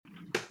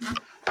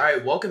All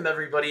right, welcome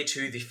everybody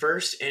to the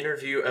first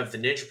interview of the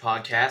Ninja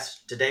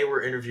Podcast. Today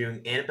we're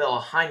interviewing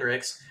Anabella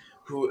Heinrichs,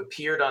 who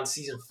appeared on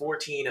season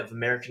 14 of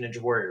American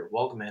Ninja Warrior.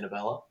 Welcome,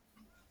 Anabella.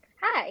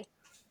 Hi.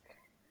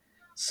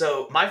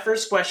 So, my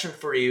first question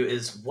for you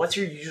is, what's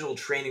your usual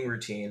training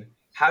routine?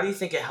 How do you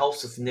think it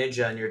helps with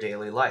Ninja in your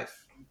daily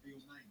life?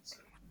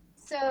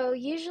 So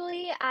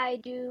usually I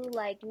do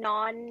like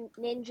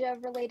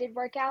non-ninja related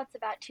workouts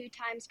about 2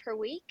 times per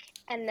week,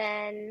 and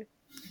then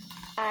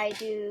I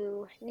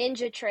do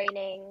ninja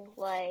training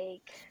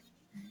like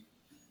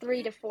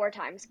 3 to 4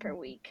 times per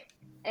week.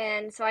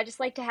 And so I just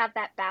like to have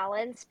that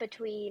balance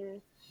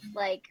between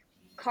like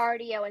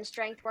cardio and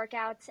strength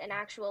workouts and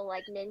actual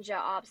like ninja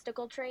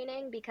obstacle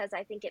training because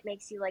I think it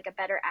makes you like a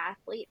better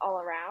athlete all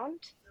around.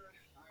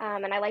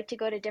 And I like to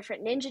go to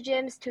different ninja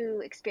gyms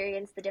to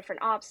experience the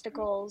different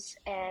obstacles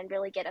and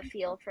really get a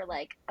feel for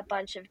like a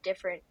bunch of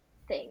different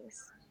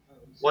things.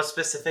 What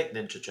specific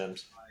Ninja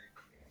gyms?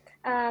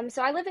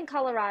 So I live in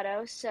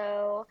Colorado,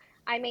 so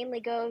I mainly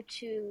go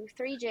to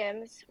 3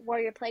 gyms: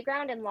 Warrior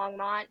Playground in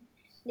Longmont,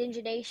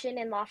 Ninja Nation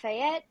in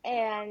Lafayette,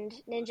 and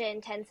Ninja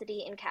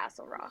Intensity in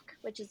Castle Rock,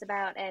 which is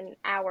about an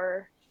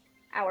hour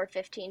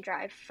 15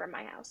 drive from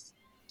my house.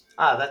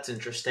 Ah, that's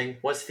interesting.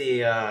 What's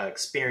the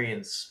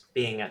experience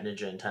being at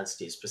Ninja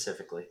Intensity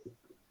specifically?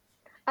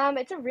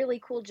 It's a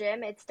really cool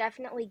gym. It's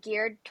definitely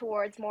geared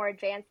towards more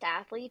advanced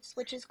athletes,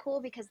 which is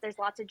cool because there's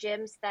lots of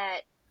gyms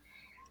that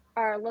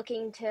are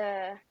looking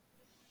to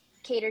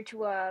cater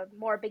to a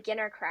more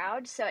beginner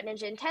crowd. So at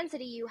Ninja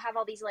Intensity, you have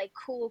all these like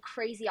cool,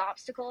 crazy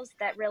obstacles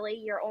that really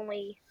you're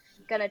only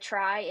gonna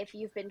try if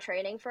you've been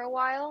training for a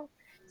while.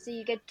 So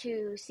you get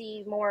to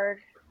see more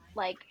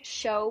like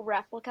show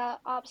replica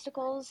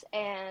obstacles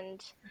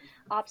and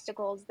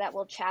obstacles that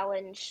will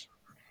challenge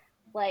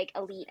like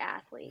elite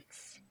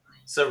athletes.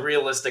 So,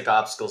 realistic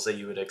obstacles that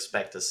you would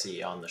expect to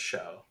see on the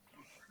show.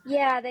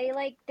 Yeah,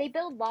 they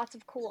build lots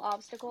of cool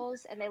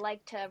obstacles and they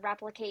like to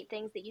replicate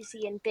things that you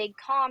see in big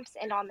comps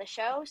and on the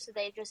show. So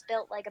they just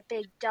built like a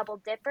big double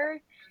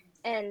dipper,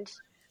 and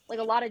like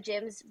a lot of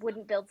gyms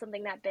wouldn't build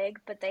something that big,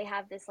 but they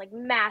have this like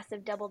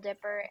massive double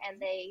dipper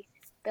and they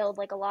build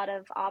like a lot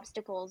of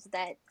obstacles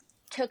that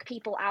took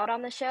people out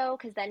on the show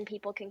because then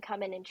people can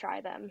come in and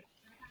try them.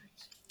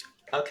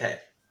 Okay.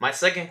 My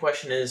second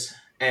question is,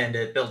 and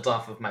it built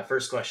off of my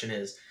first question,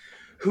 is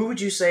who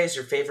would you say is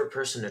your favorite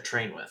person to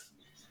train with?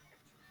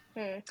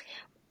 Hmm.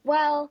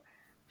 Well,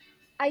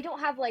 I don't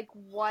have like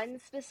one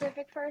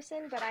specific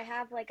person, but I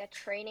have like a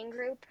training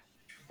group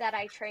that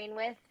I train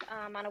with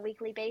on a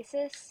weekly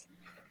basis.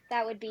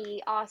 That would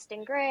be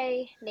Austin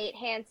Gray, Nate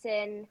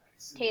Hansen,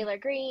 Taylor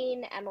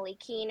Green, Emily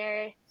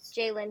Keener,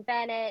 Jalen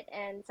Bennett,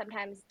 and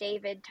sometimes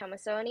David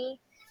Tomasoni.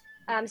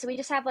 So we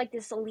just have like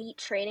this elite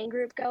training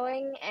group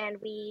going, and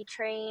we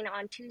train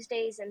on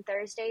Tuesdays and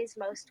Thursdays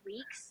most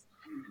weeks.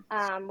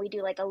 We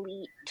do like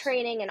elite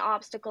training and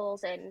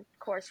obstacles and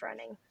course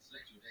running.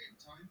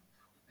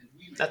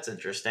 That's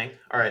interesting.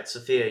 All right,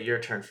 Sophia, your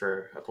turn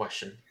for a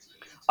question.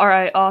 All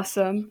right,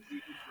 awesome.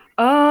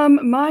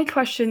 My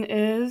question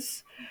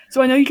is,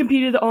 so I know you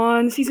competed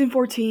on season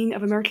 14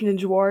 of American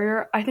Ninja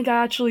Warrior. I think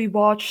I actually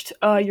watched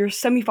your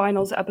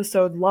semifinals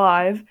episode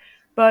live,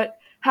 but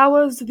how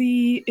was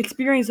the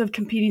experience of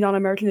competing on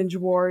American Ninja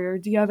Warrior?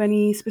 Do you have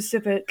any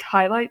specific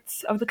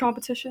highlights of the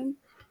competition?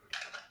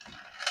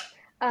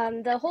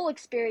 The whole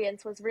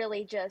experience was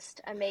really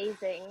just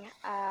amazing.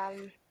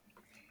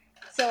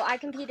 So I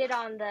competed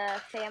on the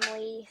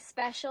family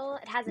special.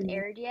 It hasn't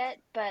aired yet,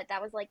 but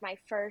that was like my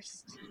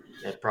first.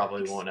 It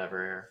probably won't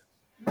ever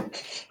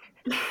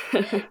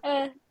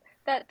uh,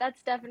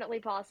 that's definitely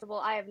possible.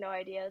 I have no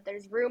idea.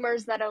 There's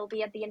rumors that it'll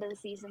be at the end of the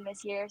season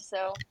this year,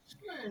 so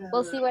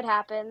we'll see what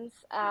happens.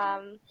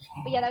 But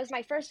yeah, that was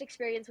my first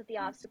experience with the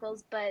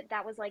obstacles, but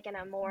that was like in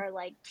a more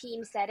like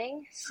team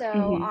setting. So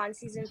Mhm. on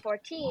season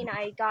 14,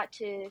 I got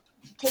to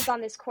take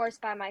on this course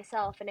by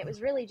myself, and it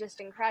was really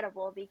just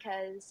incredible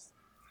because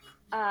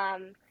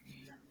um,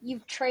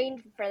 you've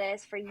trained for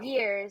this for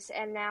years,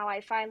 and now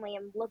I finally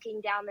am looking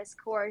down this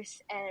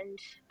course and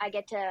I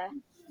get to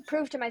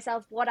prove to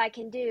myself what I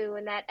can do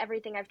and that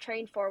everything I've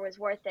trained for was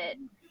worth it.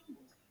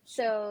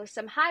 So,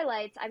 some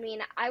highlights, I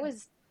mean, I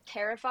was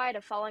terrified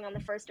of falling on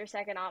the first or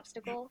second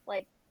obstacle,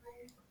 like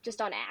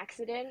just on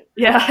accident.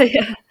 Yeah,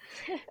 yeah.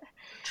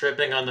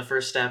 tripping on the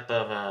first step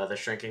of the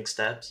shrinking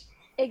steps.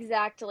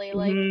 Exactly.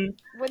 Like, Hmm.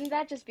 wouldn't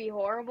that just be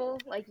horrible?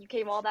 Like, you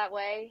came all that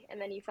way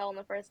and then you fell on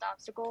the first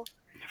obstacle.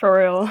 For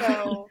real.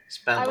 So,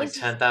 Spent I like was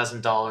just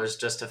 $10,000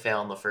 just to fail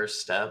on the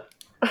first step.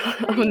 Oh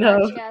pretty much,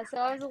 no. yeah. So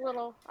I was a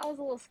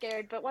little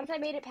scared, but once I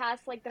made it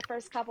past like the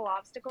first couple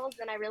obstacles,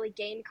 then I really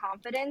gained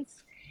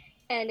confidence,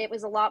 and it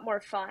was a lot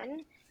more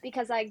fun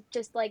because I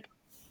just like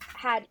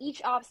had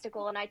each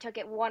obstacle and I took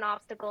it one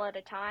obstacle at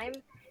a time,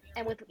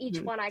 and with each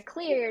one I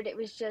cleared, it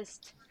was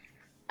just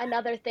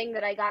another thing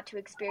that I got to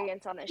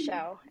experience on the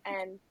show,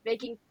 and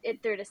making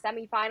it through to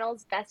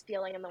semifinals, best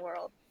feeling in the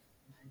world.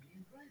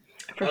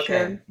 For Okay,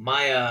 sure.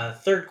 my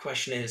third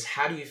question is,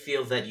 how do you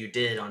feel that you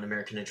did on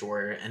American Ninja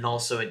Warrior and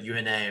also at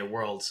UNA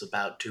Worlds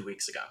about 2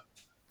 weeks ago?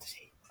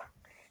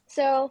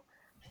 So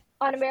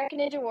On American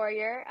Ninja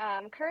Warrior,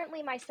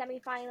 currently my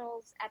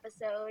semifinals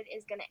episode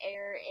is going to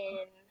air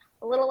in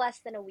a little less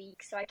than a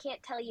week, so I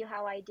can't tell you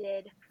how I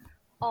did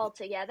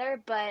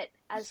altogether, but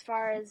as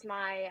far as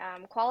my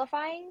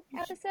qualifying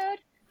episode,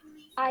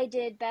 I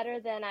did better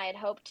than I had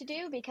hoped to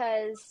do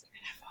because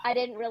I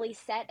didn't really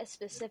set a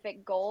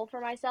specific goal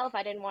for myself.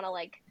 I didn't want to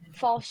like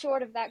fall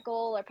short of that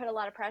goal or put a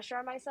lot of pressure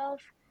on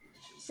myself.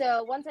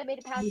 So once I made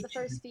it past the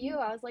first few,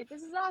 I was like,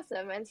 this is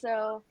awesome. And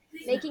so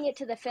making it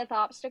to the fifth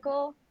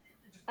obstacle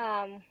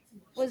um,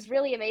 was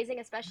really amazing,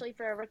 especially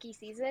for a rookie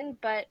season.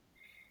 But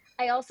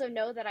I also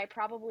know that I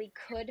probably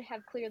could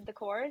have cleared the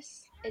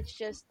course. It's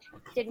just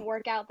didn't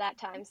work out that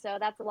time. So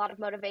that's a lot of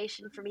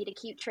motivation for me to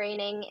keep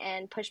training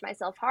and push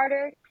myself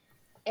harder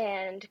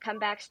and come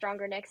back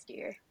stronger next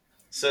year.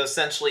 So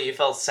essentially, you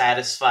felt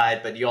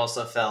satisfied, but you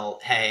also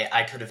felt, hey,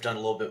 I could have done a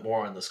little bit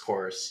more on this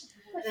course.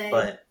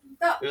 But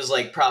it was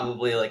like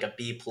probably like a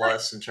B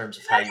plus in terms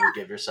of how you would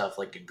give yourself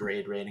like a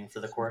grade rating for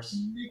the course.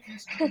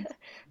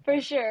 For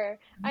sure.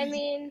 I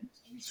mean,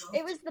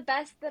 it was the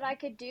best that I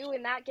could do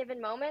in that given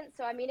moment.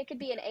 So I mean, it could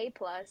be an A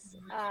plus.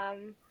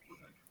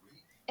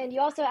 And you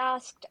also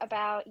asked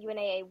about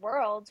UNAA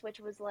Worlds, which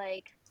was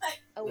like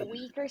a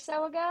week or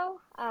so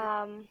ago.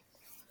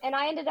 And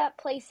I ended up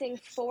placing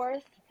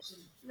fourth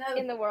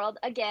in the world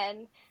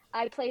again.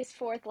 I placed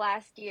fourth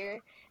last year,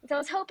 and so I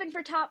was hoping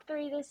for top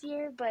three this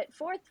year. But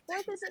fourth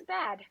isn't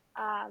bad.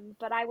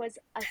 But I was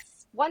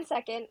 1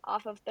 second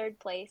off of third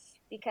place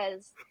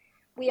because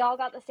we all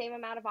got the same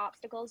amount of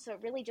obstacles, so it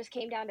really just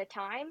came down to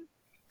time.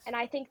 And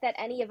I think that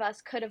any of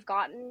us could have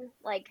gotten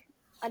like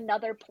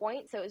another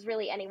point, so it was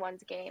really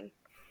anyone's game.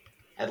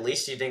 At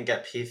least you didn't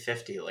get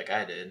P50 like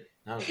I did.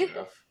 That was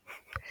rough.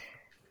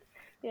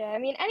 Yeah, I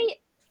mean,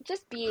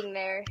 just being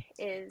there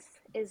is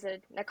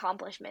an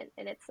accomplishment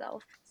in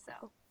itself.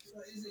 So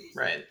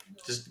Right.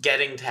 Just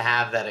getting to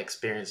have that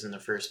experience in the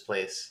first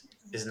place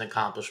is an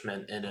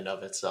accomplishment in and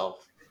of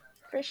itself.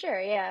 for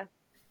sure, yeah.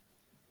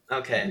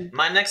 Okay.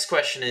 My next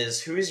question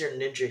is, who is your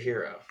ninja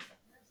hero?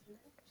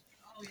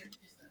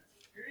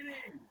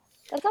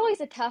 That's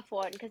always a tough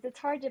one because it's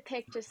hard to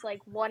pick just like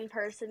one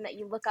person that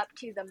you look up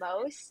to the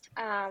most.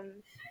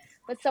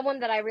 But someone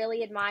that I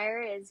really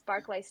admire is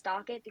Barclay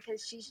Stockett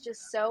because she's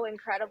just so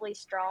incredibly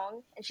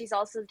strong and she's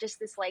also just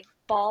this like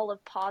ball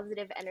of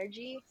positive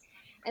energy.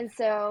 And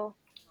so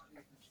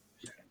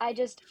I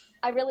just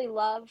I really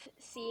love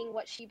seeing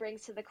what she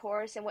brings to the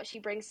course and what she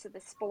brings to the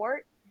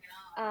sport.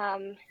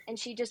 And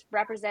she just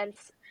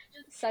represents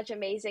such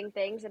amazing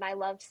things, and I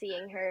love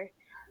seeing her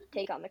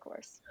take on the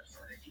course.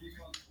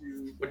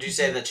 Would you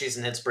say that she's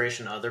an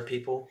inspiration to other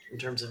people in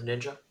terms of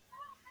ninja?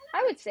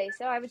 I would say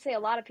so. I would say a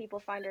lot of people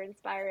find her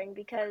inspiring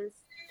because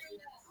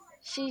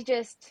she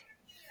just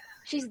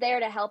she's there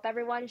to help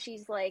everyone.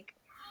 She's like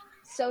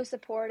so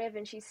supportive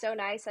and she's so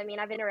nice. I mean,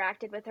 I've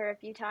interacted with her a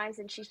few times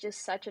and she's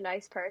just such a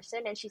nice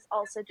person and she's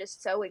also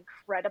just so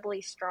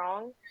incredibly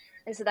strong.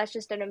 And so that's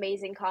just an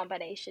amazing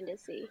combination to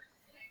see.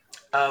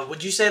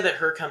 Would you say that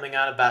her coming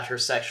out about her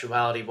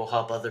sexuality will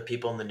help other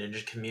people in the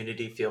ninja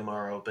community feel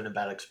more open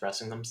about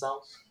expressing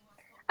themselves?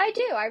 I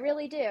do, I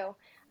really do.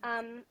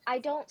 I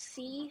don't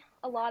see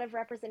a lot of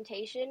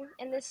representation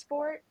in this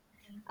sport,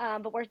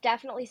 but we're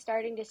definitely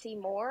starting to see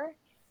more.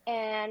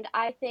 And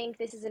I think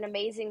this is an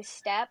amazing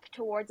step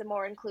towards a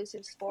more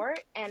inclusive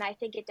sport. And I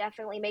think it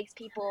definitely makes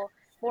people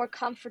more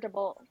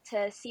comfortable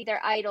to see their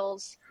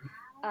idols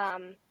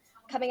um,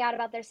 coming out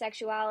about their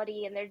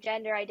sexuality and their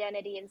gender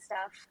identity and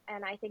stuff.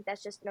 And I think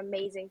that's just an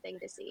amazing thing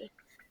to see.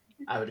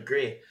 I would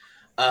agree.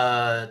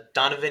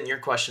 Donovan, your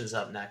question's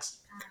up next.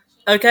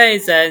 Okay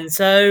then,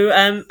 so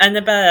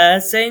Annabella,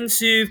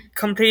 since you've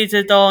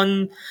completed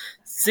on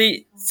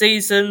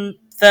season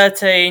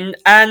 13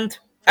 and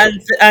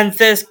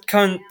this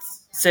current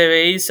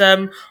series,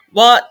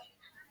 what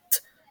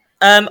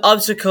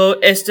obstacle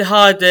is the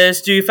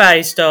hardest you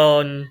faced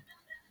on?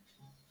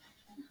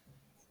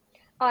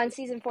 On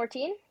season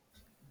 14,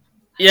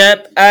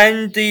 Yep,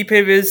 and the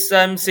previous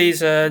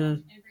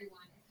season.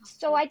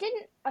 so I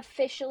didn't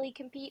officially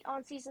compete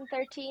on season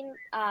 13.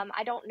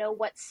 I don't know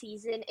what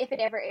season, if it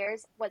ever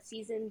airs, what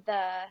season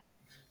the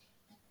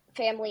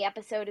family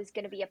episode is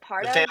going to be a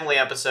part The of. family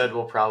episode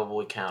will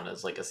probably count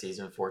as like a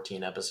season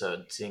 14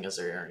 episode, seeing as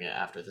they're airing it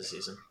after the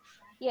season.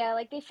 Yeah,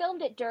 like they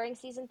filmed it during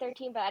season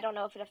 13, but I don't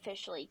know if it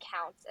officially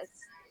counts as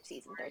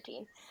season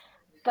 13.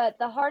 But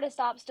the hardest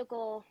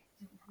obstacle,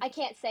 I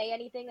can't say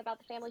anything about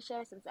the family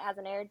show since it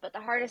hasn't aired, but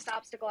the hardest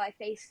obstacle I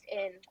faced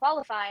in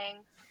qualifying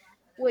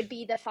would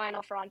be the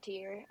final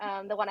frontier,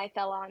 the one I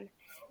fell on.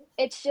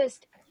 It's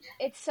just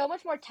it's so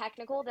much more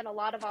technical than a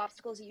lot of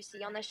obstacles you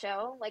see on the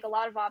show. Like a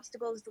lot of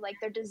obstacles, like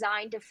they're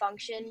designed to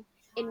function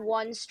in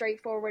one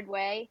straightforward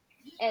way,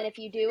 and if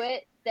you do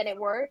it, then it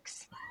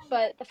works.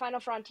 But the final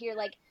frontier,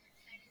 like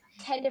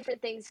 10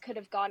 different things could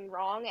have gone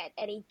wrong at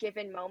any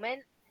given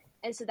moment,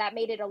 and so that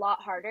made it a lot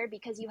harder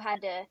because you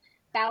had to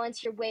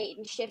balance your weight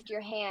and shift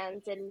your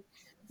hands and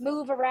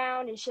move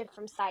around and shift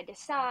from side to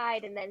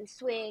side and then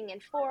swing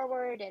and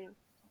forward, and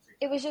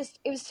it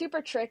was super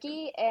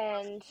tricky,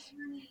 and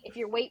if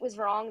your weight was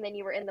wrong then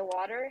you were in the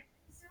water.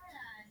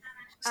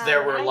 So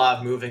there were a I lot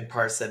of moving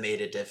parts that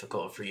made it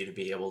difficult for you to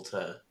be able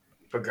to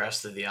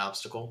progress through the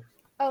obstacle.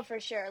 Oh, for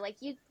sure. Like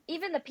you,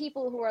 even the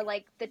people who are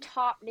like the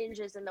top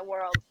ninjas in the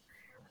world,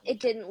 it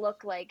didn't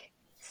look like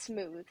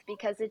smooth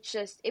because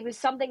it was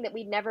something that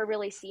we'd never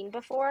really seen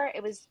before.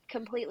 It was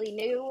completely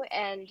new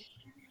and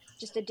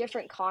just a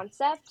different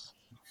concept.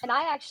 And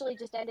I actually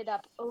just ended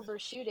up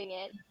overshooting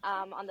it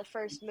on the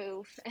first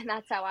move, and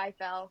that's how I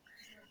fell.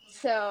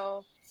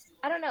 So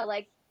I don't know,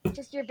 like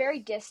just you're very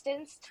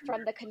distanced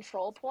from the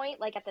control point,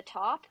 like at the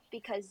top,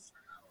 because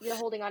you're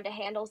holding onto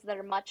handles that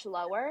are much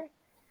lower.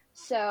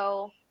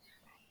 So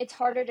it's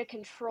harder to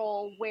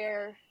control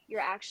where you're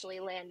actually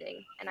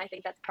landing. And I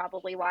think that's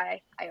probably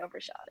why I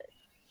overshot it.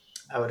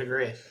 I would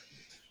agree.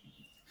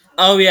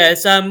 Oh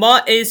yes,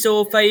 what is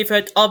your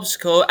favorite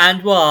obstacle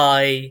and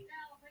why?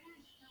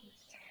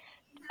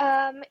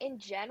 In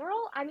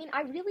general, I mean,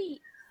 I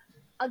really,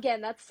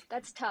 again,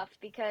 that's tough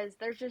because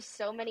there's just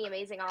so many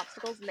amazing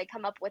obstacles and they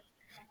come up with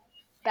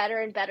better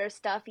and better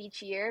stuff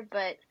each year.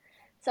 But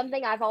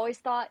something I've always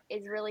thought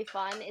is really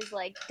fun is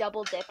like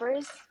double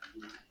dippers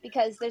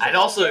because there's I'd like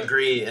a also very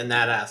agree in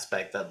that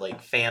aspect that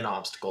like fan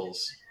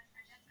obstacles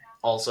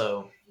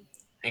also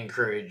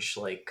encourage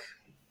like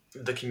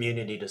the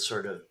community to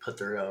sort of put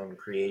their own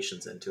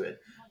creations into it.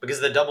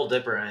 Because the double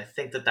dipper, and I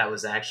think that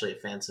was actually a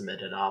fan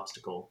submitted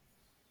obstacle.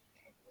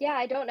 Yeah,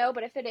 I don't know,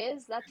 but if it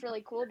is, that's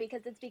really cool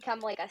because it's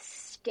become like a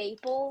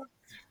staple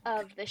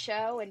of the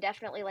show and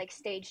definitely like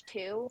stage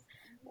two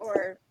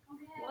or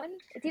one.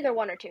 It's either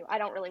one or two. I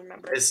don't really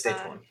remember. It's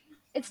stage one.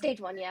 It's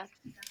stage one, yeah.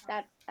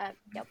 That,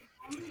 yep.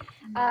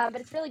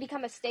 But it's really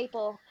become a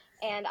staple,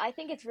 and I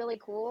think it's really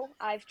cool.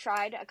 I've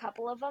tried a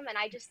couple of them, and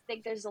I just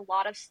think there's a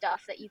lot of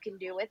stuff that you can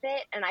do with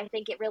it, and I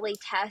think it really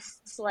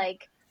tests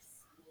like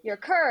your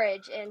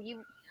courage, and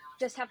you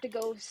just have to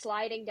go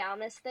sliding down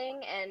this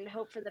thing and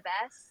hope for the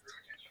best.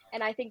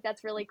 And I think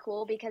that's really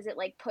cool because it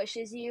like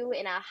pushes you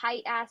in a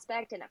height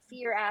aspect and a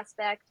fear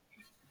aspect,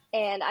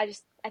 and I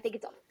think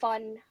it's a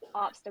fun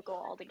obstacle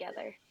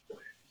altogether.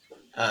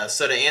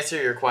 So to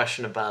answer your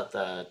question about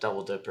the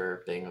double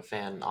dipper being a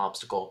fan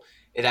obstacle,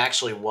 it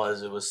actually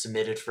was. It was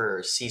submitted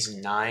for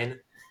season 9,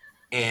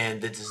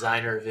 and the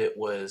designer of it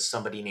was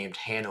somebody named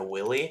Hannah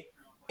Willie.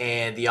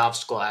 And the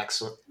obstacle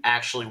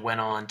actually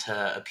went on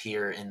to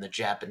appear in the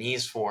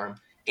Japanese form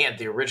and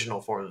the original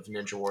form of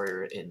Ninja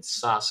Warrior in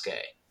Sasuke.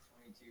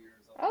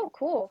 Oh,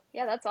 cool.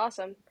 Yeah, that's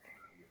awesome.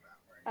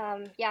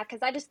 Yeah,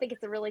 because I just think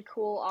it's a really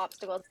cool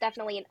obstacle. It's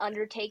definitely an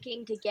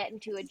undertaking to get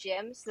into a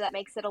gym, so that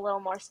makes it a little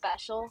more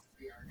special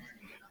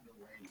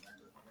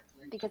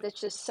because it's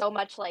just so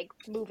much like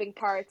moving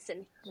parts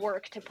and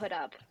work to put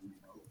up.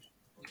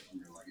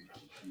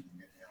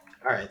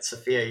 All right,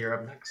 Sophia, you're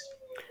up next.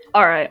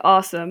 All right,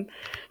 awesome.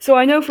 So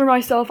I know for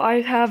myself,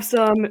 I have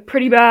some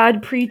pretty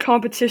bad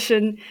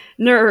pre-competition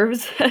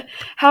nerves.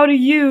 How do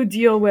you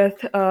deal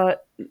with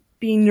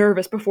being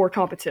nervous before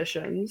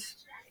competitions?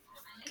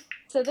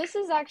 So this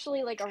is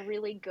actually like a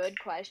really good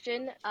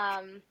question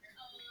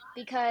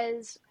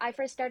because I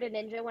first started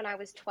ninja when I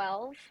was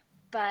 12,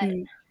 but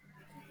Mm,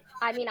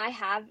 I mean I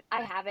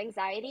have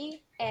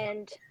anxiety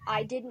and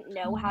I didn't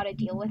know how to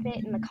deal with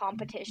it in the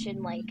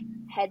competition like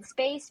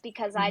headspace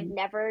because I'd mm,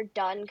 never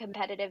done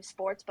competitive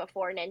sports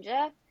before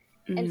ninja.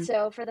 And mm,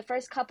 so for the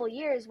first couple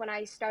years when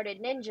I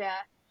started ninja,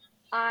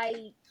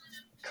 I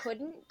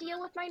couldn't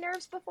deal with my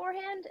nerves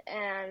beforehand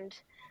and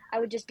I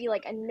would just be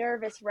like a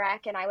nervous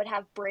wreck and I would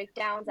have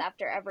breakdowns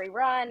after every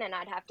run and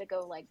I'd have to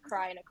go like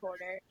cry in a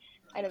corner.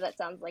 I know that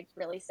sounds like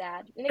really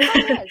sad and it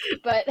kind of was,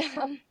 but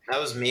That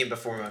was me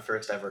before my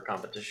first ever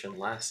competition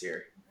last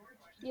year.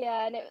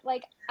 yeah, and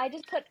like I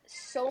just put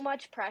so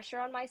much pressure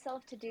on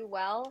myself to do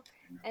well.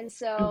 And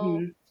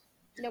so mhm,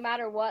 no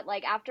matter what,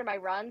 like after my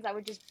runs, I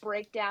would just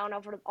break down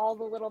over all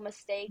the little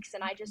mistakes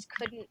and I just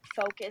couldn't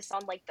focus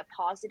on like the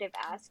positive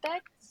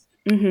aspects.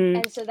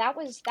 mhm. And so that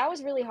was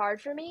really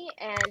hard for me.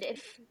 And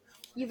if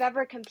you've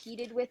ever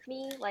competed with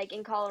me, like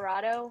in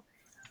Colorado,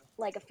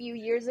 like a few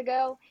years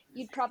ago,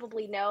 you'd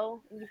probably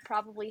know. You've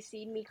probably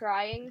seen me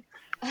crying.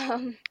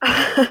 Um,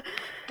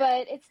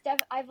 but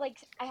I've like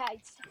I had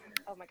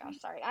oh my gosh,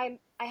 sorry. I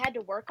had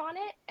to work on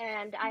it,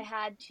 and I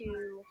had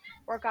to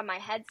work on my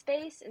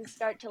headspace and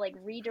start to like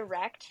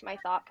redirect my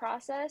thought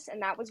process,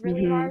 and that was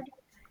really Mhm. hard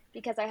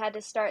because I had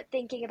to start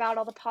thinking about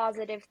all the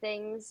positive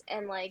things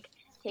and like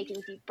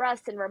taking deep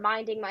breaths and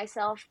reminding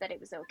myself that it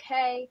was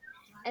okay.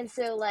 And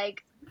so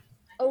like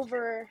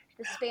over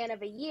the span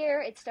of a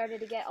year, it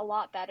started to get a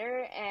lot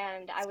better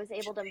and I was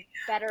able to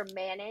better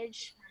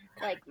manage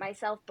like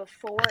myself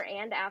before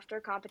and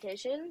after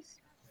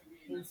competitions.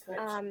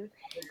 Um,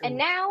 and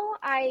now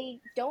I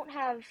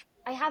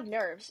have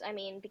nerves. I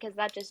mean, because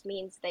that just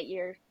means that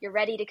you're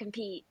ready to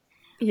compete.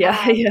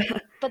 Yeah, yeah.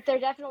 But they're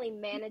definitely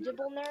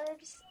manageable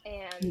nerves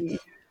and Mm,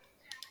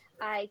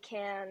 I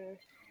can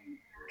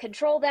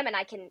control them and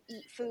I can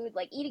eat food.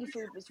 Like eating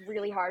food was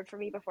really hard for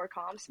me before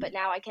comps, but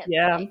now I can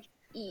yeah. like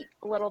eat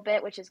a little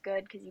bit, which is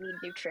good because you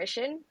need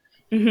nutrition.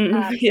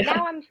 Mhm, So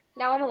yeah.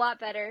 now I'm a lot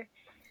better,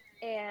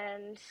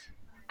 and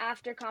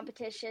after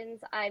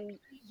competitions,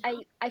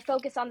 I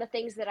focus on the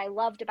things that I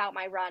loved about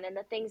my run and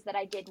the things that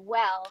I did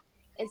well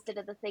instead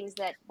of the things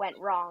that went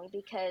wrong,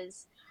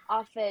 because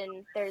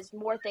often there's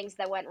more things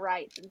that went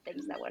right than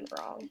things that went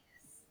wrong.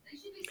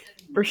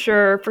 For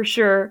sure, for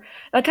sure.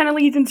 That kind of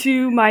leads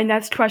into my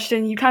next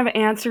question. You kind of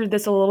answered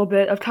this a little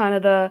bit of kind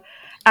of the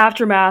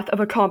aftermath of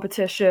a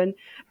competition,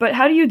 but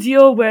how do you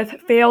deal with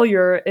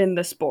failure in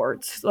the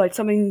sports? Like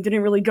something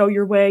didn't really go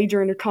your way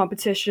during a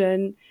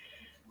competition,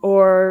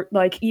 or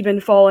like even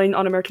falling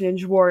on American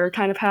Ninja Warrior.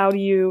 Kind of how do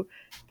you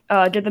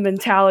get the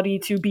mentality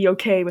to be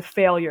okay with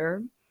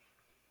failure?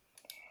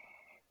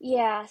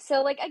 Yeah,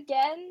 so like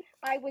again,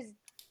 I was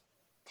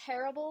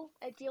terrible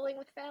at dealing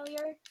with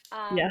failure.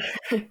 Yeah,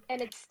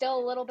 And it's still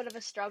a little bit of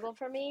a struggle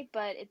for me,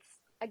 but it's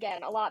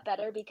again a lot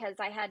better because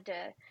I had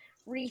to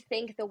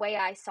rethink the way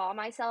I saw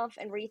myself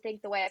and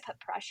rethink the way I put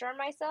pressure on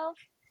myself.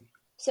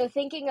 So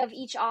thinking of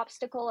each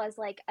obstacle as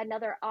like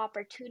another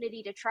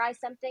opportunity to try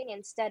something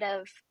instead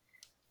of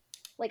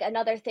like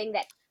another thing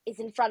that is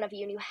in front of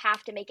you and you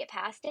have to make it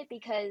past it,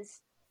 because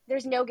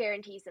there's no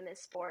guarantees in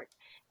this sport.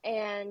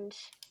 And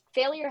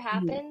failure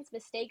happens,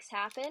 mistakes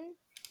happen,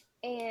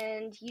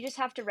 and you just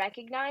have to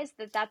recognize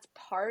that that's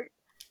part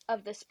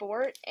of the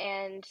sport,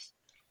 and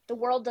the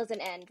world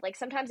doesn't end. Like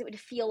sometimes it would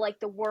feel like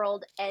the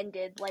world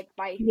ended, like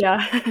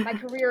yeah, my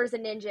career as a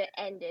ninja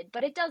ended,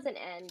 but it doesn't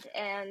end.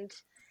 And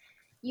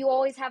you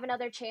always have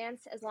another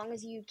chance. As long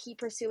as you keep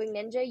pursuing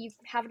ninja, you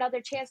have another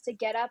chance to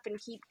get up and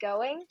keep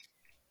going.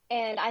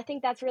 And I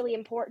think that's really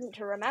important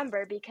to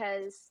remember,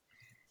 because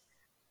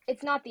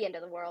it's not the end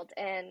of the world,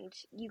 and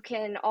you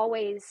can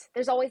always,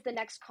 there's always the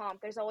next comp,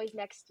 there's always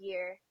next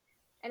year.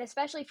 And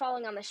especially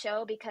following on the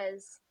show,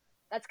 because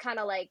that's kind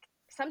of like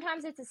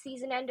sometimes it's a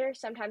season ender,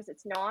 sometimes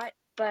it's not,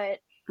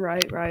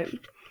 right, right.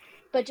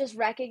 but just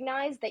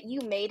recognize that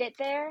you made it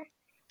there,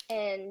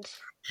 and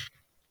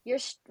you're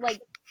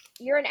like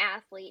you're an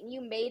athlete and you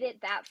made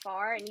it that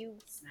far and you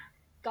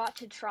got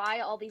to try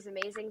all these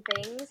amazing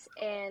things,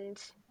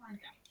 and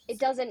it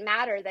doesn't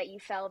matter that you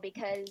fell,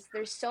 because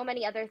there's so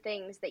many other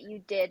things that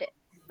you did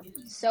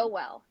so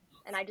well.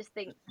 And I just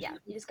think, yeah,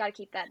 you just got to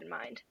keep that in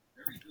mind.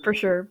 For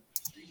sure.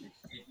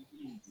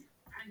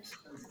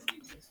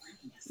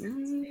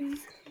 Mm.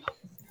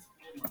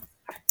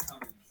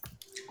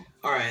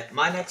 All right,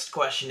 my next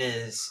question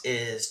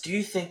is do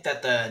you think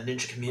that the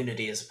ninja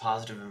community is a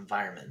positive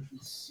environment?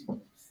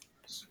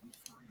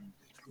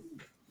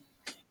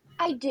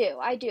 I do.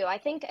 I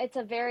think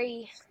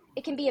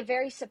it can be a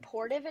very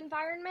supportive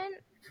environment,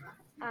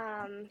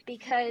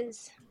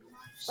 because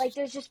like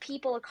there's just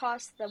people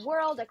across the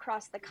world,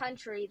 across the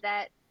country,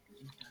 that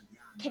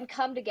can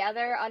come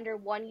together under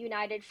one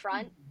united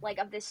front, like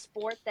of this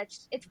sport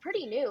that's it's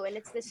pretty new, and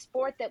it's this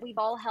sport that we've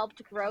all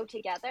helped grow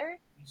together.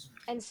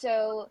 And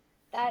so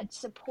that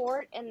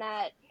support and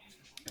that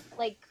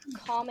like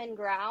common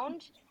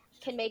ground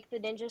can make the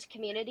ninjas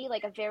community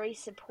like a very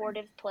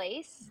supportive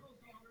place.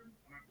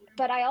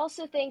 But I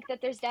also think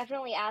that there's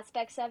definitely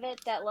aspects of it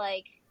that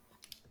like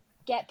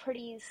get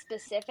pretty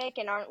specific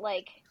and aren't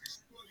like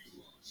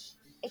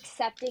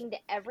accepting to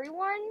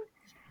everyone,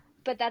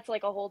 but that's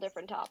like a whole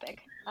different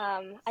topic.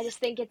 I just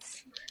think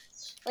it's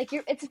like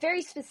it's a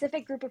very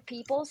specific group of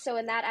people, so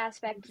in that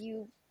aspect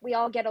we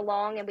all get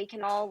along and we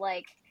can all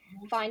like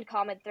find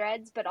common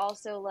threads, but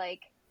also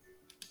like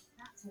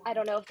I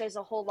don't know if there's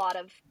a whole lot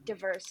of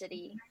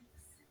diversity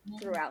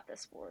throughout the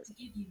sport.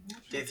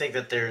 Do you think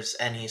that there's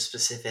any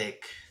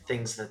specific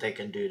things that they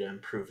can do to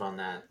improve on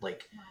that?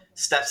 Like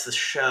steps the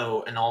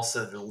show and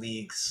also the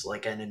leagues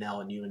like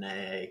NNL and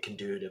UNAA can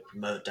do to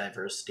promote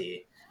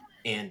diversity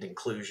and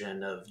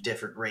inclusion of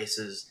different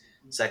races,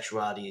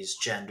 sexualities,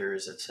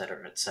 genders,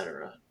 etc.,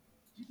 etc.?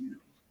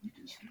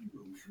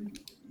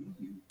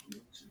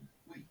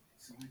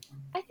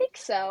 I think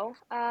so.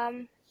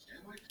 I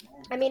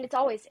mean, it's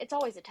always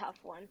a tough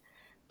one,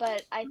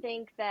 but I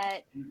think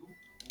that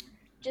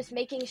just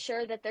making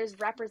sure that there's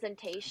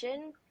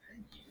representation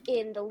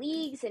in the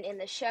leagues and in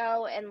the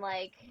show, and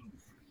like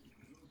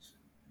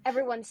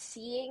everyone's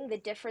seeing the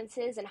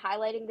differences and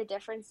highlighting the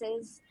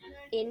differences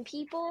in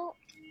people.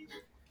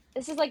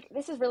 This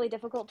is really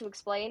difficult to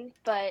explain,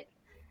 but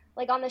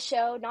like on the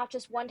show, not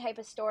just one type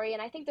of story,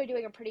 and I think they're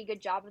doing a pretty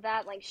good job of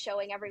that, like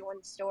showing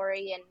everyone's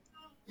story and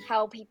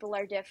how people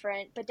are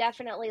different, but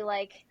definitely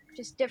like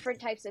just different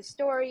types of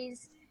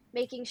stories,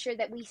 making sure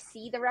that we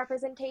see the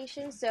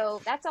representation. So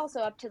that's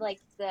also up to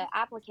like the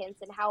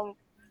applicants and how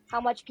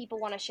much people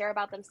want to share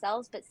about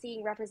themselves, but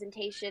seeing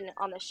representation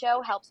on the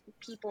show helps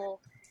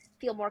people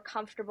feel more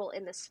comfortable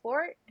in the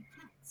sport.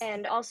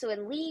 And also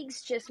in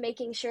leagues, just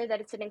making sure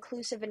that it's an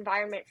inclusive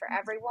environment for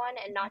everyone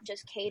and not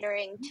just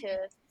catering to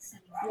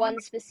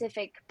one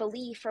specific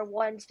belief or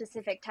one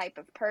specific type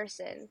of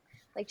person.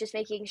 Like just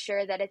making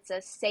sure that it's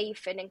a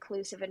safe and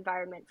inclusive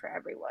environment for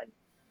everyone.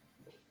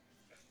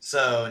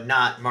 So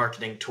not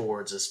marketing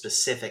towards a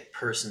specific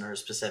person or a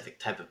specific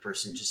type of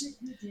person, just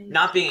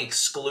not being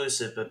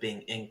exclusive but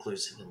being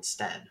inclusive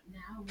instead.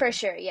 For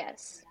sure,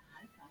 yes.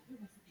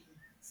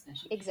 All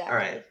right.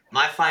 Exactly.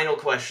 My final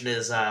question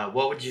is,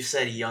 what would you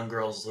say to young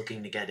girls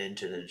looking to get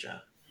into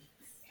ninja?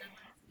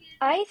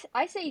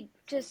 I say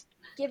just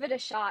give it a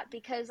shot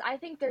because I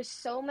think there's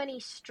so many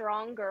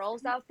strong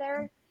girls out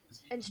there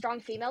and strong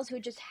females who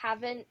just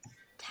haven't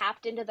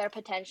tapped into their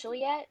potential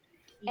yet.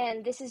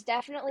 And this is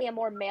definitely a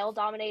more male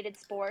dominated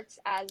sports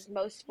as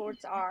most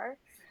sports are.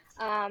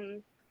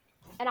 Um,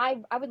 and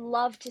I would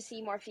love to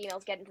see more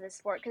females get into this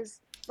sport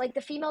because like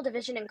the female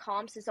division in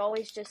comps is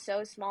always just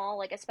so small,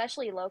 like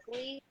especially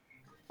locally.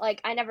 Like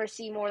I never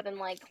see more than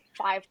like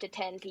 5 to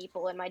 10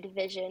 people in my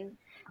division,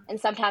 and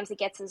sometimes it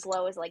gets as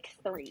low as like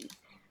 3.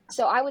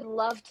 So I would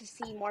love to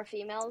see more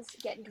females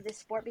get into this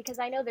sport because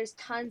I know there's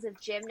tons of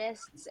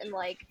gymnasts and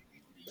like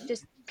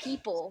just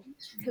people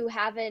who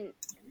haven't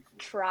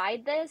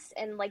tried this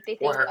and like they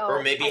think, Or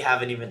oh, maybe I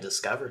haven't even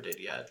discovered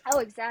it yet. oh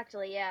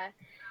exactly, yeah.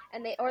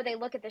 And they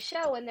look at the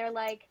show and they're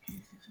like,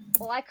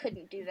 well, I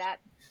couldn't do that,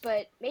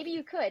 but maybe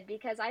you could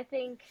because I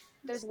think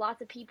there's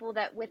lots of people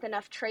that with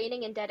enough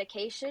training and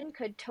dedication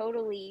could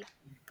totally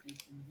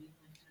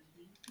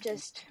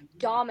just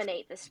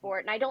dominate the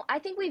sport. And I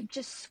think we've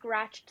just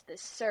scratched the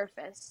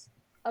surface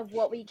of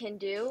what we can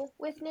do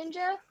with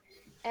Ninja.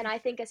 And I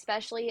think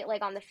especially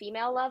like on the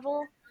female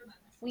level,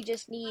 we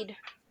just need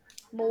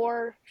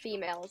more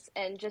females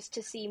and just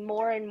to see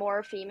more and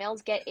more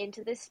females get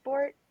into this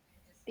sport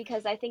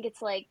because I think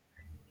it's like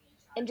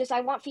and just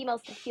I want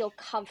females to feel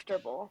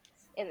comfortable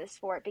in the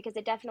sport because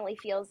it definitely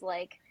feels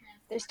like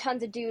there's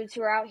tons of dudes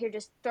who are out here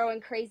just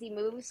throwing crazy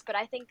moves, but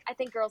I think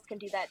girls can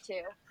do that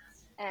too.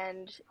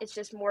 And it's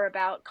just more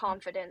about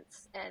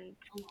confidence and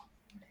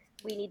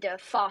we need to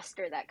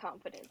foster that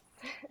confidence.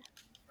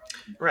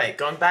 Right,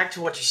 going back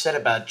to what you said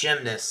about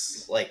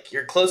gymnasts, like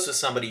you're close with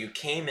somebody who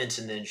came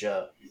into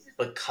ninja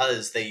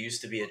because they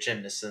used to be a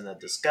gymnast and then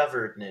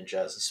discovered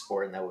ninja as a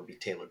sport, and that would be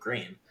Taylor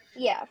Green.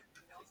 Yeah.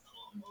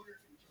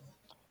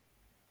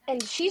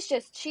 And she's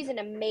an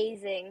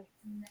amazing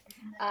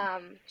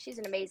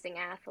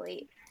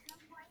athlete.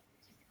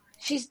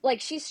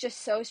 She's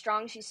just so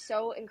strong, she's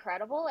so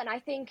incredible, and I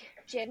think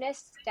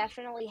gymnasts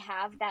definitely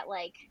have that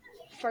like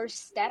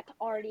first step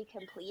already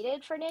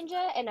completed for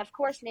ninja, and of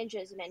course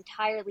ninja is an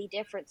entirely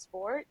different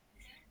sport,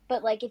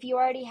 but like if you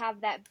already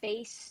have that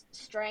base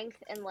strength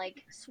and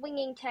like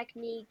swinging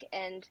technique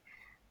and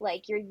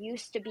like you're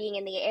used to being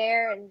in the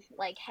air and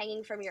like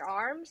hanging from your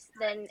arms,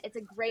 then it's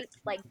a great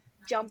like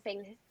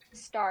jumping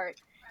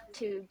start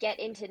to get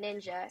into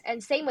ninja.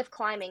 And same with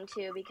climbing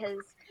too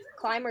because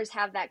climbers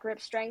have that grip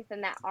strength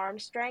and that arm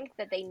strength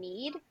that they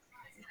need.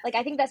 Like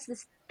I think that's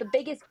the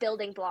biggest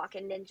building block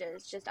in ninja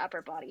is just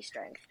upper body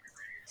strength.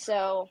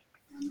 So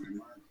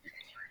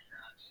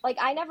like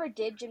I never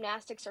did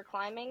gymnastics or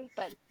climbing,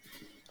 but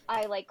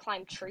I like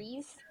climbed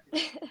trees.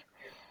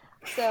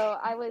 So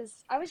I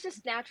was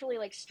just naturally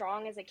like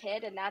strong as a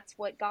kid and that's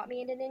what got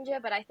me into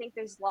ninja, but I think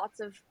there's lots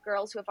of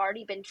girls who have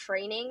already been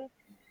training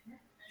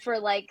for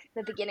like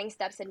the beginning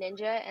steps in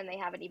ninja and they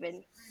haven't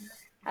even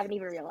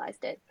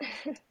realized it.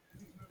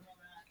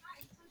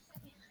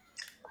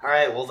 All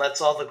right, well,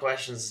 that's all the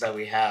questions that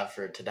we have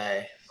for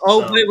today.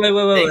 Oh, So,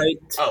 wait.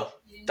 oh,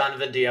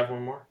 Donovan, do you have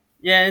one more?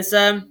 Yes,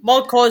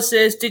 what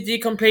courses did you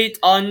complete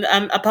on,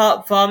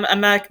 apart from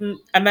American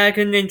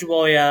Ninja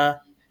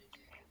Warrior?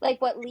 Like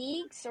what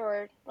leagues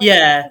or like what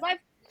Yeah. cuz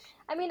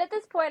I mean at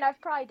this point I've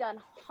probably done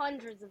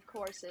hundreds of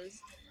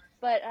courses,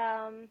 but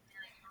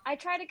I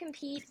try to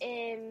compete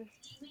in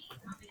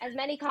as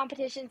many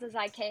competitions as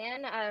I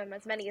can,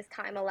 as many as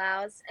time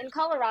allows. In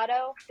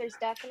Colorado, there's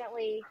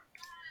definitely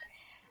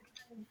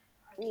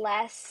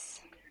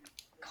less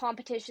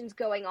competitions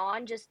going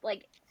on, just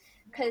like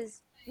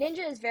because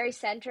Ninja is very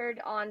centered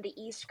on the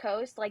East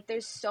Coast. Like,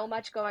 there's so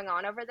much going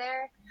on over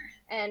there.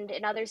 And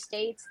in other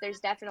states,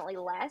 there's definitely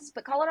less.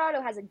 But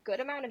Colorado has a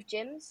good amount of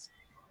gyms,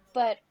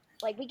 but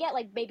like we get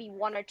like maybe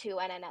 1 or 2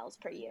 NNLs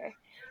per year.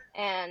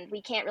 And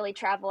we can't really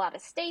travel out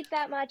of state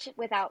that much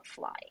without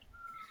flying.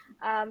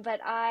 But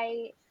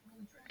I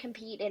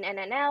compete in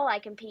NNL, I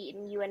compete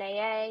in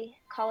UNAA,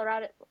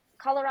 Colorado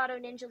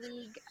Ninja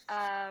League.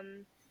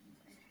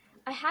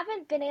 I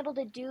haven't been able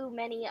to do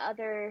many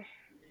other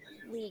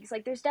leagues.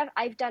 Like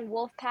I've done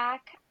Wolfpack,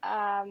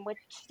 which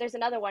there's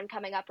another one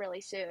coming up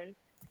really soon.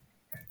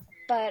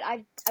 But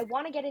I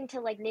want to get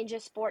into like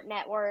Ninja Sport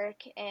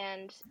Network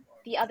and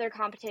the other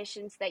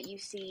competitions that you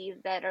see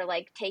that are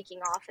like taking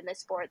off in this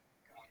sport.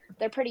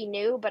 They're pretty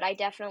new, but I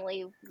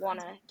definitely want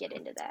to get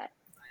into that.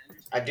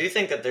 I do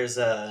think that there's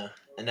an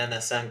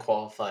NSN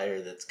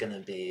qualifier that's going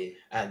to be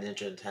at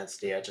Ninja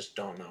Intensity. I just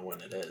don't know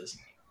when it is.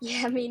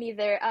 Yeah, me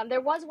neither.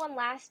 There was one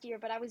last year,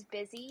 but I was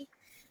busy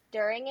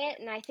during it,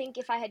 and I think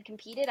if I had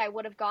competed, I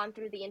would have gone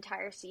through the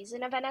entire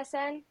season of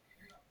NSN,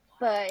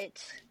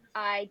 but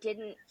I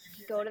didn't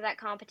go to that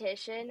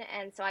competition,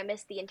 and so I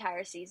missed the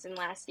entire season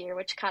last year,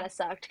 which kind of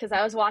sucked because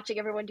I was watching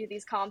everyone do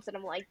these comps, and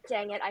I'm like,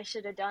 dang it, I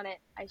should have done it.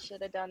 I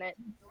should have done it.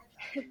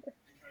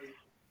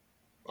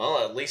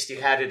 Well, at least you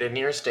had it in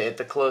your state.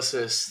 The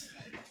closest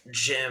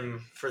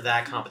gym for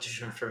that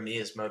competition for me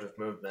is Motive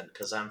Movement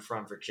because I'm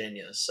from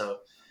Virginia. So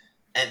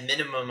at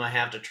minimum, I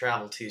have to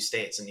travel 2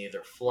 states and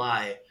either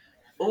fly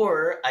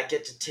or I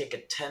get to take a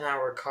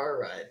 10-hour car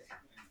ride.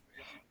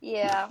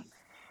 Yeah.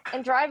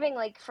 And driving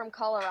like from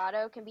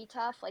Colorado can be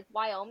tough. Like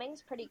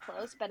Wyoming's pretty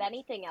close, but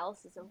anything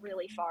else is a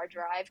really far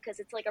drive because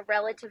it's like a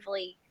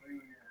relatively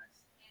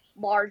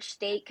large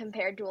state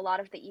compared to a lot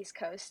of the East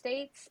Coast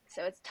states.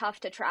 So it's tough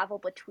to travel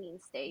between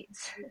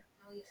states.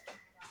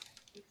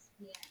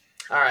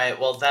 All right,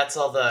 well, that's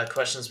all the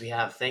questions we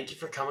have. Thank you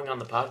for coming on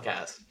the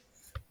podcast.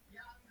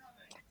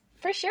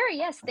 For sure,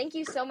 yes. Thank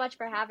you so much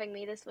for having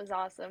me. This was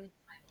awesome.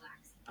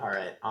 All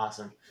right,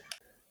 awesome.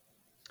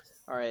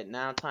 All right,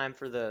 now time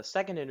for the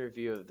second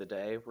interview of the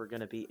day. We're going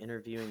to be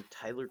interviewing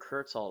Tyler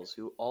Kurtzhals,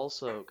 who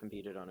also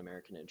competed on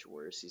American Ninja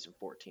Warrior Season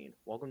 14.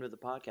 Welcome to the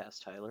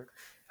podcast, Tyler.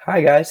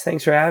 Hi, guys.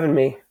 Thanks for having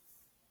me.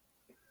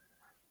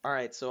 All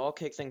right, so I'll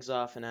kick things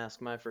off and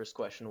ask my first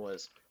question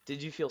was,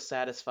 did you feel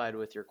satisfied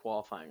with your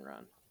qualifying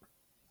run?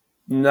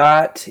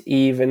 Not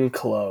even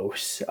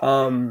close.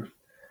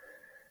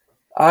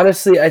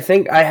 Honestly, I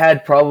think I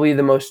had probably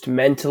the most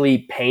mentally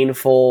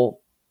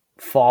painful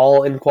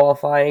fall in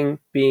qualifying,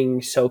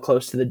 being so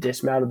close to the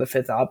dismount of the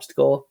fifth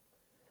obstacle.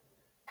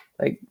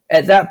 Like,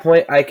 at that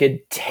point, I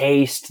could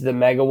taste the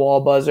mega wall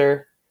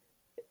buzzer,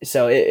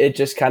 so it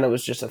just kind of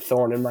was just a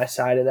thorn in my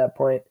side at that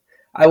point.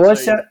 I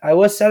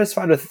was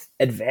satisfied with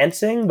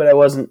advancing, but I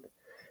wasn't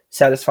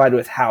satisfied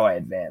with how I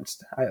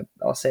advanced.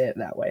 I'll say it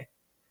that way.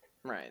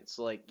 Right,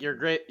 so like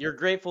you're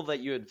grateful that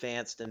you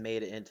advanced and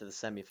made it into the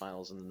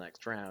semifinals in the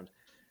next round,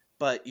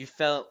 but you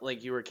felt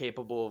like you were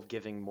capable of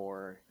giving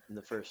more in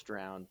the first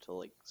round to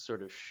like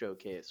sort of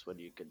showcase what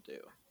you could do.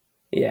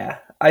 Yeah,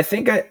 I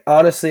think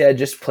I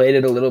just played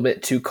it a little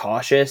bit too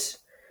cautious.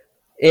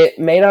 It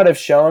may not have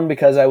shown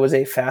because I was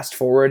a fast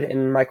forward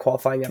in my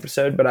qualifying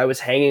episode, but I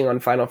was hanging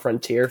on Final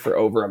Frontier for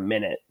over a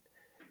minute.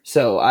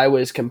 So I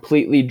was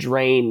completely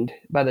drained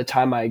by the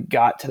time I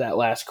got to that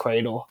last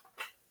cradle.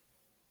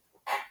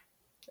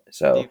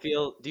 So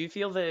do you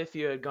feel that if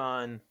you had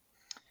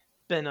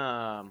been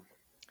a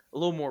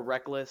little more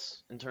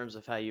reckless in terms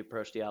of how you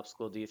approached the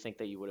obstacle, do you think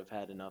that you would have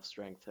had enough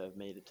strength to have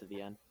made it to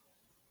the end?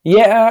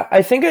 yeah,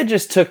 I think I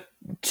just took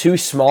too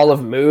small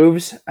of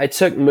moves. I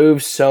took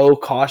moves so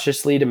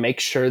cautiously to make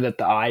sure that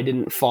the eye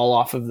didn't fall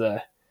off of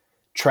the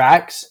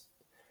tracks.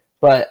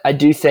 But I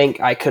do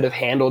think I could have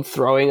handled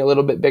throwing a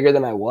little bit bigger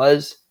than I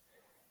was.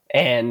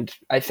 And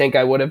I think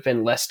I would have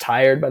been less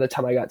tired by the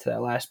time I got to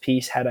that last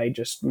piece had I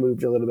just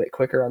moved a little bit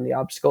quicker on the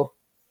obstacle.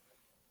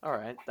 All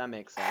right, that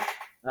makes sense.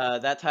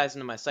 That ties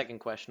into my second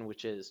question,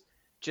 which is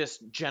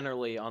just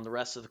generally on the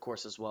rest of the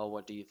course as well.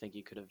 What do you think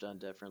you could have done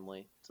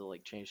differently to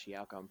like change the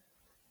outcome?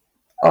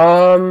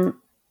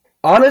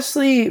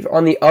 Honestly,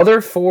 on the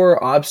other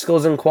 4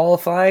 obstacles in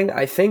qualifying,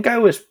 I think I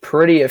was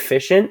pretty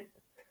efficient.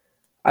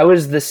 I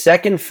was the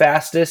second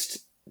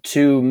fastest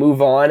to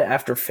move on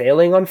after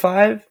failing on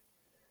 5.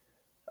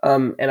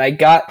 And I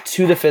got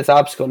to the 5th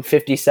obstacle in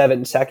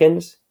 57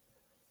 seconds.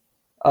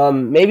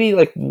 Maybe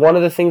like one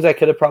of the things I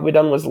could have probably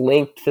done was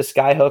linked the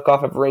skyhook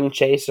off of Ring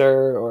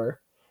Chaser, or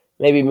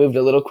maybe moved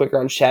a little quicker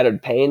on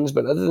Shattered Panes.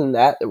 But other than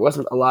that, there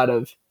wasn't a lot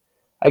of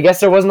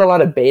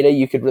beta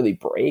you could really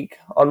break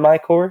on my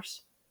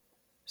course.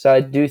 So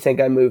I do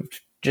think I moved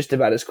just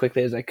about as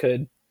quickly as I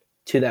could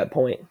to that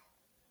point.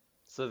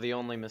 So the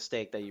only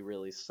mistake that you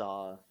really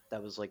saw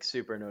that was like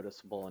super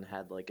noticeable and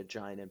had like a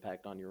giant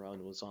impact on your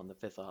run was on the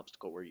 5th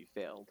obstacle where you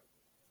failed.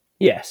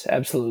 Yes,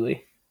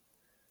 absolutely.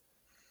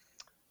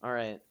 All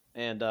right.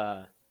 And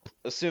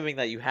assuming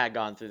that you had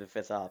gone through the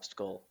 5th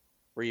obstacle,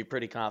 were you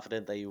pretty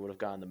confident that you would have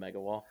gotten the mega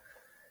wall?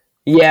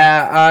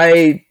 Yeah,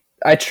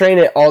 I train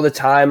it all the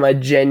time. I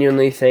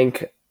genuinely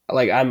think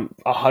like I'm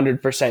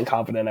 100%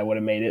 confident I would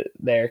have made it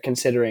there,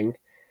 considering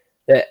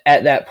that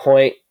at that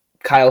point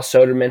Kyle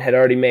Soderman had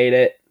already made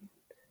it.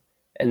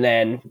 And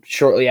then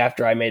shortly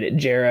after I made it,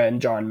 Jera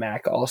and John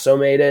Mack also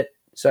made it.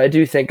 So I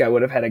do think I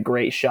would have had a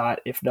great shot,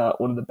 if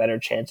not one of the better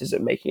chances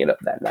of making it up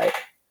that night.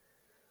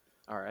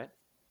 All right.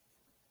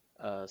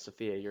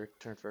 Sophia, your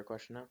turn for a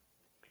question now.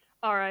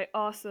 All right,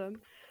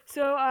 awesome.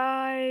 So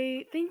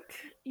I think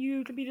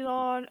you competed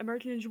on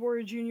American Ninja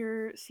Warrior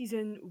Junior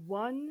Season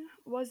 1,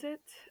 was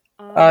it?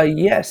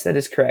 Yes, that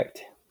is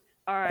correct.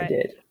 All right. I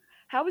did.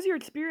 How was your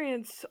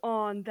experience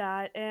on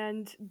that,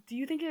 and do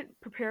you think it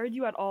prepared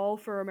you at all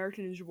for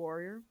American Ninja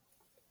Warrior?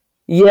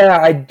 Yeah,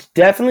 I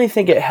definitely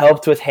think it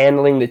helped with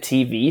handling the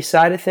TV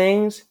side of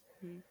things,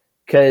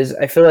 because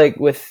I feel like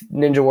with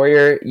Ninja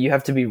Warrior, you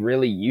have to be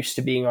really used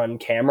to being on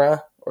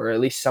camera, or at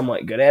least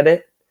somewhat good at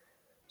it.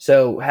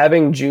 So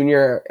having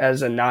Junior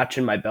as a notch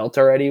in my belt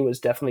already was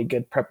definitely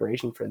good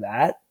preparation for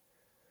that.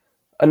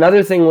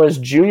 Another thing was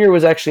Junior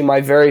was actually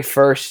my very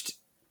first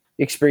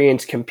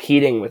experience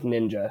competing with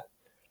Ninja.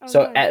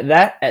 So nice.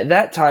 at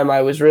that time,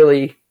 I was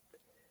really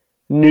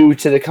new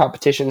to the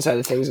competition side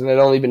of things, and I'd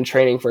only been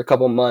training for a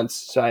couple months,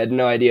 so I had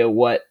no idea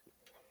what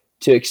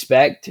to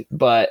expect.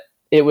 But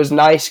it was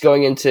nice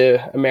going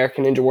into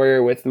American Ninja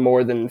Warrior with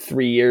more than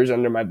 3 years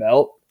under my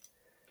belt,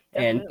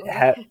 Definitely.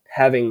 and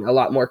having a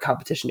lot more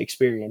competition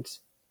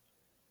experience.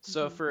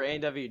 So for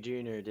AW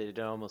Junior, did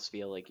it almost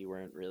feel like you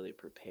weren't really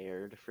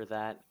prepared for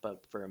that,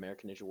 but for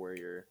American Ninja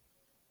Warrior,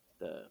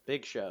 the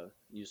big show,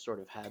 you sort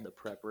of had the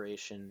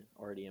preparation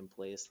already in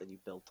place that you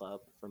built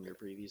up from your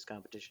previous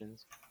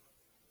competitions?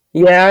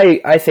 Yeah,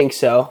 I think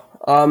so.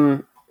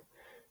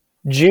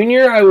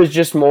 Junior, I was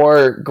just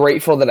more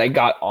grateful that I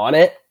got on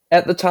it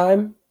at the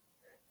time.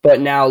 But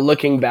now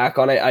looking back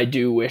on it, I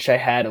do wish I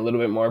had a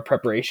little bit more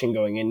preparation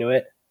going into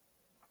it.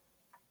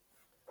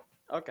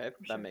 Okay,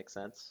 that makes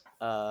sense.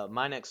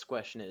 My next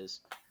question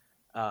is,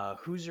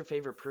 who's your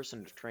favorite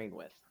person to train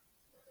with?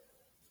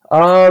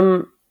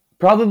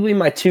 Probably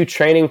my two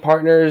training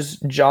partners,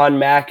 John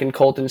Mack and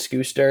Colton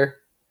Scooster.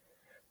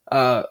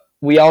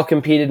 We all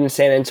competed in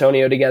San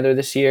Antonio together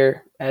this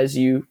year, as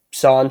you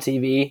saw on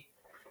TV.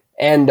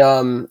 And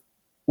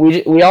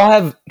we all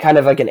have kind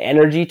of like an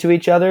energy to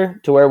each other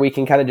to where we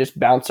can kind of just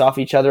bounce off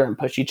each other and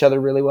push each other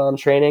really well in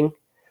training.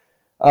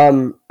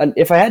 And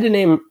if I had to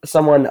name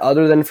someone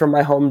other than from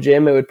my home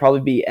gym, it would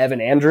probably be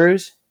Evan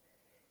Andrews.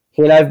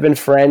 He and I have been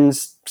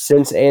friends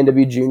since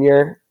A&W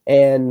Junior,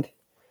 and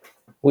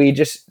we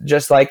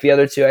just like the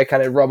other two, I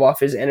kind of rub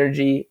off his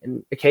energy,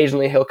 and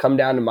occasionally he'll come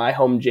down to my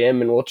home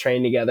gym and we'll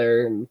train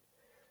together. And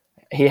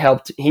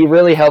he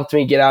really helped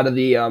me get out of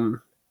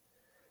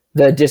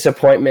the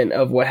disappointment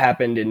of what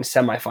happened in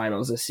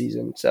semifinals this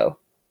season. So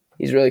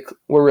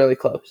we're really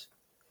close.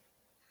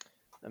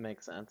 That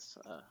makes sense.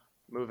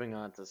 Moving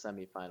on to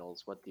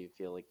semifinals, what do you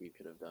feel like you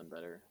could have done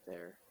better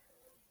there?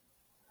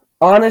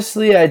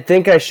 Honestly, I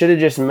think I should have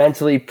just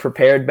mentally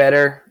prepared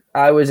better.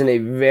 I was in a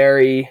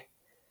very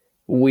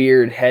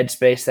weird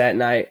headspace that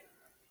night.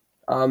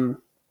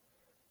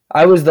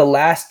 I was the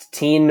last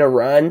teen to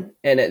run,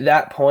 and at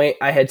that point,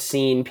 I had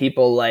seen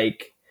people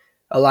like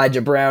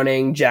Elijah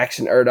Browning,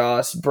 Jackson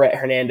Erdos, Brett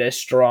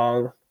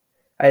Hernandez-Strong.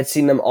 I had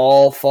seen them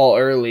all fall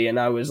early, and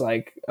I was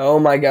like, oh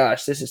my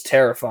gosh, this is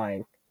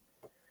terrifying.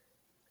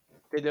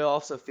 Did it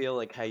also feel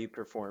like how you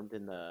performed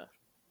in the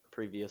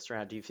previous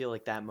round? Do you feel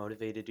like that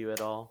motivated you at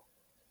all?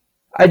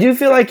 I do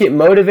feel like it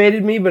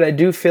motivated me, but I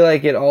do feel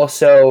like it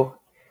also,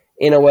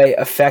 in a way,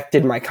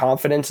 affected my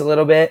confidence a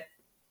little bit.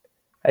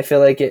 I feel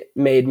like it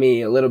made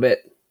me a little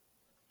bit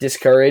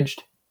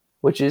discouraged,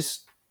 which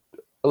is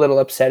a little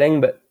upsetting,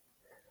 but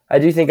I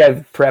do think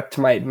I've prepped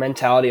my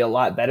mentality a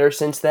lot better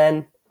since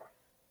then,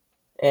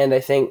 and I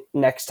think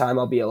next time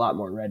I'll be a lot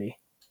more ready.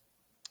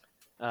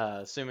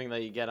 Assuming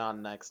that you get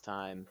on next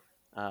time,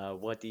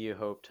 what do you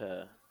hope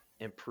to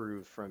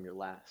improve from your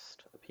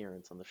last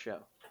appearance on the show?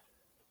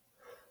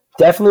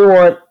 Definitely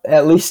want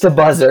at least a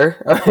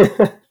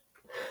buzzer.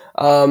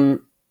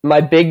 My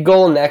big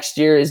goal next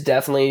year is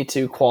definitely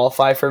to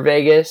qualify for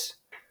Vegas.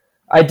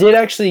 I did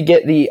actually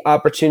get the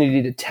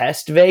opportunity to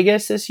test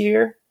Vegas this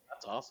year.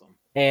 That's awesome.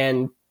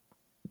 And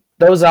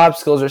those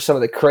obstacles are some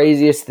of the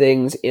craziest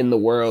things in the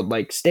world.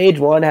 Like stage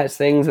 1 has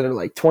things that are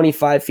like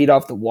 25 feet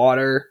off the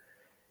water.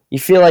 You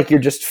feel like you're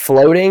just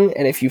floating,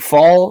 and if you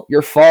fall,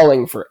 you're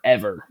falling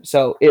forever.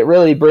 So it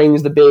really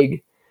brings the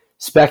big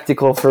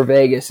spectacle for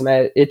Vegas,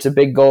 and it's a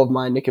big goal of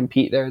mine to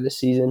compete there this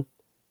season.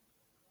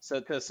 So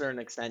to a certain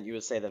extent, you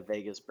would say that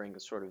Vegas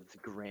brings sort of the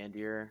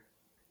grandeur?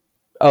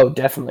 Oh,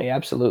 definitely.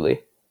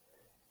 Absolutely.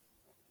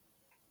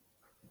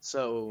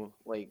 So,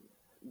 like,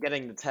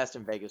 getting the test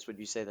in Vegas, would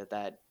you say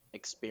that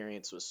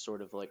experience was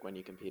sort of like when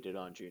you competed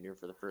on Junior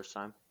for the first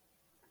time?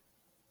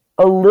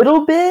 A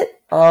little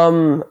bit.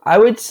 I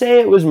would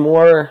say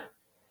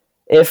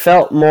it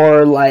felt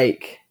more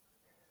like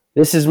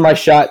this is my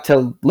shot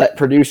to let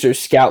producers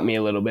scout me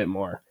a little bit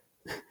more.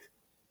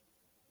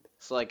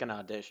 It's like an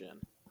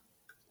audition.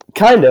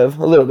 Kind of,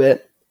 a little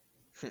bit.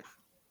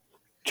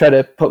 Try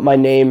to put my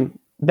name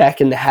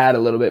back in the hat a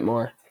little bit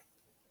more.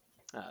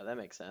 That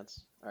makes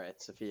sense. All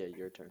right, Sophia,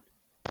 your turn.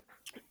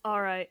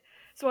 All right.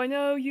 So I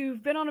know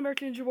you've been on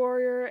American Ninja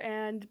Warrior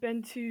and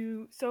been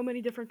to so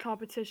many different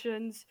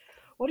competitions.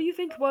 What do you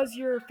think was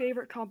your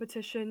favorite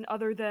competition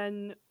other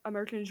than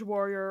American Ninja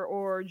Warrior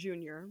or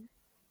Junior?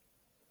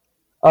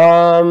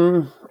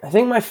 I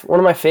think one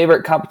of my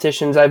favorite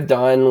competitions I've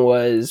done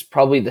was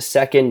probably the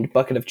second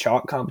Bucket of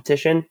Chalk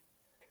competition.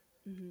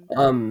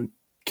 Mm-hmm.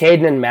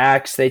 Caden and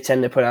Max, they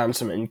tend to put on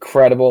some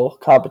incredible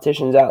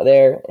competitions out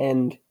there,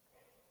 and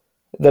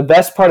the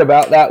best part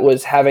about that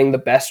was having the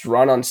best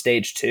run on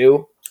stage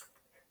 2.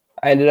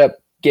 I ended up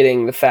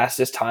getting the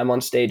fastest time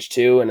on stage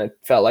 2, and it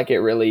felt like it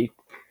really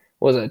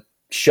was a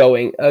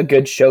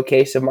good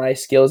showcase of my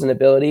skills and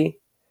ability.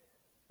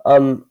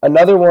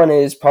 Another one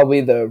is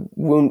probably the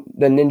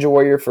Ninja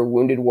Warrior for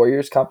Wounded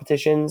Warriors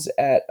competitions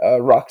at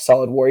Rock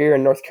Solid Warrior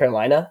in North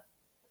Carolina.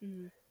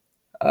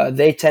 Mm-hmm.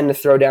 They tend to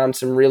throw down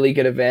some really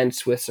good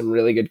events with some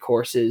really good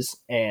courses,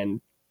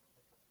 and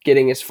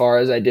getting as far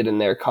as I did in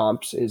their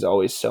comps is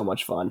always so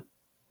much fun.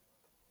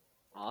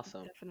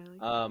 Awesome. Definitely.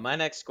 My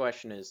next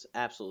question is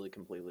absolutely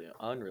completely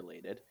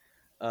unrelated.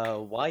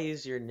 Why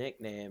is your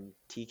nickname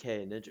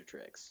TK Ninja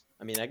Trickz?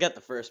 I mean, I get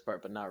the first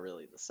part, but not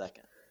really the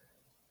second.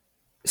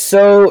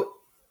 So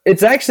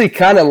it's actually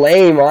kind of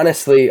lame,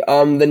 honestly. The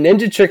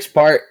Ninja Trickz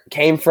part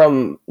came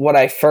from when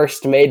I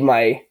first made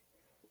my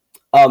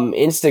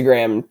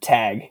Instagram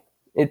tag.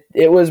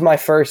 It was my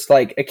first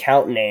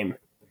account name,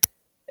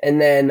 and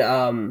then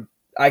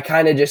I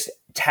kind of just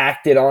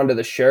tacked it onto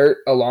the shirt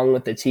along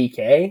with the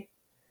TK,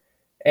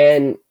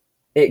 and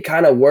it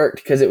kind of worked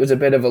because it was a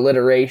bit of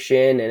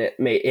alliteration and it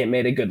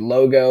made a good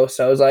logo.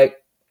 So I was like,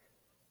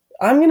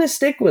 I'm going to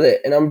stick with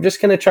it, and I'm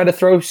just going to try to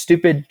throw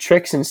stupid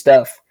tricks and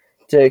stuff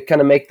to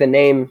kind of make the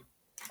name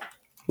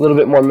a little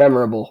bit more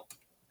memorable.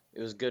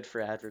 It was good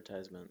for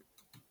advertisement.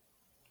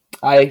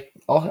 I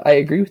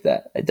agree with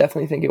that. I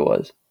definitely think it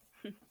was.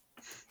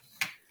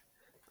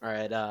 All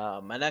right,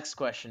 my next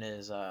question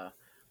is,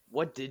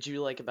 what did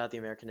you like about the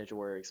American Ninja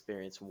Warrior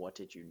experience, and what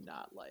did you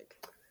not like?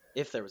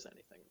 If there was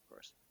anything, of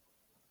course.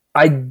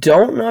 I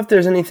don't know if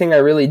there's anything I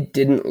really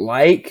didn't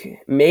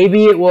like.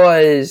 Maybe it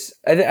was...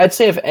 I'd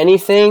say if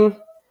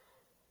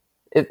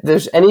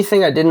there's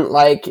anything I didn't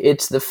like,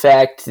 it's the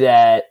fact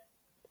that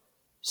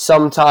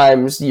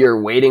sometimes you're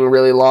waiting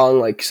really long.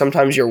 Like,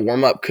 sometimes your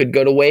warm-up could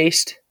go to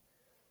waste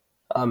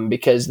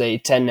because they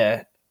tend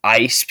to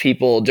ice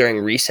people during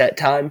reset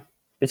time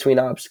between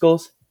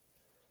obstacles.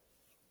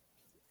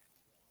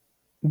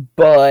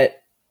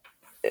 But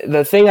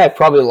the thing I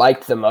probably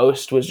liked the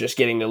most was just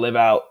getting to live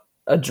out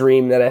a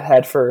dream that I've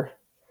had for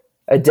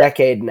a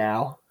decade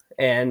now,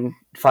 and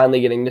finally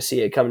getting to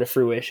see it come to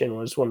fruition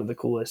was one of the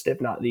coolest, if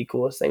not the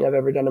coolest thing I've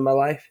ever done in my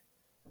life.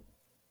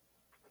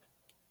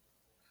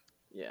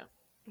 Yeah.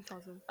 That's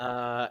awesome.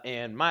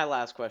 And my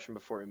last question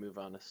before we move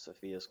on to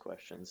Sophia's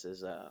questions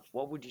is,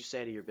 what would you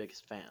say to your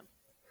biggest fan?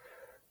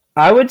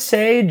 I would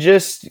say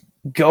just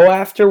go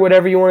after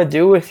whatever you want to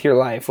do with your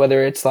life,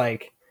 whether it's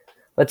like,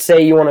 let's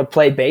say you want to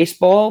play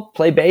baseball,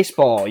 play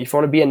baseball. If you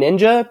want to be a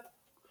ninja,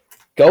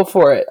 go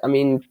for it. I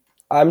mean,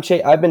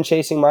 I've been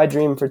chasing my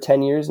dream for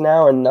 10 years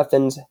now, and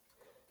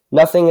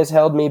nothing has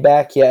held me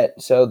back yet.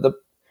 So the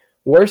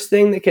worst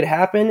thing that could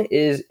happen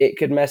is it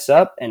could mess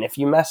up, and if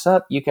you mess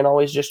up, you can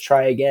always just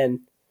try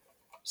again.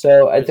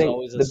 So I think there's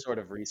always a sort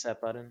of reset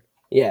button.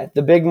 Yeah,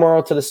 the big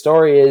moral to the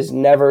story is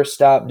never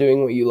stop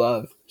doing what you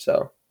love.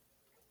 So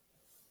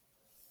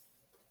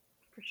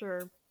For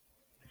sure.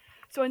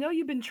 So I know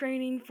you've been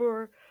training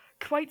for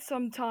quite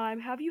some time.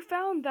 Have you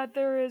found that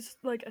there is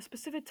like a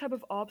specific type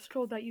of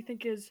obstacle that you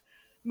think is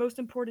most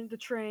important to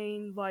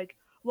train, like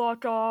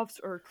lock-offs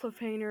or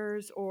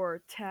cliffhangers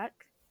or tech?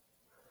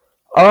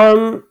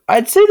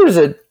 I'd say there's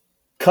a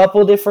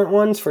couple different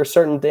ones for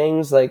certain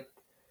things. Like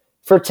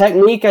for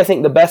technique, I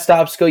think the best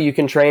obstacle you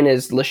can train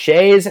is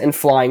laches and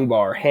flying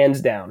bar,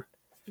 hands down.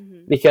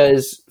 Mm-hmm.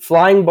 Because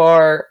flying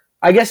bar,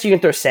 I guess you can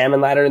throw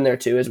salmon ladder in there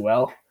too as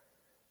well.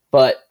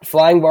 But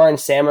flying bar and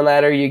salmon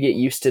ladder, you get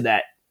used to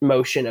that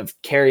motion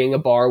of carrying a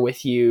bar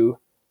with you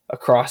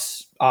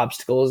across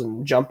obstacles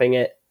and jumping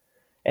it.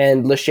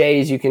 And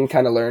laches, you can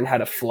kind of learn how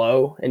to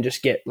flow and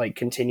just get like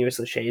continuous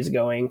laches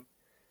going.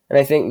 And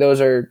I think those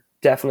are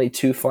definitely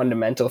two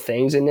fundamental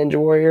things in Ninja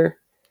Warrior.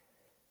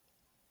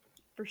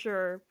 For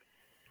sure.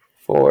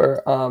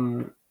 For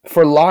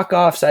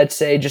lock-offs, I'd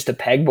say just a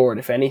pegboard,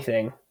 if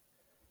anything.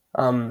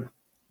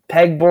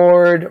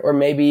 Pegboard, or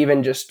maybe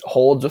even just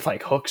holds with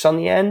like hooks on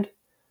the end,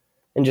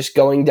 and just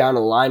going down a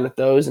line with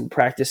those and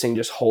practicing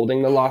just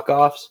holding the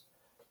lock-offs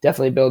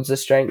definitely builds the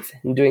strength,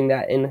 and doing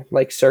that in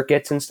like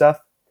circuits and stuff.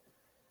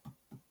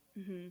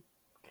 Mm-hmm.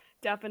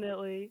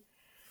 Definitely.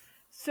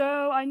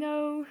 So I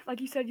know, like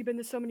you said, you've been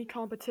to so many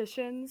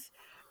competitions.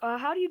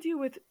 How do you deal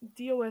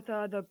with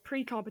the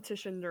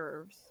pre-competition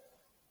nerves?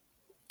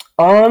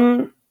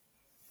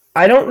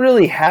 I don't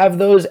really have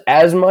those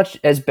as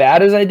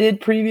bad as I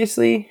did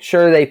previously.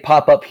 Sure, they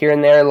pop up here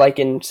and there, like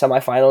in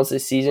semifinals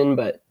this season,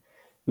 but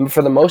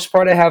for the most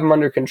part, I have them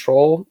under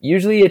control.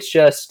 Usually, it's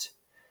just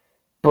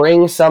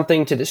bring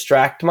something to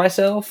distract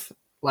myself.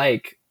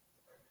 Like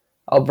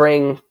I'll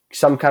bring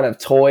some kind of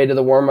toy to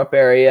the warm-up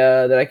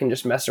area that I can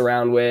just mess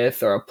around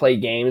with, or I'll play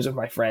games with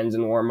my friends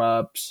in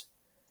warm-ups.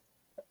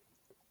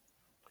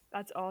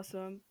 That's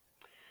awesome.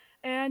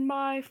 And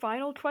my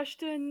final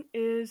question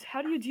is,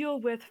 how do you deal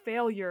with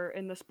failure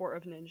in the sport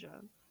of ninja?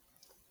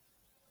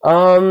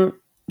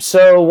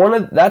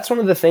 So that's one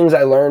of the things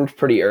I learned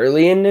pretty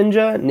early in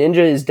Ninja.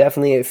 Ninja is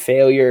definitely a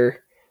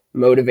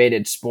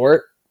failure-motivated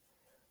sport.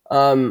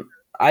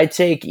 I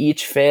take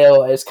each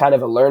fail as kind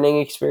of a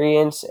learning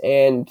experience,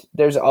 and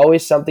there's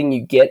always something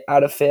you get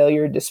out of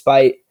failure,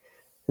 despite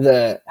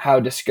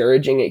how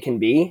discouraging it can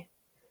be.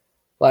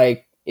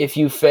 Like, if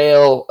you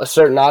fail a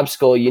certain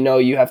obstacle, you know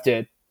you have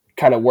to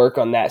kind of work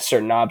on that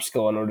certain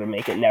obstacle in order to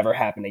make it never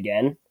happen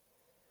again.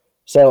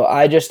 So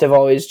I just have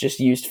always just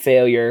used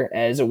failure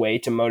as a way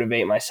to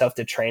motivate myself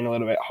to train a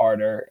little bit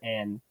harder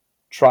and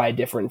try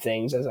different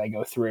things as I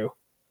go through.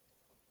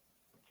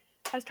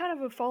 As kind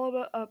of a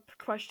follow-up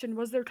question,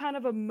 was there kind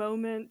of a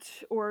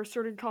moment or a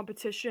certain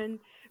competition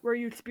where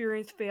you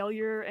experienced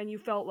failure and you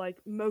felt like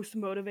most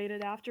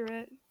motivated after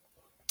it?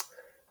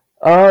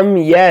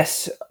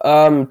 Yes.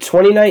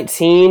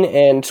 2019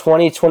 and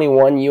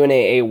 2021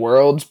 UNAA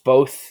Worlds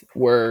both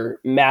were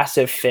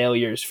massive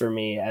failures for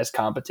me as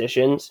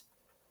competitions.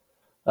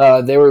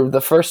 They were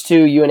the first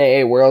two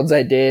UNAA Worlds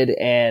I did,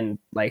 and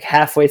like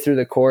halfway through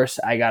the course,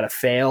 I got a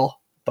fail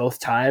both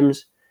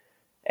times.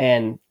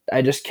 And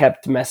I just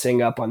kept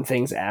messing up on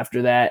things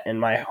after that, and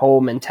my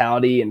whole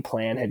mentality and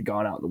plan had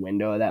gone out the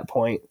window at that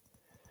point.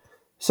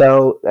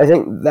 So I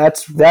think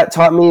that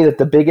taught me that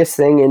the biggest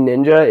thing in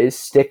Ninja is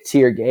stick to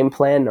your game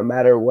plan no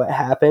matter what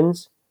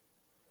happens.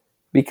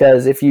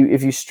 Because if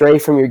you stray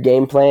from your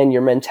game plan,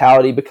 your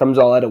mentality becomes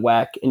all out of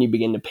whack and you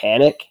begin to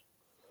panic,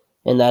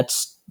 and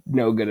that's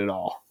no good at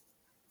all.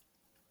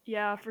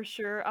 Yeah, for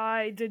sure.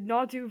 I did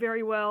not do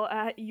very well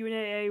at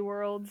UNAA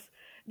Worlds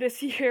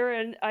this year,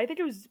 and I think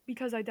it was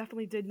because I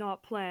definitely did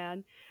not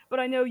plan. But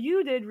I know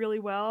you did really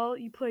well.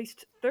 You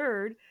placed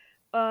third.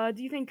 Do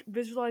you think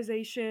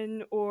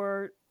visualization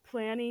or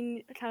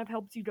planning kind of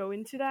helped you go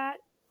into that?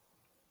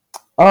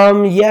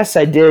 Yes,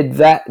 I did.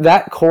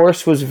 That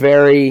course was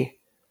very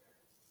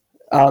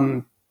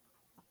um,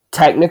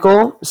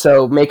 technical,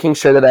 so making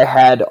sure that I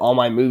had all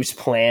my moves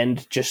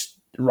planned just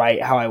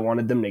right how I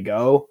wanted them to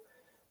go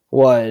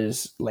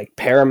was like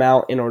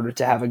paramount in order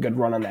to have a good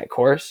run on that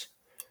course.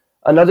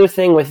 Another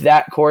thing with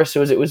that course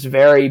was it was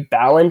very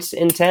balance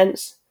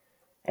intense.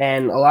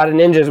 And a lot of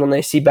ninjas, when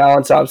they see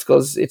balance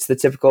obstacles, it's the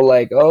typical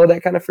like, oh,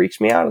 that kind of freaks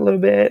me out a little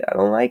bit. I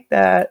don't like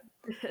that.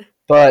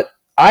 But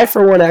I,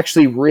 for one,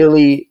 actually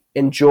really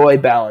enjoy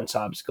balance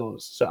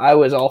obstacles. So I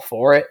was all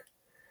for it.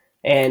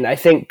 And I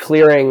think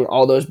clearing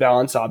all those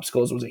balance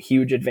obstacles was a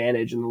huge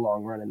advantage in the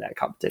long run in that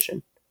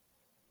competition.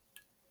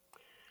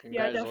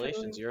 Yeah, Congratulations,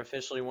 definitely. you're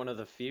officially one of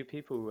the few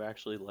people who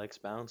actually likes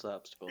balance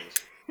obstacles.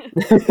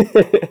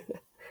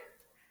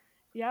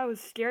 Yeah, I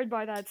was scared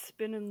by that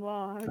spinning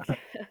log.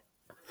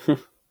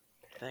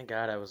 Thank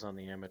God I was on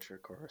the amateur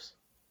course.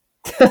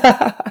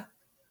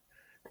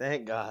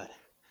 Thank God.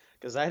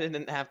 Because I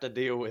didn't have to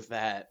deal with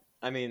that.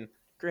 I mean,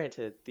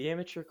 granted, the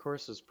amateur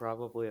course is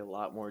probably a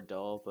lot more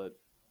dull, but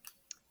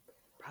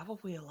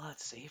probably a lot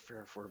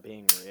safer if we're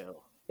being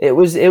real. It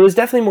was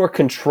definitely more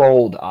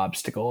controlled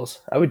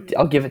obstacles.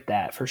 I'll give it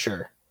that for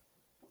sure.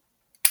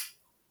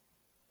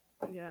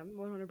 Yeah,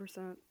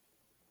 100%.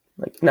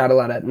 Like not a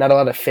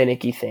lot of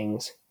finicky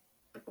things.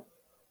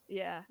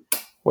 Yeah.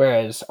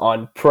 Whereas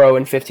on Pro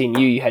and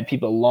 15U, you had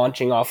people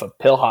launching off of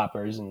pill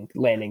hoppers and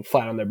landing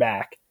flat on their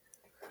back.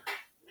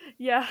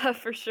 Yeah,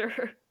 for sure.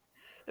 There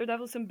were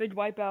definitely some big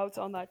wipeouts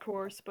on that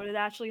course, but it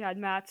actually had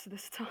mats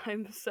this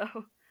time, so.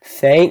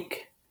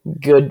 Thank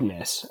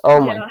goodness. Oh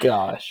my Yeah.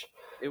 gosh.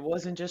 It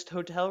wasn't just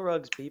hotel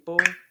rugs, people.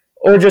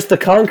 Or just the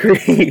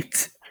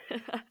concrete.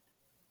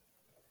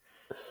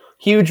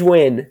 Huge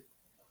win.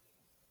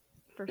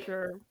 For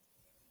sure.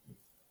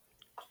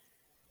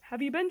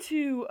 Have you been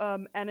to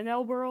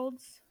NNL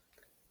Worlds?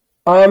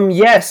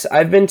 Yes,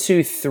 I've been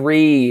to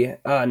 3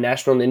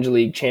 National Ninja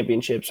League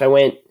championships. I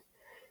went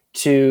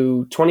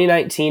to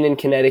 2019 in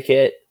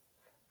Connecticut,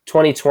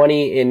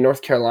 2020 in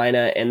North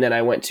Carolina, and then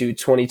I went to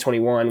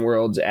 2021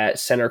 Worlds at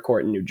Center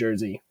Court in New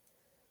Jersey.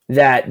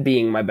 That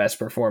being my best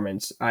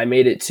performance. I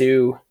made it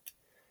to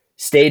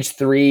Stage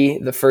 3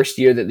 the first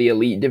year that the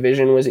Elite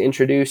Division was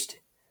introduced,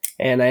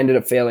 and I ended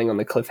up failing on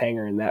the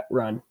cliffhanger in that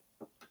run.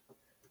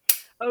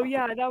 Oh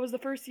yeah, that was the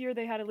first year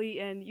they had Elite,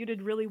 and you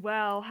did really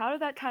well. How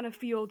did that kind of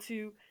feel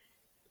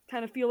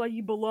like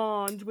you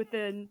belonged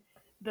within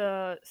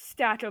the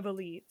stack of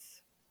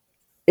elites?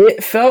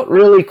 It felt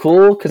really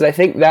cool because I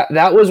think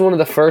that was one of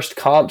the first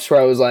comps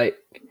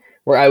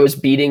where I was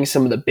beating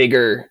some of the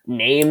bigger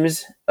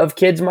names of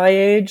kids my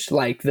age,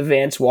 like the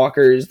Vance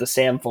Walkers, the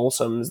Sam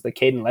Folsoms, the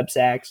Caden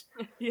Lepsacks.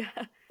 Yeah.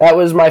 That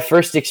was my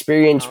first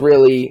experience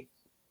really.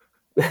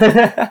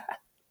 That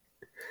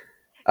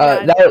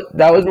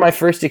was my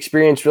first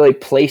experience really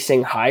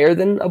placing higher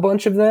than a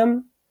bunch of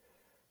them.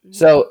 Mm-hmm.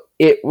 So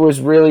it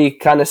was really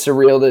kind of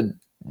surreal to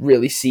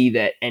really see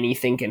that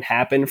anything can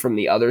happen from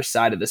the other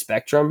side of the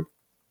spectrum.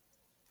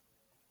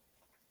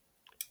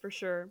 For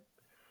sure.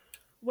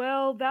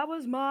 Well, that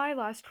was my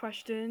last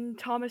question.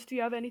 Thomas, do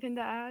you have anything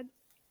to add?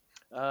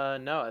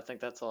 No, I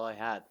think that's all I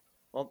had.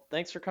 Well,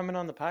 thanks for coming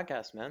on the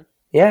podcast, man.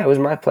 Yeah, it was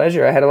my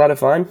pleasure. I had a lot of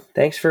fun.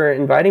 Thanks for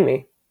inviting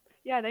me.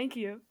 Yeah, thank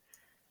you.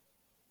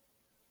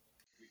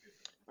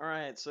 All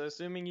right, so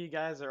assuming you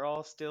guys are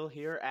all still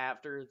here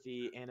after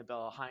the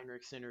Anabella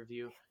Heinrichs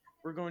interview,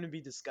 we're going to be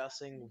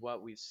discussing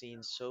what we've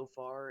seen so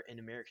far in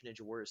American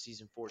Ninja Warrior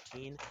Season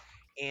 14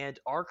 and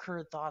our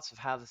current thoughts of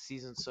how the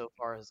season so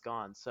far has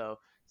gone. So,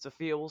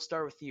 Sophia, we'll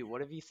start with you.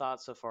 What have you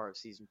thought so far of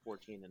Season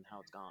 14 and how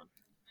it's gone?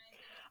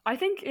 I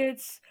think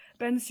it's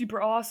been super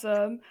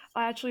awesome.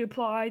 I actually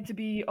applied to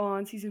be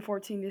on Season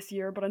 14 this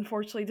year, but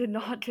unfortunately did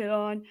not get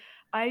on.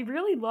 I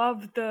really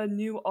love the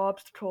new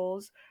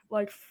obstacles,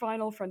 like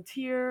Final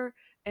Frontier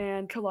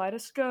and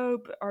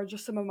Kaleidoscope are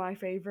just some of my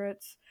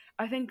favorites.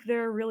 I think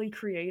they're really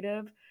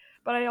creative,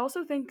 but I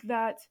also think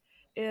that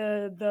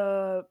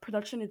the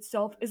production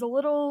itself is a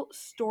little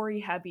story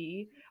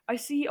heavy. I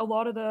see a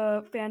lot of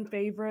the fan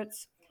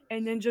favorites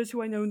and ninjas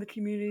who I know in the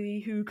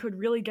community who could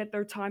really get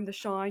their time to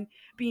shine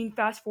being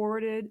fast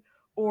forwarded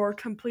or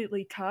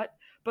completely cut.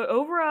 But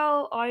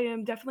overall, I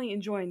am definitely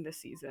enjoying this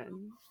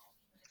season.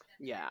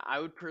 Yeah, I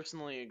would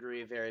personally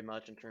agree very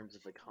much in terms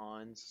of the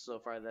cons so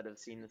far that I've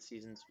seen this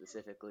season,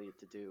 specifically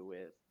to do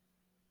with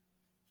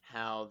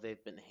how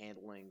they've been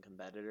handling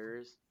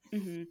competitors.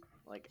 Hmm.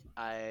 Like,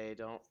 I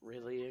don't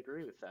really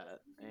agree with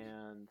that.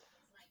 And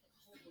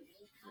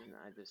I mean,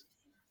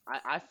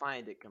 I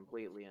find it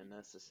completely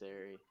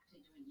unnecessary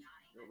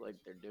that, like,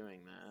 they're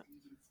doing that.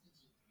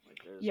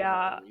 Like, there's no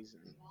Yeah, reason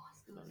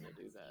for them to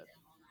do that.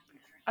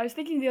 I was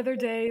thinking the other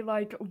day,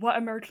 like, what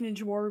American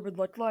Ninja Warrior would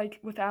look like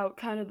without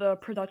kind of the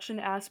production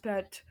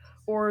aspect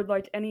or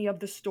like any of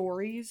the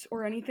stories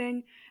or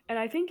anything. And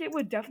I think it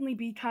would definitely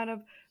be kind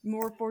of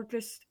more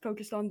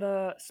focused on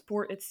the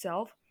sport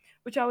itself,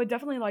 which I would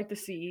definitely like to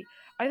see.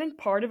 I think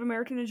part of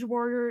American Ninja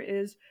Warrior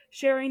is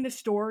sharing the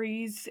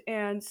stories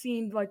and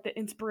seeing like the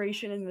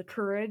inspiration and the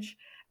courage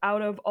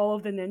out of all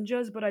of the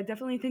ninjas, but I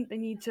definitely think they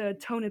need to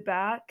tone it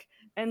back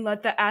and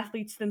let the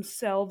athletes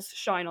themselves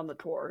shine on the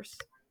course.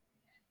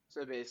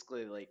 So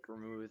basically, like,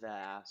 remove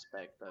that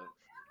aspect of,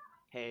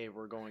 hey,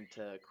 we're going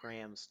to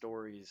cram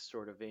stories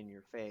sort of in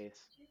your face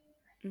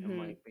and, Hmm.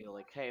 like, be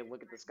like, hey,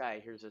 look at this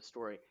guy, here's his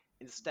story.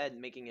 Instead,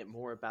 making it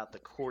more about the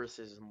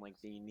courses and, like,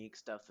 the unique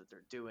stuff that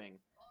they're doing.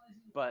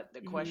 But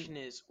the Hmm. question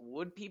is,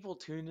 would people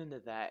tune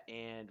into that,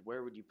 and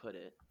where would you put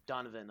it?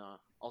 Donovan,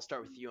 I'll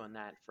start with you on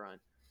that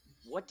front.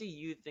 What do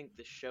you think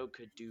the show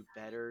could do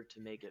better to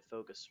make it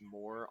focus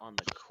more on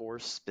the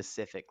course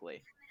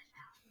specifically?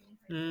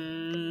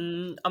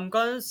 I'm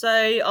gonna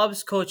say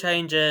obstacle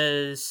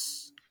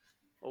changes.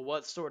 Well,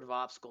 what sort of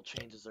obstacle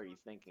changes are you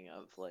thinking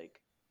of? Like,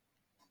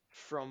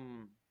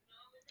 from,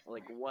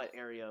 like, what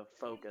area of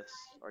focus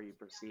are you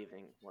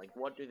perceiving? Like,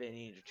 what do they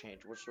need to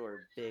change? What sort of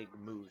big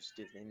moves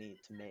do they need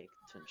to make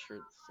to ensure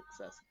the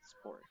success of the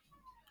sport?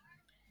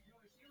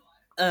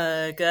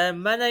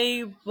 When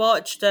I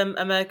watched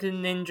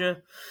American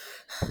Ninja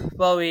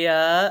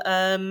Warrior,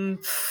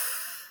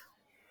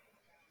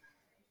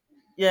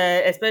 yeah,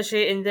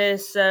 especially in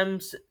this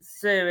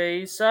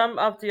series, some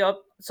of the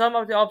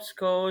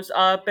obstacles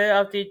are a bit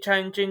of the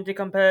challenging the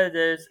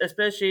competitors,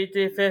 especially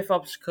the fifth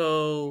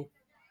obstacle.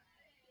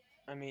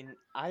 I mean,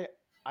 I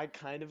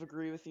kind of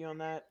agree with you on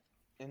that,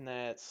 in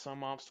that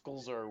some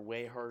obstacles are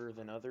way harder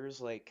than others.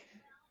 Like,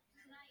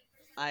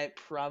 I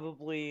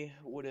probably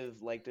would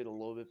have liked it a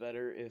little bit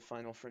better if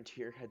Final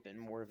Frontier had been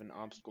more of an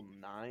obstacle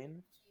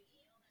 9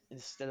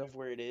 instead of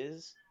where it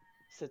is,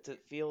 since it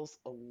feels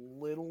a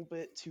little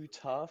bit too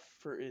tough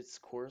for its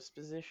course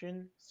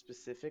position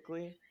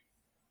specifically.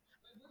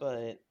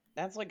 But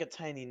that's like a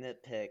tiny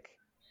nitpick.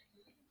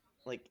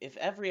 Like, if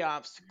every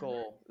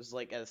obstacle was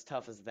like as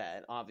tough as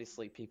that,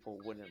 obviously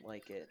people wouldn't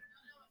like it.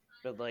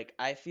 But, like,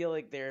 I feel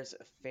like there's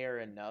a fair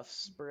enough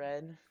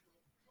spread,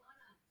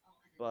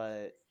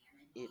 but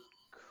it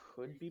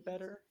could be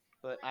better.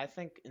 But I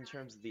think in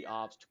terms of the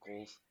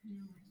obstacles,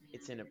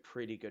 it's in a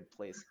pretty good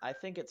place. I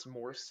think it's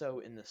more so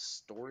in the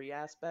story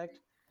aspect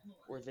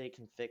where they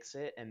can fix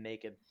it and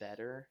make it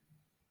better.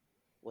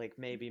 Like,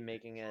 maybe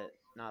making it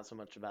not so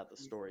much about the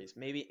stories,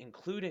 maybe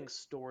including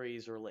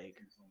stories, or,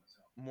 like,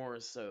 more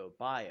so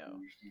bio.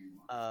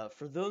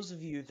 For those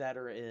of you that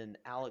are in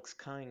Alex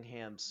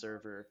Cunningham's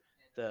server,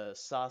 the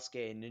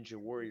Sasuke Ninja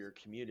Warrior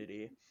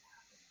community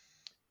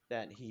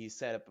that he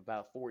set up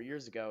about 4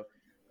 years ago,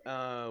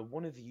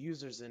 one of the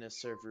users in his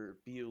server,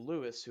 Bu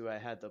Lewis, who I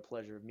had the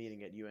pleasure of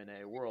meeting at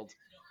UNA Worlds,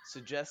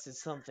 suggested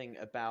something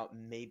about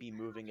maybe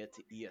moving it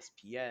to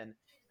ESPN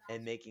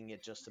and making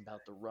it just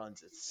about the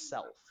runs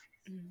itself.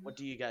 What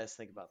do you guys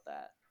think about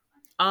that?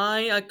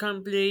 I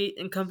completely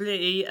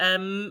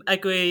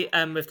agree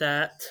with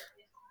that.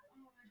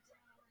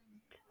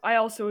 I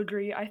also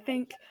agree. I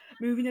think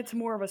moving it to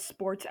more of a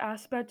sports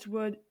aspect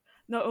would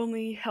not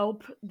only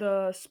help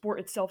the sport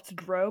itself to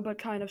grow, but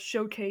kind of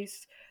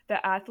showcase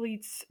the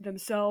athletes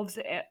themselves,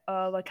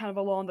 like kind of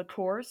along the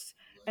course,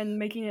 and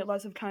making it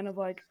less of kind of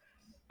like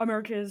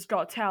America's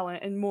Got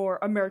Talent and more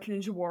American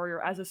Ninja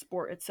Warrior as a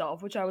sport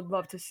itself, which I would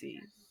love to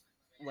see.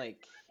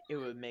 Like, it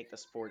would make the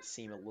sport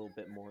seem a little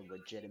bit more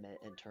legitimate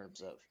in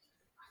terms of,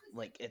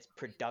 like, its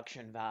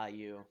production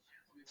value.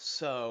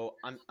 So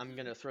I'm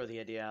gonna throw the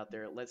idea out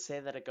there. Let's say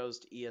that it goes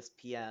to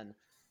ESPN,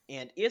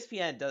 and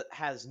ESPN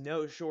has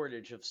no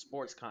shortage of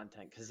sports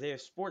content because they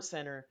have Sports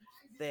Center.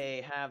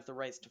 They have the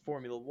rights to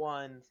Formula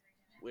One,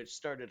 which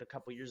started a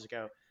couple years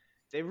ago.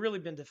 They've really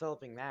been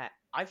developing that.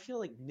 I feel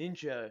like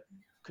Ninja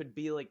could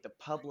be like the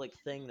public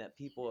thing that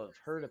people have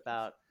heard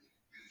about,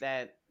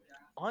 that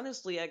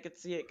honestly I could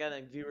see it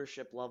getting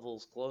viewership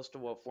levels close to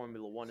what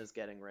Formula One is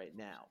getting right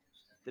now.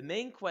 The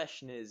main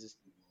question is,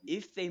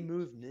 if they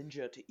move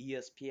Ninja to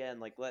ESPN,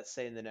 like, let's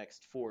say in the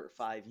next 4 or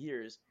 5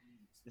 years,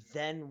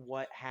 then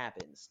what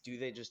happens? Do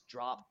they just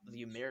drop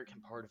the American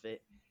part of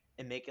it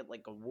and make it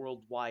like a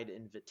worldwide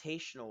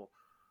invitational?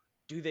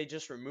 Do they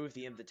just remove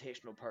the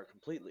invitational part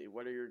completely?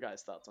 What are your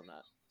guys' thoughts on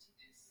that?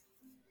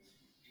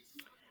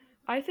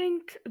 I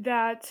think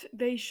that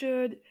they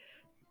should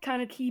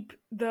kind of keep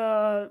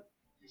the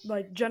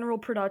like general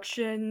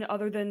production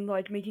other than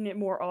like making it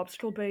more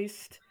obstacle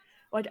based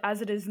like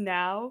as it is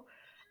now.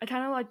 I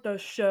kind of like the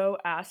show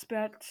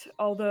aspect,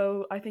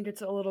 although I think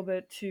it's a little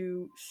bit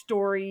too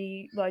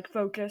story like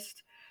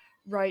focused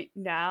right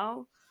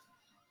now.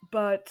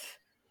 But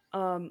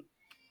um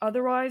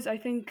Otherwise, I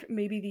think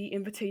maybe the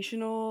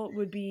invitational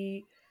would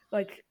be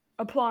like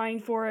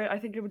applying for it. I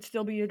think it would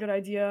still be a good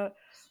idea.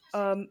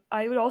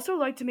 I would also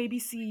like to maybe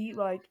see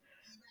like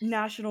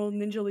National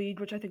Ninja League,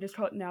 which I think is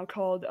now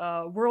called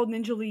World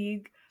Ninja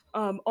League,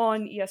 on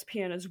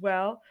ESPN as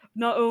well.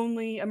 Not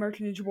only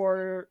American Ninja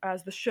Warrior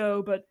as the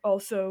show, but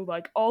also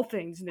like all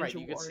things Right, Ninja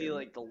you could see Warrior.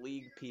 like the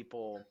league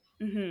people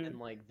Hmm. and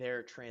like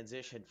their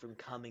transition from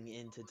coming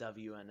into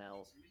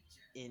WNL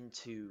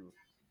into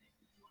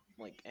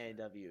like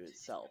AW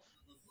itself.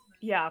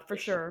 Yeah, for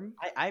Which sure.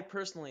 I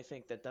personally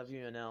think that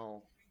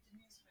WNL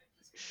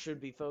should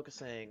be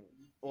focusing.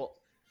 Well,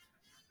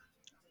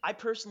 I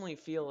personally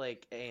feel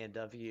like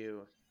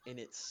A&W in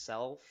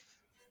itself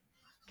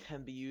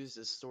can be used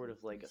as sort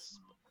of like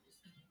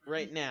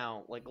right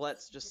now. Like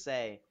let's just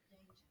say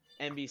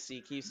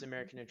NBC keeps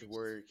American Ninja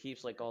Warrior,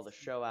 keeps like all the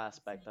show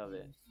aspect of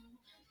it.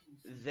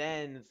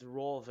 Then the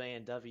role of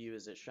A&W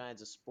is it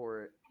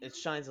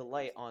shines a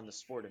light on the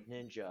sport of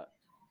ninja,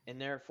 and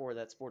therefore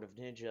that sport of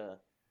ninja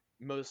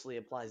mostly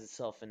applies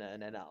itself in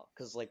NNL.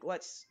 Because like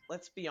let's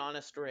be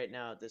honest right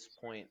now at this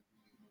point,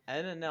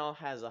 NNL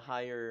has a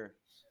higher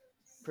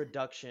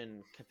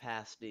production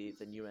capacity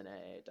than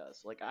UNAA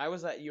does. Like I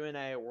was at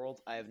UNAA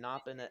World, I have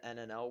not been at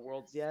NNL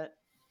Worlds yet.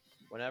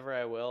 Whenever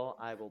I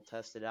will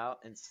test it out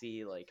and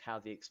see like how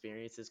the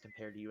experience is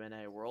compared to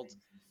UNAA Worlds.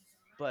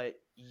 But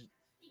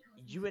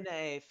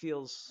UNA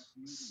feels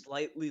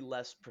slightly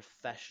less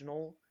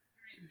professional,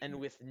 and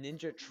with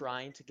Ninja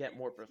trying to get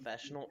more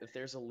professional, if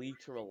there's a league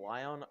to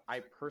rely on,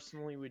 I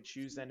personally would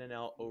choose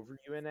NNL over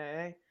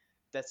UNA.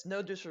 That's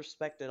no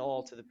disrespect at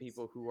all to the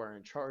people who are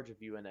in charge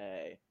of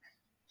UNA,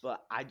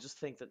 but I just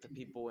think that the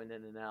people in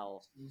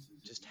NNL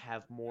just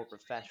have more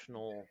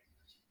professional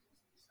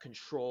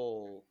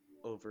control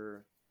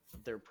over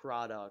their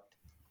product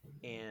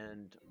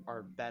and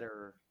are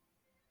better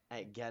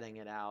at getting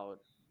it out.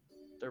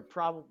 They're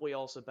probably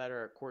also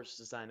better at course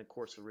design and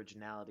course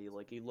originality.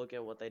 Like you look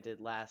at what they did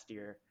last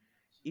year,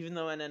 even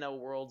though NNL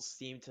Worlds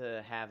seemed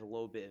to have a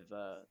little bit of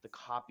the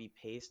copy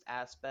paste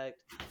aspect,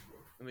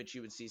 in which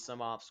you would see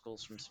some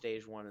obstacles from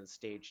stage 1 and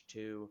stage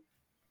 2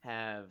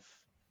 have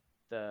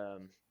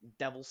the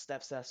Devil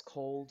Steps S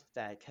cold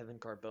that Kevin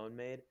Carbone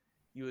made.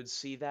 You would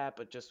see that,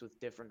 but just with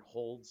different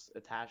holds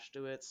attached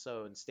to it.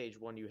 So in stage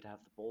 1, you would have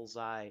the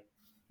bullseye.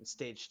 In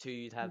stage 2,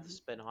 you'd have the Mhm.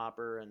 spin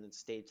hopper. And in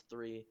stage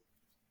 3,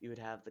 you would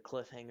have the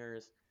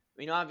cliffhangers. I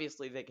mean,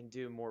 obviously, they can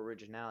do more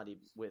originality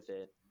with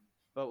it.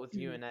 But with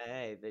Mhm.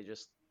 UNA, they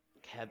just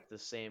kept the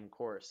same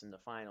course in the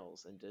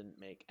finals and didn't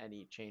make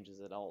any changes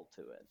at all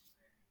to it.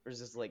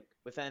 Versus, like,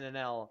 with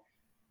NNL,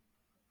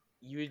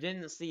 you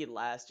didn't see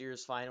last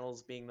year's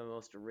finals being the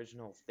most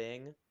original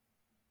thing,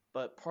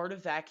 but part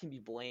of that can be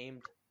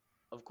blamed,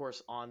 of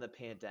course, on the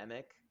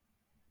pandemic.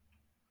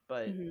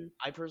 But Mhm.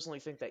 I personally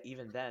think that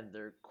even then,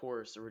 their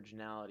course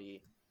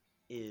originality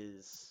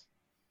is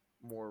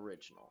more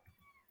original.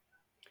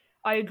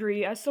 I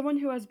agree. As someone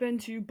who has been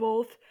to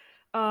both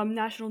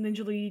National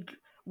Ninja League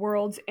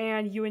Worlds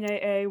and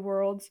UNAA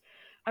Worlds,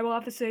 I will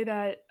have to say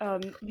that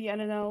the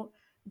NNL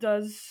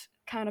does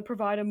kind of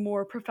provide a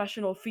more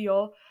professional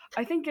feel.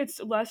 I think it's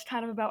less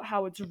kind of about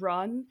how it's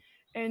run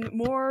and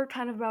more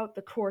kind of about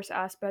the course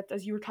aspect,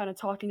 as you were kind of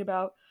talking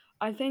about.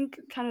 I think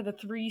kind of the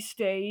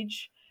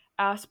three-stage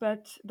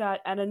aspect that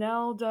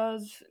NNL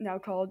does, now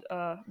called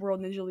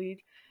World Ninja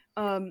League,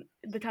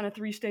 the kind of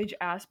three-stage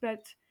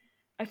aspect,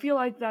 I feel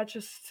like that's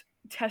just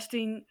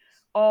testing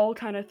all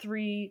kind of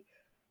three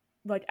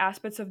like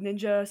aspects of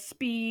ninja: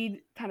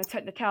 speed, kind of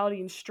technicality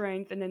and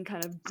strength, and then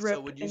kind of So grip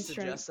would you and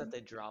strength. suggest that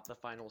they drop the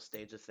final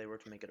stage if they were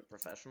to make it a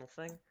professional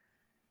thing?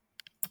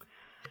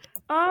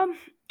 Um,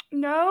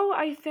 no,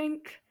 I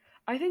think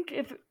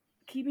if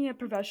keeping it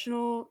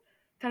professional,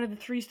 kind of the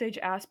three-stage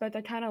aspect,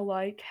 I kind of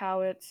like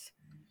how it's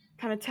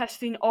kind of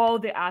testing all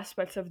the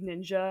aspects of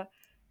ninja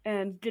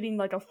and getting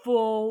like a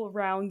full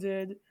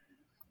rounded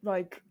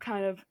like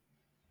kind of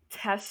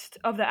test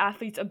of the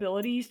athlete's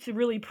abilities to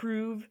really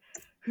prove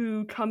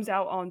who comes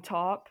out on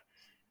top.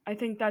 I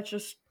think that's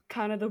just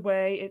kind of the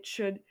way it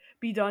should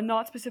be done,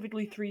 not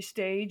specifically three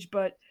stage,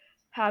 but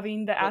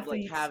having the But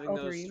like athletes having all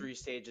those three. three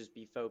stages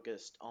be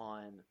focused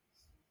on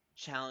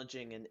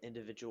challenging an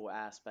individual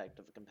aspect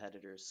of a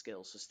competitor's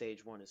skill. So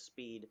stage 1 is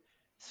speed,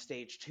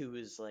 stage 2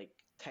 is like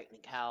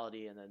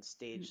technicality, and then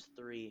stage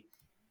 3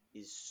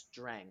 is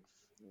strength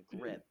and Mhm.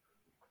 grip.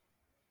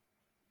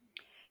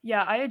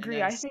 Yeah, I And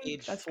agree. then I think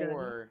stage that's good.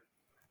 4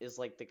 is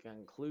like the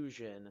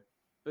conclusion.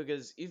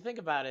 Because you think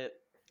about it,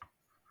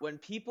 when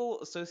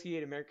people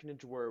associate American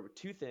Ninja Warrior with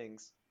two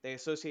things, they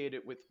associate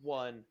it with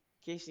one,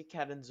 Casey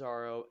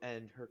Catanzaro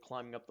and her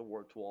climbing up the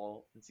warped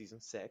wall in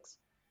season 6.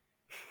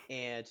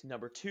 And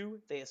number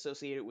 2, they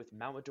associate it with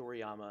Mount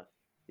Midoriyama,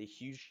 the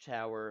huge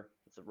tower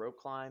with the rope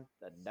climb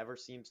that never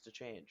seems to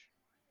change.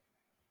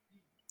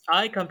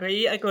 I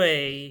completely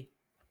agree.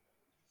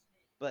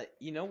 But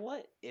you know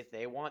what? If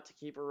they want to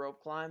keep a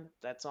rope climb,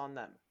 that's on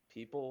them.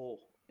 People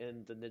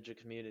in the ninja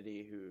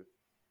community who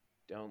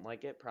don't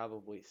like it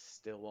probably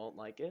still won't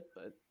like it,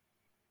 but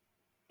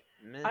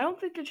Meh. I don't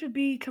think it should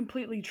be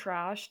completely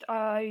trashed.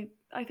 I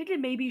think it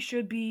maybe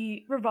should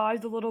be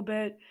revised a little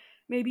bit,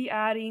 maybe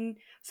adding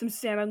some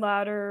salmon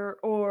ladder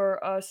or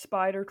a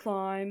spider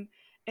climb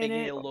in Making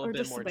it it a little or bit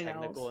just more something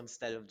technical else.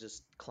 instead of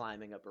just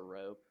climbing up a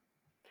rope.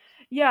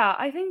 Yeah,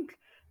 I think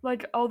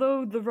like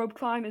although the rope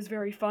climb is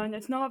very fun,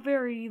 it's not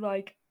very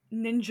like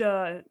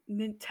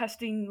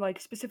testing like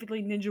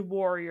specifically Ninja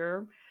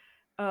Warrior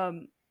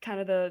kind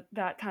of the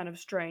that kind of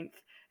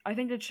strength. I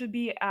think it should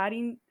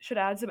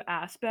add some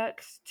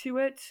aspects to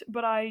it,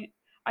 but I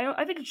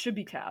think it should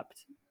be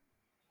capped.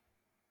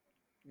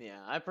 Yeah,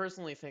 I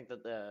personally think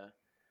that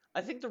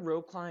I think the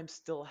rope climb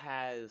still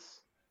has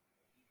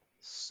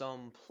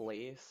some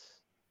place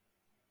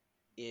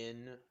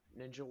in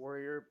Ninja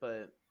Warrior,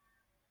 but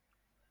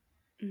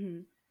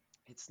Hmm.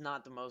 it's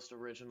not the most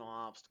original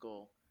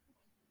obstacle.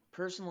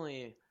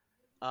 Personally,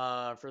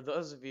 for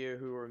those of you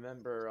who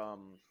remember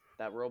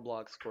that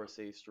Roblox course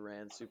I used to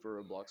run,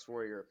 Super Roblox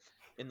Warrior,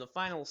 in the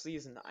final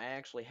season I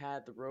actually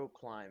had the rope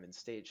climb in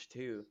stage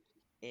 2,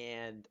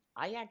 and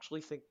I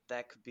actually think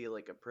that could be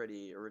like a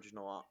pretty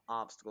original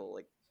obstacle,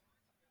 like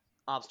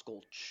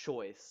obstacle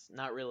choice,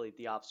 not really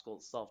the obstacle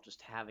itself,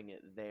 just having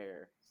it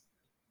there.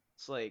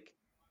 It's like,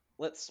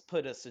 let's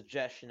put a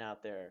suggestion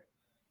out there.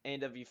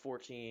 AW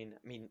 13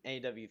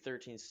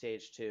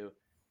 stage 2.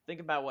 Think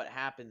about what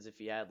happens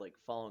if you had like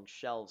falling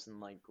shelves and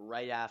like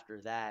right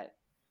after that,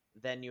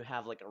 then you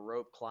have like a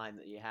rope climb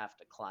that you have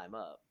to climb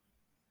up.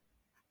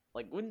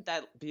 Like, wouldn't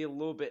that be a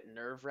little bit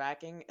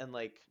nerve-wracking and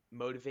like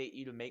motivate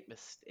you to make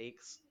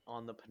mistakes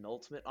on the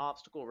penultimate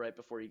obstacle right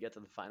before you get to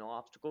the final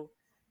obstacle?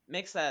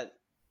 Makes that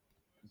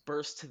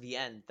burst to the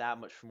end that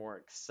much more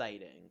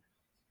exciting.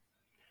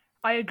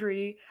 I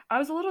agree. I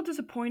was a little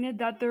disappointed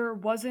that there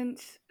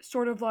wasn't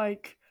sort of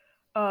like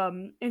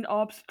an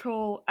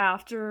obstacle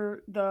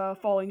after the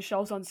falling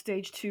shelves on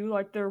stage 2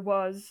 like there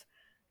was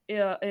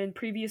in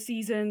previous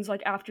seasons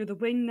like after the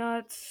wing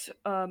nuts.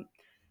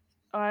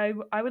 I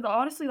would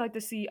honestly like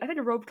to see. I think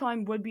a rope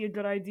climb would be a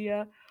good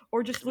idea,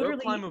 or just The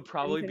rope climb literally would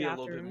probably anything be a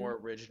little bit after. more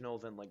original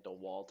than like the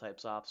wall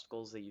types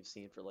obstacles that you've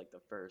seen for like the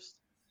first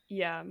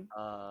Yeah.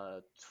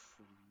 uh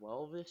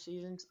 12ish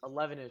seasons,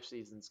 11ish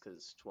seasons,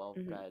 because 12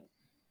 Hmm. got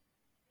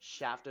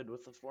shafted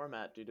with the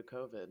format due to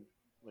COVID,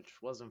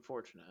 which was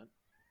unfortunate.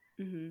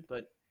 Hmm.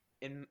 But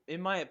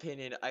in my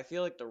opinion, I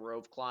feel like the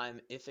rope climb,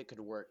 if it could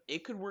work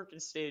in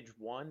stage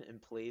 1 in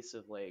place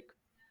of like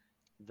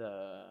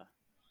the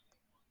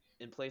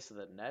in place of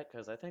the net,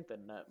 because I think the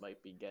net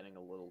might be getting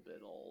a little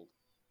bit old.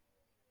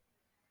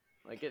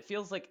 Like, it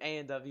feels like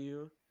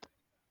A&W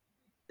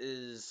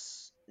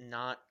is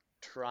not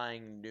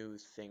trying new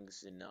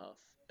things enough,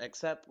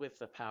 except with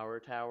the power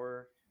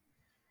tower.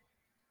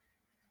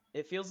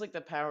 It feels like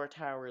the power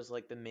tower is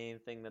like the main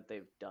thing that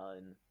they've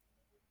done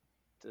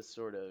to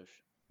sort of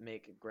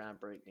make a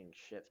groundbreaking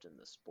shift in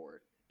the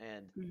sport,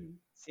 and it Hmm.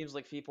 seems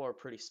like people are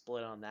pretty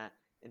split on that.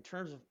 In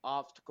terms of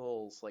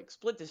obstacles, like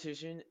split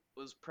decision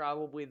was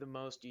probably the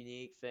most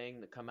unique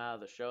thing to come out of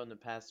the show in the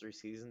past 3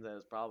 seasons. That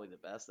was probably the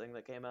best thing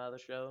that came out of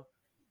the show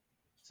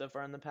so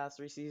far in the past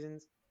 3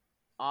 seasons.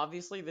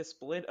 Obviously, the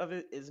split of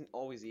it isn't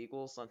always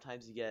equal.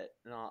 Sometimes you get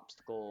an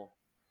obstacle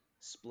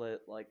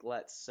split, like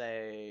let's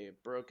say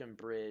Broken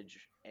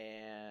Bridge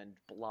and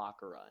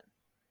Block Run.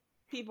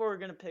 People are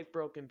going to pick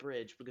Broken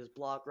Bridge because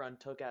Block Run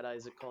took out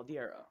Isaac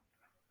Caldero.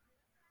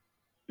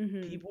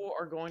 Hmm. People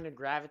are going to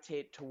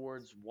gravitate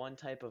towards one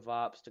type of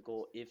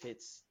obstacle if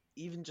it's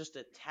even just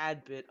a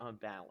tad bit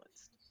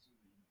unbalanced.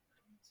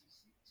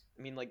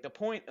 I mean, like, the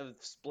point of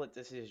split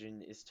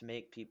decision is to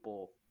make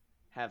people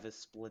have a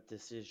split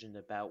decision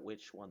about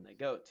which one they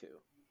go to.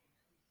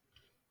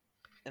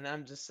 And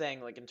I'm just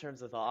saying, like, in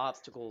terms of the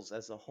obstacles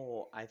as a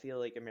whole, I feel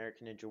like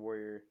American Ninja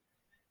Warrior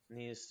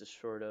needs to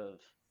sort of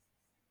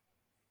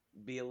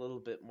be a little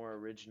bit more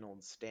original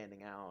and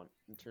standing out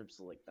in terms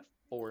of like the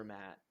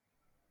format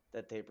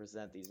that they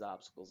present these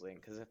obstacles in,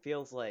 because it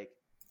feels like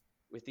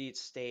with each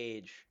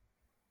stage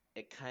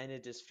it kind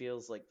of just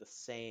feels like the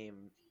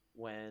same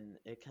when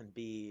it can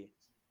be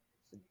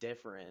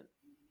different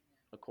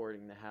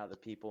according to how the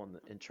people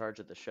in charge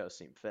of the show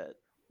seem fit.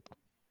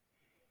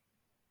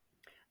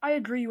 I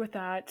agree with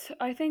that.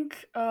 I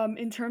think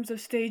in terms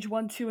of stage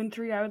 1, 2, and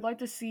 3, I would like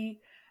to see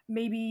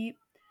maybe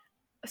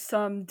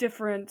some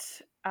different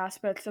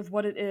aspects of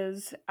what it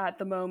is at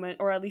the moment,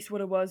 or at least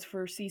what it was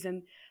for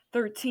season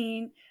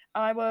 13.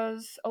 I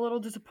was a little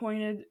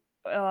disappointed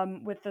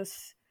with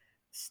this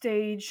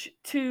stage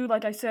 2.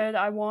 Like I said,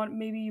 I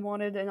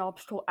wanted an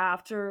obstacle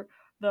after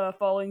the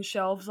falling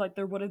shelves, like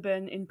there would have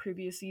been in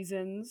previous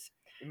seasons.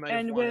 You might have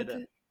And wanted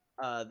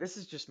with this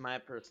is just my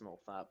personal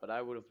thought, but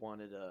I would have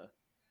wanted a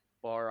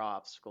bar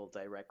obstacle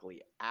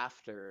directly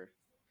after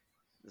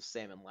the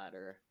salmon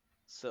ladder.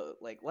 So,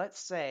 like, let's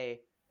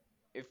say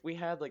if we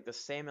had like the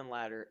salmon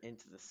ladder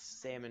into the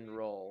salmon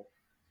roll,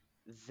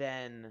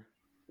 then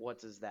what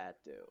does that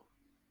do?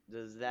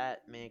 Does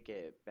that make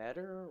it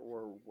better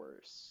or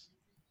worse?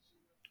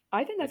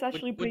 I think that's Like,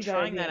 actually a would pretty good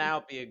trying idea. that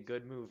out be a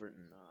good move or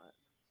not?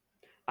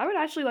 I would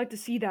actually like to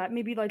see that.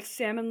 Maybe like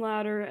salmon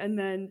ladder and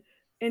then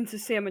into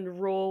salmon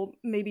roll,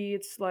 maybe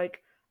it's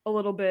like a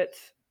little bit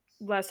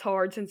less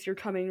hard since you're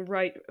coming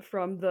right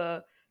from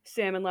the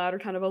salmon ladder,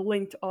 kind of a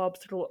linked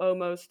obstacle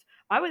almost.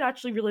 I would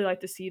actually really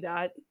like to see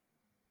that.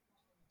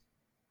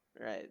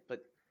 Right,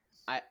 but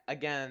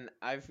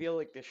I feel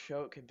like the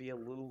show could be a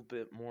little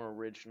bit more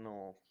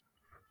original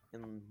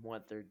in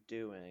what they're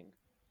doing.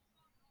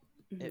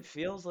 Mhm. It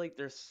feels like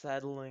they're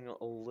settling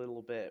a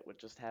little bit with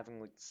just having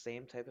like the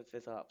same type of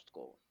fifth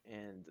obstacle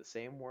and the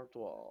same warped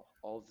wall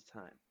all the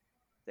time.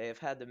 They have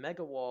had the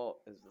mega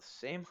wall as the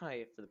same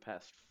height for the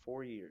past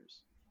 4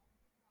 years.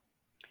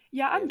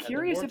 Yeah, They I'm have had the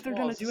curious if warped they're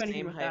wall gonna as the do anything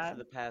same with height for that.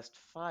 the past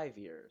 5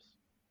 years.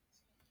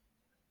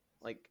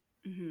 Like,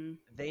 Hmm.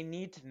 they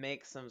need to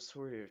make some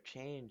sort of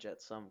change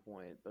at some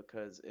point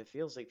because it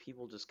feels like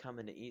people just come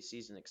into each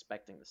season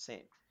expecting the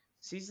same.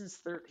 Seasons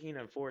 13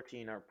 and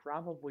 14 are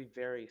probably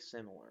very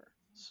similar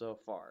so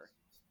far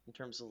in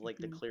terms of like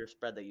the Hmm. clear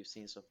spread that you've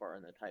seen so far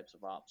in the types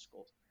of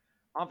obstacles.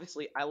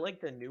 Obviously, I like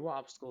the new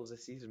obstacles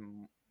this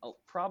season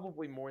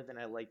probably more than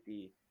I like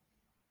the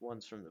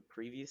ones from the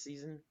previous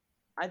season.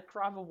 I'd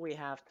probably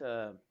have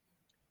to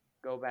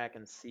go back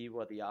and see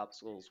what the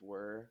obstacles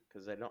were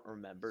because I don't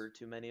remember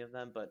too many of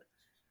them, but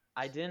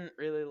I didn't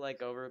really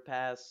like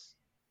Overpass.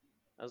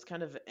 I was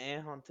kind of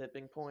on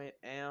Tipping Point,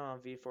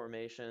 on V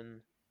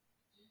Formation.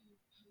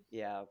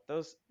 Yeah,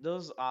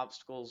 those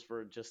obstacles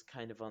were just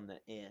kind of on the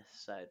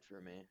side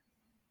for me.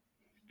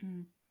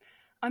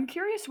 I'm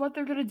curious what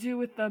they're gonna do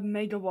with the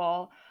mega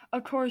wall.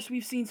 Of course,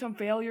 we've seen some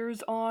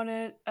failures on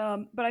it,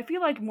 but I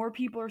feel like more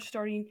people are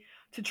starting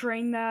to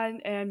train that,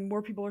 and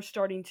more people are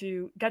starting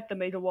to get the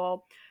mega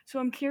wall. So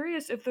I'm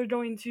curious if they're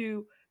going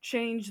to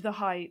change the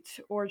height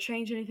or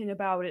change anything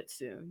about it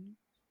soon.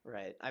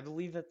 Right. I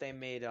believe that there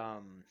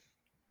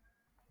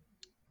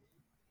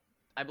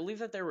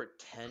were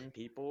 10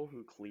 people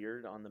who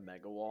cleared on the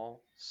Mega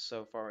Wall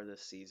so far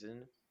this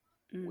season,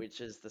 Mm. which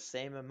is the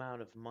same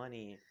amount of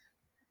money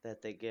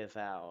that they give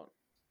out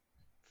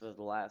for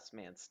the last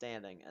man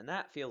standing, and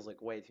that feels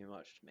like way too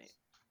much to me.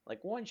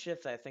 Like one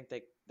shift I think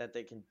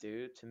they can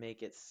do to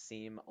make it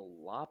seem a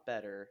lot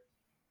better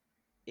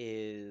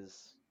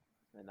is,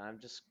 and I'm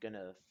just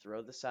gonna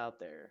throw this out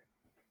there.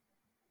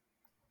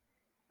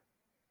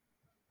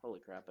 Holy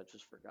crap, I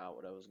just forgot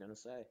what I was gonna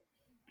say.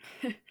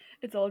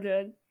 It's all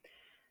good.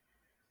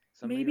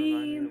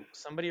 Maybe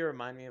Somebody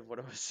remind me of what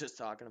I was just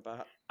talking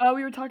about.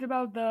 we were talking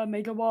about the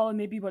mega wall and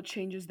maybe what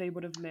changes they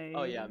would have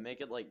Oh yeah, made.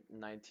 make it like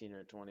 19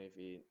 or 20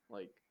 feet.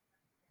 Like,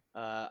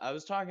 I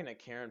was talking to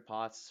Karen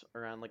Potts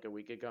around like a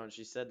week ago, and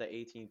she said that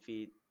 18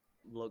 feet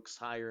looks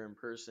higher in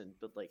person,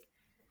 but like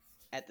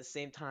at the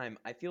same time,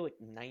 I feel like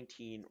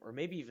 19 or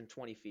maybe even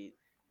 20 feet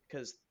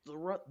because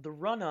the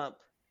run up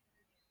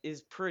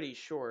is pretty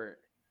short.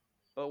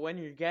 But when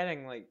you're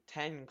getting like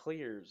 10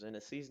 clears in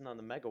a season on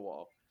the Mega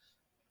Wall,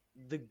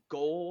 the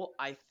goal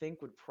I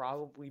think would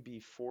probably be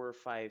 4 or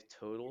 5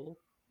 total,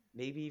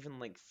 maybe even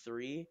like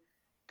three,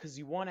 because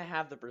you want to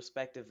have the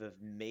perspective of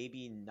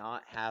maybe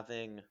not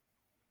having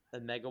a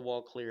Mega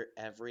Wall clear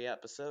every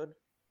episode.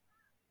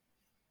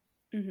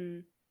 Hmm.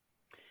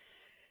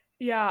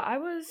 Yeah, I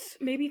was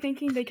maybe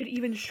thinking they could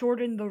even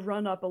shorten the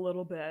run up a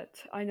little bit.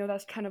 I know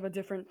that's kind of a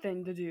different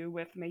thing to do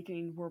with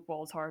making warp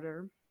walls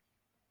harder.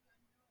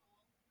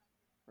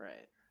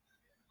 Right.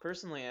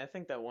 Personally, I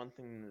think that one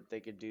thing that they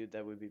could do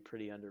that would be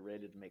pretty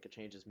underrated to make a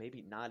change is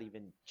maybe not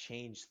even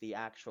change the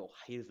actual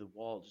height of the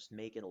wall, just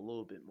make it a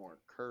little bit more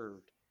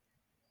curved,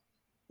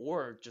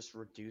 or just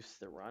reduce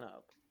the run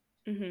up.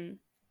 Hmm.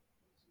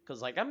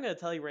 Because, like, I'm going to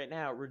tell you right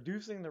now,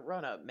 reducing the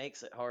run up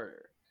makes it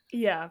harder.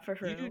 Yeah, for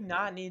You do sure.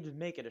 not need to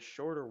make it a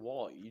shorter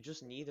wall, you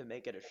just need to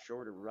make it a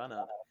shorter run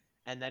up,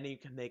 and then you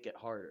can make it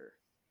harder.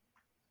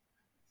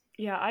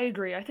 Yeah, I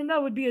agree. I think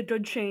that would be a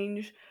good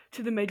change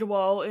to the Mega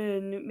Wall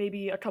in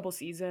maybe a couple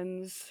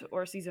seasons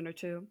or a season or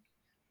two.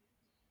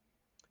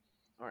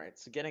 All right,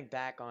 so getting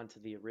back onto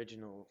the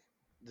original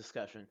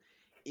discussion,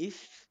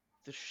 if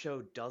the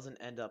show doesn't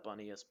end up on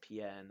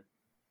ESPN,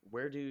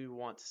 where do you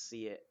want to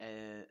see it,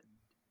 and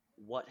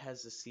what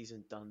has the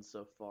season done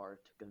so far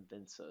to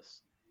convince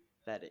us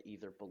that it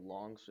either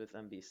belongs with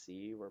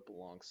NBC or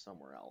belongs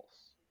somewhere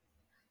else?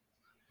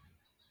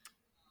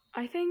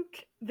 I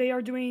think they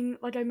are doing,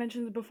 like I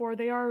mentioned before,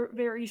 they are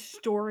very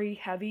story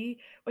heavy,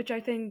 which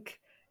I think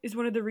is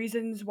one of the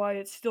reasons why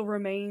it still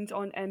remains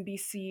on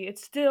NBC.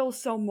 It's still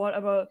somewhat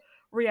of a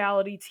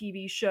reality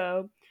TV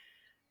show,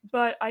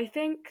 but I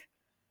think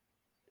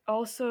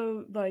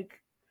also like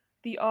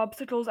the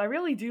obstacles, I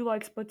really do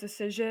like Split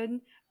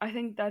Decision. I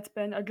think that's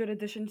been a good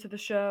addition to the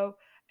show,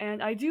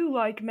 and I do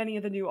like many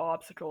of the new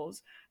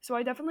obstacles. So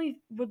I definitely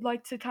would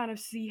like to kind of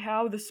see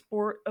how the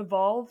sport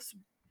evolves,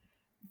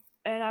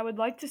 and I would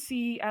like to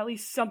see at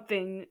least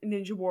something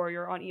Ninja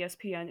Warrior on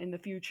ESPN in the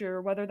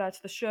future, whether that's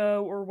the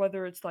show or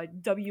whether it's like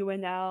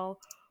WNL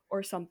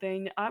or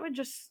something. I would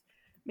just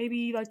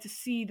maybe like to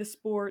see the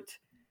sport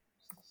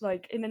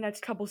like in the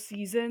next couple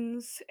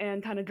seasons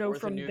and kind of go Or the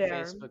from new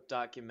there. Facebook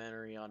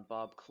documentary on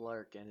Bob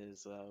Clark and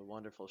his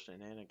wonderful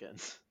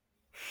shenanigans.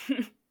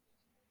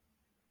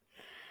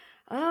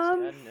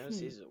 God knows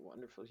he's a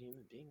wonderful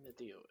human being to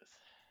deal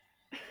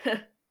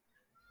with.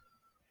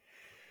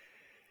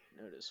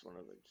 Notice one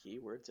of the key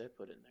words I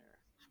put in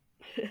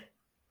there.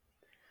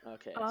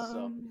 Okay,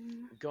 so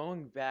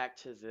going back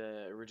to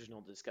the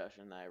original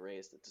discussion that I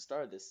raised at the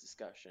start of this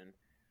discussion,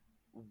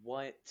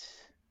 what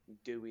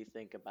do we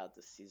think about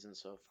the season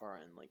so far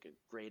in like a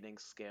grading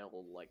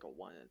scale, like a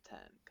 1 to 10?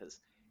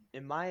 Because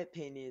in my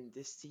opinion,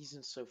 this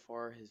season so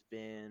far has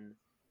been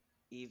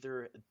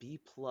either a B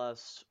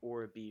plus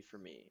or a B for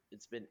me.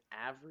 It's been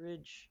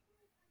average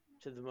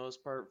to the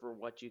most part for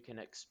what you can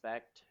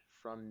expect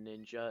from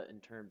Ninja in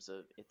terms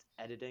of its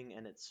editing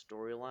and its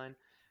storyline,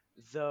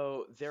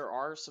 though there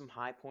are some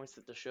high points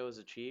that the show has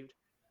achieved.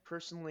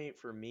 Personally,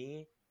 for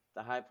me,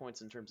 the high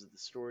points in terms of the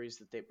stories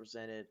that they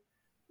presented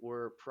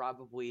were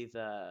probably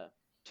the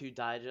two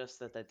digests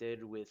that they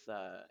did with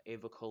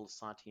Ava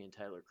Colasanti and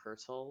Tyler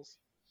Kurtzhals.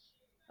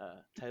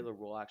 Taylor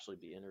will actually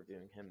be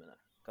interviewing him in a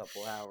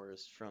couple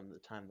hours from the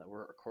time that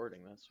we're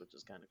recording this, which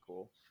is kind of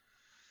cool.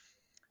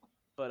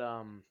 But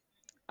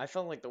I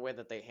felt like the way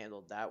that they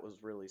handled that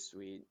was really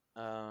sweet.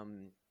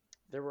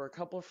 There were a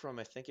couple from,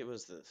 I think it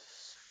was the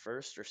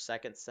first or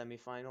second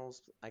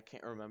semifinals. I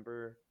can't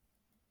remember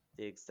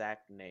the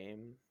exact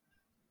name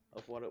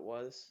of what it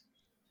was,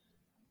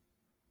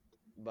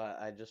 but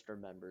I just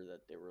remember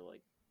that they were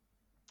like,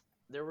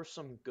 there were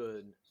some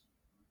good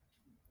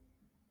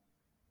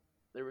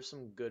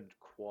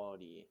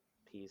quality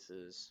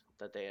pieces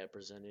that they had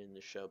presented in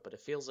the show, but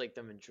it feels like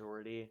the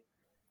majority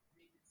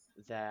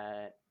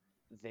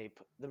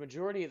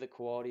of the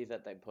quality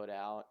that they put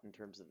out in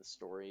terms of the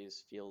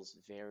stories feels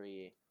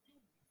very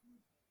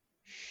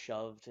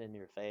shoved in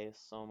your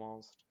face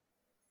almost.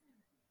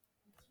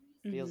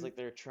 Feels like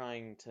they're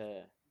trying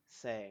to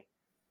say,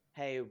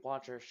 hey,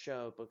 watch our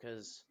show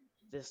because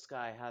this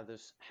guy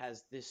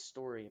has this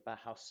story about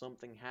how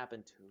something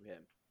happened to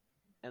him.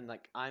 And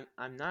like I'm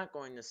not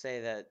going to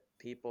say that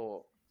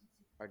people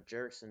are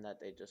jerks and that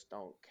they just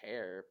don't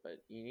care,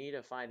 but you need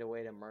to find a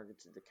way to market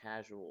to the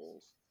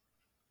casuals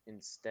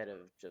instead of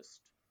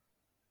just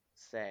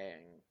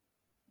saying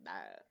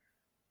that.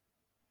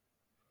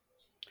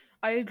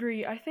 I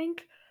agree. I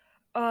think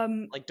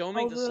like don't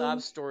make the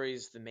sob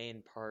stories the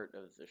main part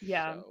of the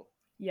show.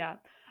 Yeah.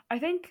 I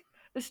think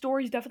the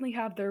stories definitely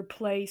have their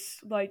place.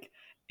 Like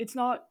it's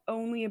not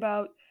only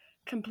about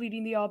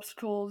completing the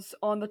obstacles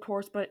on the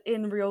course, but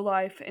in real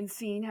life and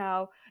seeing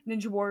how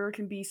Ninja Warrior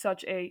can be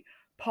such a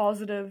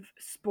positive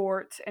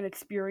sport and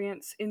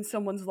experience in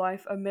someone's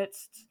life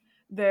amidst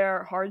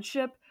their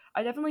hardship.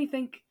 I definitely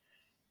think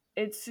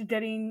it's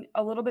getting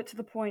a little bit to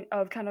the point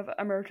of kind of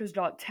America's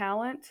Got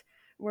Talent,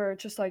 where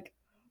it's just like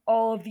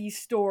all of these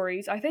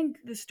stories. I think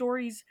the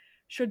stories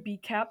should be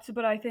kept,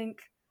 but I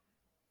think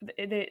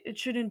it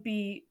shouldn't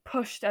be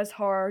pushed as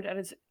hard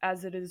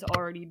as it is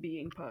already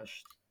being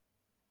pushed.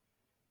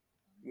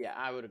 Yeah,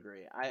 I would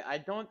agree. I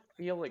don't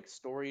feel like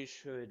stories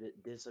should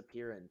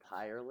disappear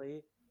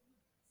entirely,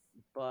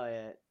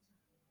 but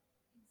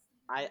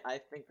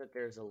I think that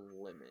there's a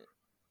limit.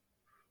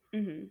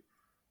 Mm-hmm.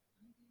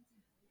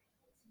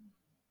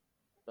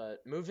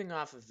 But moving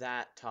off of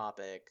that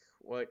topic,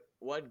 what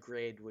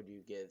grade would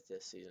you give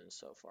this season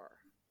so far?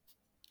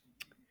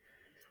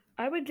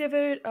 I would give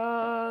it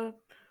around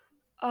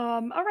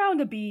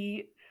a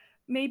B,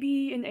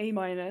 maybe an A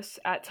minus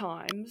at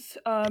times.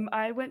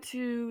 I went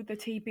to the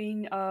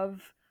taping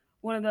of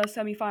one of the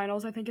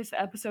semifinals. I think it's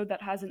the episode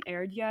that hasn't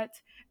aired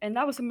yet, and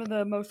that was some of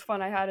the most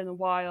fun I had in a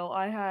while.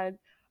 I had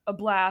a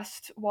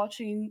blast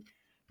watching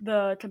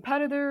the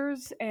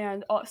competitors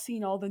and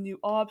seeing all the new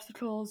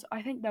obstacles.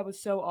 I think that was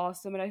so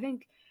awesome, and I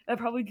think that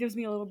probably gives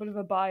me a little bit of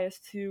a bias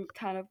to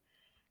kind of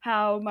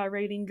how my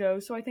rating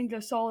goes. So I think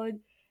a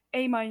solid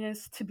A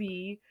minus to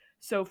B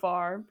so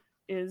far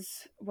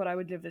is what I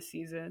would give this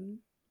season.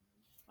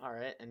 All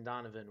right, and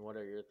Donovan, what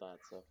are your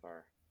thoughts so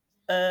far?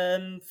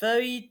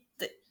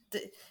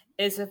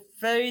 It's a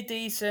very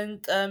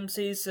decent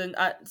season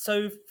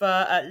so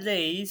far, at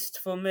least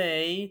for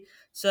me.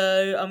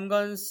 So I'm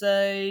gonna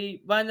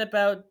say round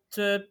about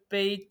to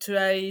B to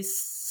a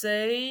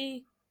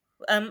C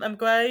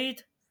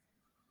grade.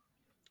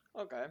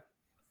 Okay,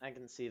 I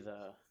can see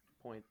the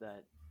point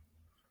that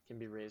can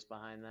be raised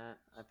behind that.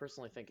 I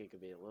personally think it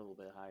could be a little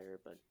bit higher,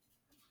 but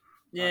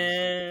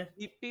Yeah,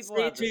 people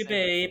C have the to same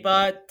B, opinion.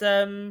 but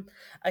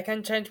I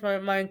can change my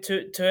mind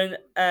to an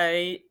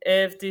A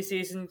if the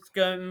season's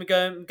going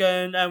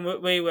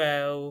really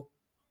well.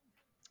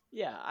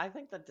 Yeah, I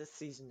think that this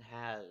season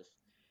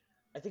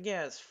it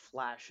has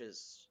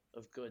flashes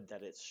of good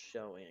that it's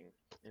showing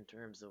in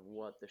terms of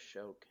what the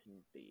show can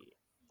be.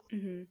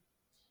 Mm-hmm.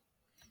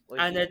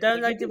 And I don't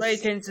you like the can see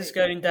ratings is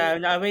going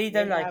down. I really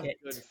don't like it.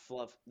 good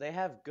fluff. They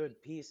have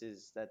good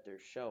pieces that they're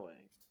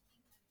showing.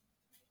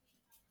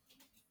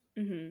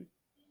 Mm-hmm.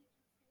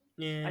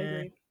 Yeah. I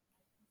agree.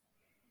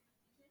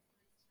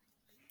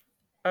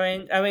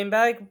 I mean,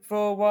 back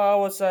for what I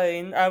was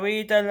saying, I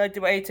really don't like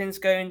the ratings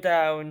going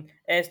down.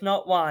 It's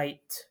not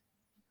right.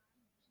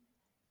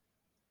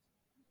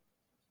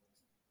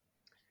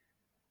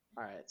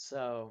 All right,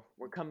 so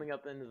we're coming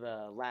up into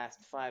the last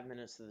 5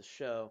 minutes of the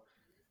show.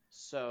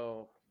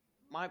 So,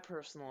 my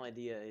personal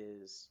idea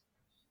is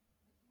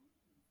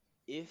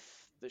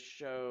if the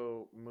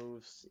show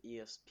moves to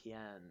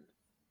ESPN,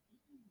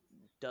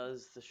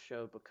 does the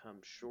show become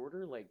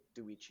shorter? Like,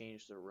 do we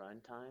change the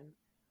runtime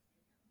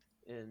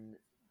in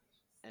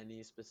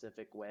any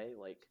specific way?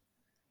 Like,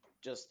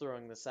 just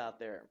throwing this out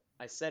there.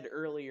 I said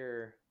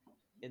earlier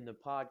in the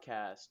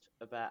podcast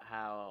about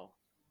how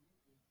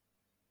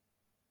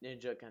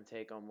Ninja can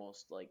take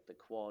almost like the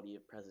quality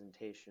of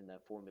presentation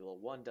that Formula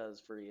One does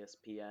for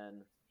ESPN.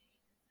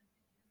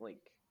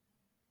 Like,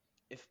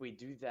 if we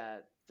do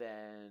that,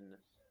 then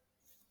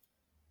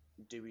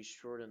do we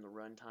shorten the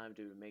runtime?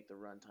 Do we make the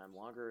runtime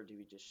longer? Or do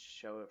we just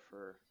show it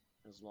for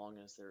as long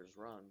as there's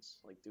runs?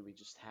 Like, do we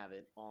just have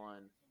it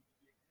on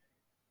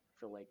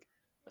for like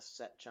a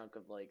set chunk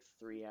of like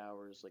 3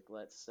 hours? Like,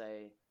 let's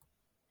say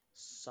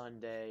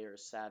Sunday or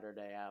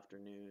Saturday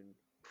afternoon,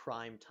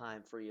 prime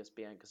time for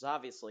ESPN. Because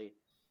obviously,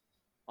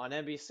 on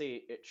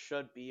NBC, it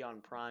should be on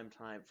prime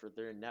time for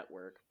their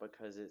network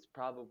because it's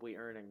probably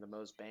earning the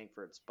most bang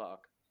for its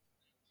buck.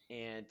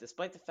 And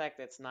despite the fact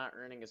that it's not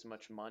earning as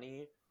much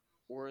money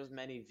or as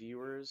many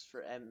viewers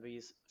for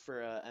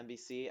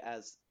NBC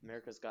as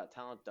America's Got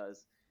Talent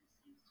does,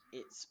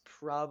 it's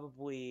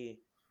probably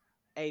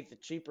A, the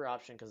cheaper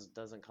option because it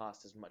doesn't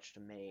cost as much to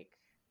make,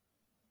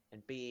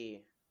 and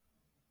B,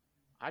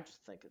 I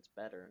just think it's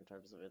better in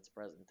terms of its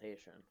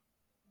presentation.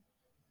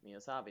 I mean,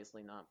 it's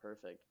obviously not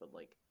perfect, but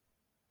like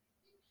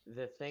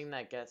the thing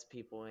that gets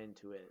people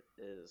into it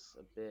is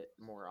a bit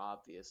more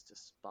obvious to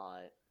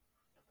spot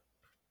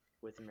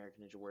with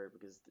American Ninja Warrior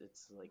because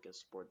it's like a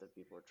sport that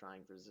people are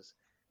trying versus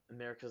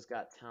America's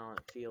Got Talent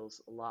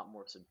feels a lot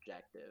more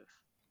subjective.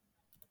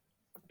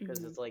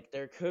 Because it's like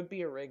there could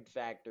be a rigged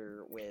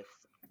factor with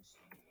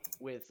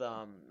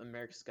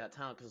America's Got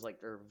Talent because like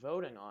they're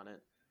voting on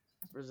it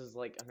versus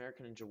like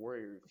American Ninja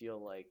Warrior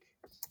feel like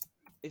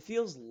it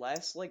feels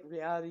less like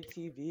reality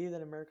TV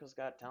than America's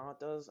Got Talent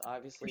does.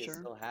 Obviously, it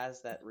still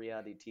has that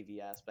reality TV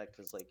aspect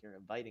because like you're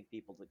inviting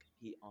people to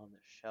compete on the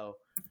show.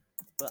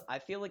 But I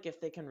feel like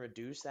if they can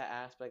reduce that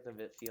aspect of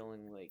it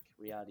feeling like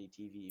reality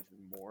TV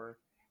even more,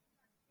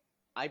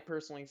 I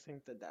personally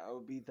think that that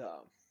would be the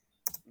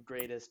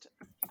greatest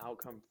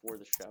outcome for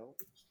the show.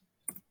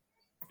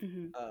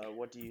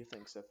 What do you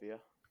think, Sophia?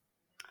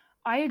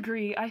 I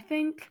agree. I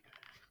think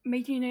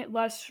making it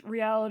less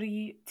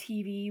reality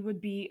TV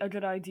would be a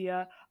good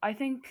idea. I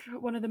think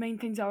one of the main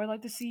things I would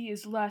like to see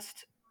is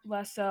less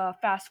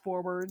fast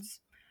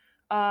forwards.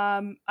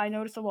 I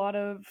noticed a lot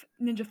of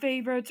Ninja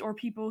favorites or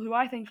people who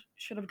I think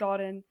should have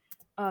gotten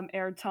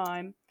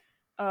airtime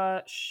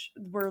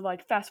were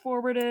like fast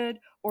forwarded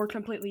or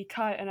completely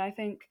cut, and I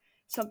think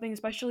something,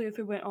 especially if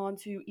it went on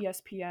to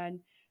ESPN,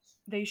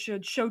 they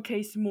should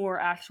showcase more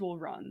actual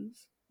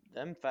runs.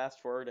 Them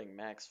fast forwarding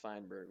Max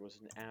Feinberg was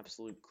an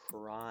absolute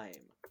crime.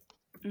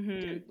 Mm-hmm.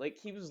 Dude, like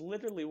he was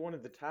literally one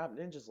of the top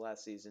ninjas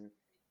last season,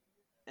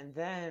 and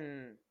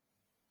then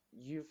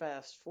you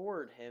fast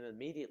forward him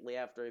immediately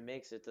after he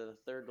makes it to the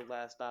third to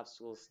last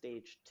obstacle,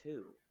 stage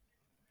 2.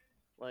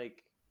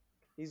 Like,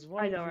 he's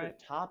one I of know, your right?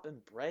 top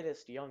and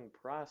brightest young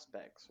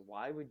prospects.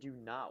 Why would you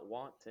not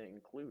want to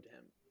include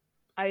him?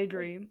 I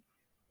agree.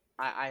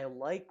 I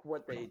like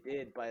what they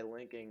did by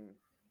linking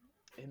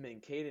him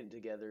and Caden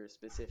together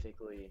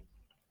specifically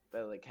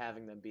by like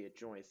having them be a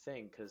joint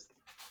thing because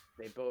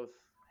they both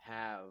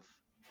have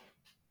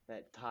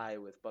that tie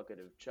with Bucket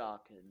of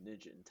Chalk and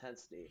Ninja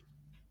Intensity.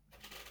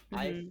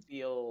 I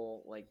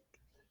feel like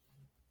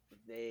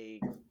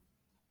they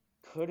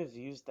could have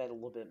used that a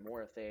little bit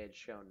more if they had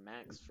shown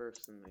Max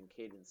first and then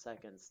Caden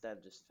second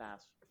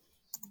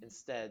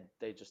instead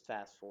they just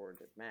fast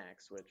forwarded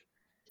Max, which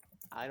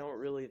I don't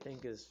really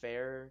think is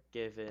fair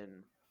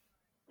given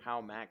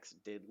how Max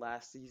did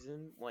last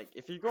season. Like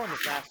if you're going to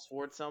fast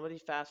forward somebody,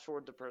 fast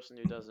forward the person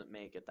who doesn't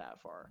make it that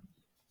far.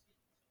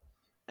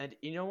 And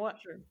you know what?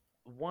 Sure.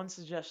 One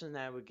suggestion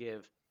that I would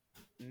give,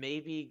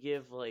 maybe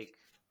give like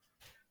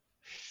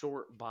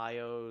short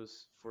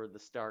bios for the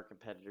star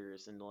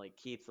competitors and like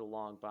keep the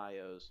long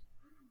bios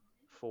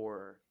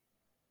for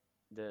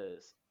the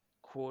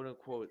quote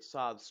unquote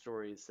sob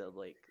stories that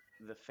like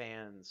the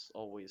fans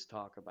always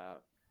talk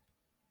about.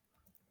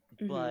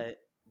 But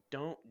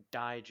don't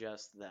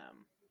digest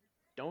them.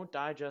 Don't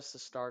digest the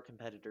star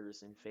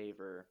competitors in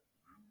favor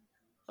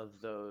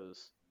of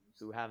those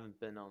who haven't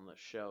been on the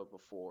show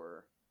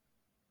before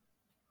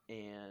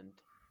and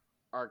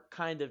are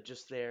kind of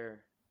just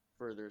there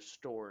for their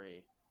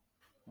story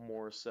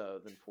more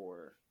so than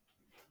for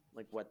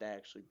like what they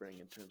actually bring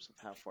in terms of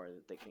how far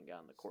that they can get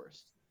on the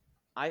course.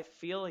 I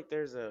feel like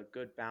there's a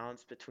good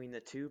balance between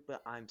the two,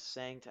 but I'm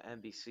saying to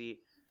NBC,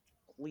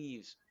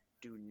 please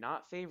do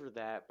not favor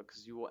that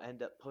because you will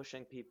end up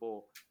pushing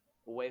people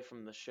away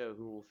from the show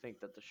who will think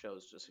that the show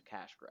is just a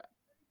cash grab.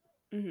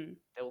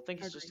 They will think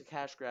it's just a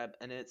cash grab,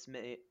 and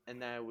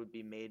that it would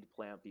be made to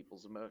play on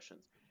people's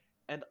emotions.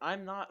 And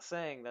I'm not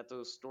saying that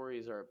those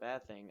stories are a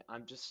bad thing.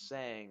 I'm just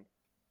saying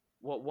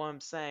what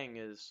I'm saying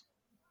is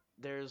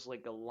there's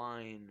like a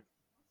line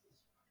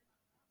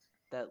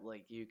that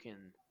like you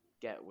can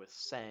get with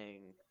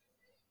saying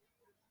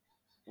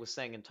was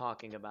saying and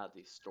talking about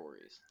these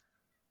stories.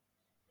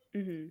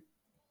 Mm-hmm.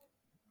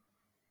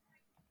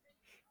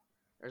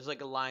 There's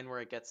like a line where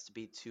it gets to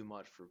be too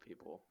much for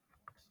people.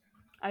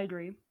 I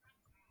agree.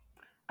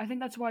 I think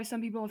that's why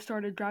some people have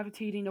started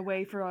gravitating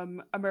away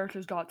from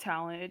America's Got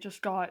Talent. It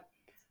just got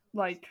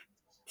like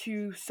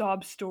too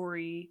sob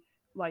story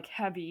like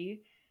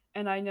heavy,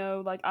 and I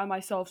know like I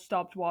myself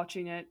stopped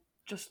watching it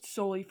just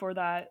solely for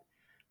that.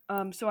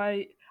 So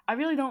I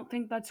really don't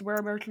think that's where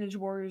American Ninja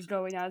Warrior is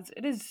going, as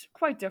it is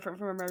quite different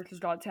from America's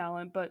Got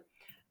Talent. But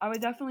I would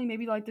definitely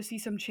maybe like to see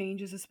some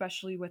changes,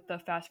 especially with the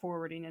fast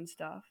forwarding and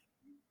stuff.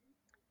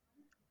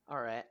 All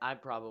right, I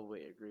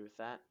probably agree with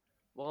that.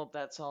 Well,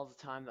 that's all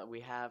the time that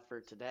we have for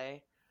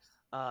today.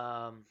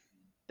 Um,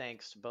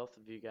 Thanks to both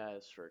of you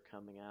guys for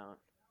coming out.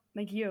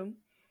 Thank you.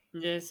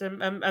 Yes,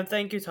 and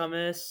thank you,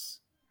 Thomas.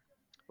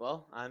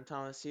 Well, I'm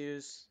Thomas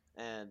Hughes,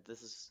 and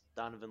this is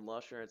Donovan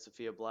Lusher and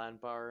Sophia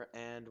Blandbar,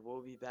 and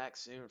we'll be back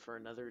soon for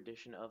another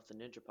edition of the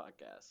Ninja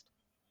Podcast.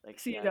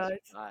 Thanks, See you guys.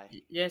 guys.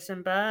 Bye. Yes,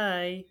 and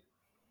bye.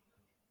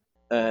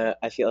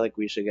 I feel like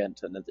we should get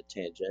into another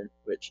tangent,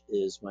 which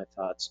is my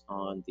thoughts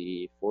on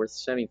the fourth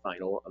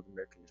semifinal of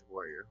American Ninja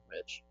Warrior,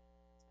 which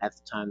at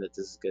the time that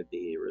this is going to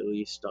be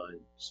released on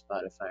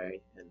Spotify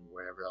and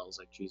wherever else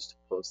I choose to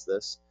post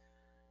this,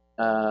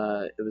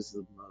 it was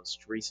the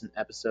most recent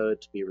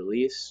episode to be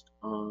released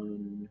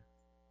on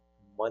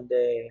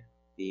Monday,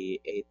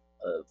 the 8th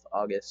of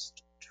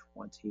August,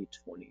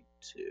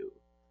 2022.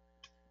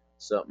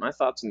 So my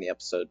thoughts on the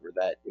episode were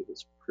that it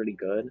was pretty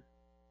good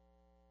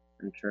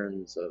in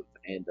terms of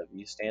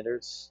A&W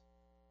standards.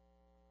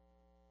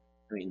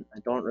 I mean, I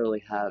don't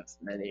really have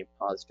many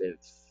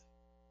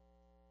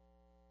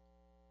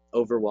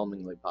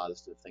overwhelmingly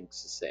positive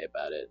things to say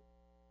about it,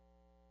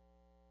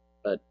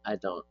 but I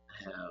don't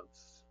have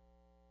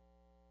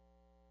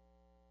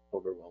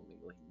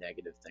overwhelmingly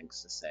negative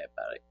things to say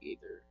about it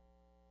either.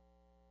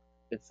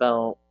 It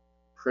felt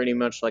pretty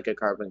much like a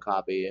carbon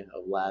copy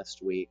of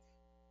last week,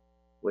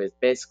 with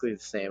basically the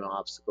same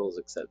obstacles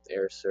except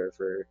Air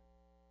Surfer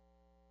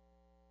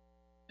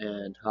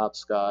and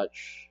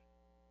Hopscotch.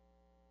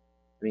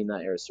 I mean,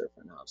 not Air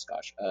Surfer and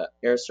Hopscotch.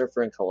 Air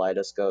Surfer and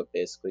Kaleidoscope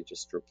basically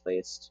just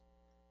replaced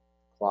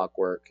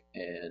Clockwork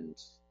and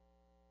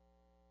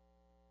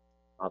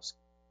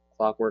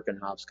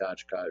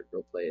Hopscotch got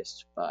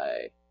replaced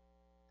by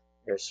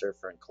Air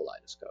Surfer and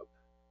Kaleidoscope.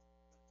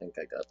 I think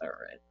I got that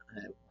right.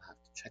 I will have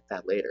to check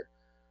that later.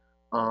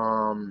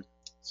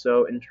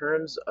 So in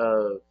terms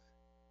of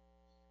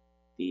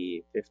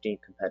the 15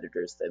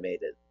 competitors that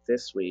made it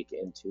this week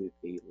into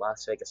the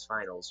Las Vegas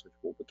Finals, which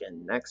will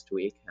begin next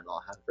week, and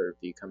I'll have a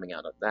review coming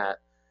out of that.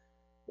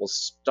 We'll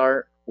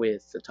start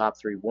with the top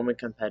 3 women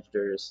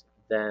competitors,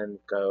 then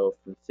go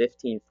from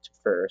 15th to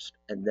 1st,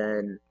 and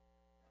then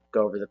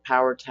go over the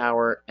Power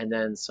Tower, and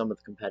then some of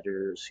the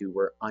competitors who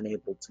were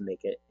unable to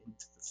make it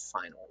into the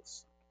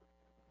finals.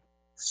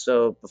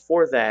 So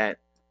before that,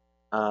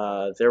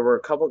 there were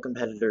a couple of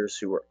competitors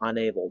who were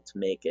unable to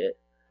make it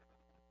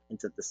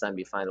into the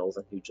semifinals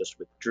and who just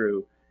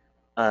withdrew.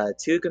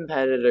 2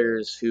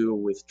 competitors who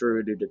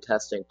withdrew due to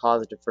testing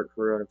positive for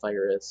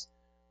coronavirus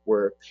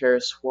were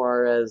Paris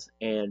Suarez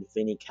and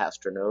Vinny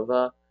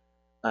Castronova.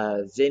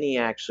 Vinny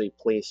actually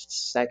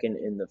placed second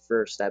in the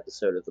first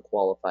episode of the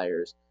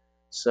qualifiers,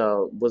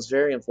 so was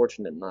very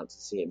unfortunate not to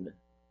see him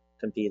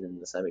compete in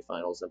the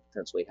semifinals and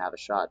potentially have a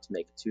shot to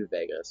make it to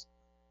Vegas.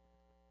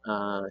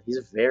 He's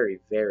a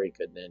very, very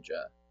good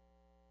ninja.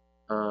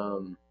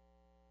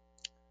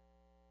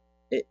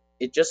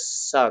 It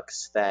just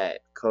sucks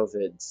that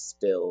COVID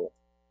still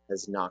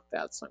has knocked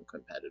out some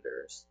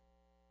competitors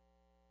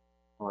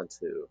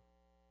onto.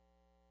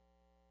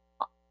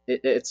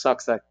 It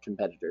sucks that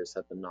competitors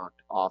have been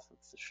knocked off of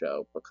the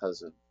show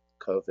because of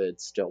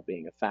COVID still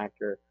being a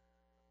factor,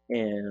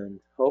 and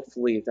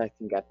hopefully that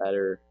can get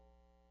better.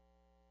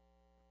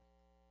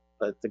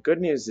 But the good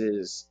news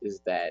is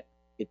that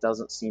it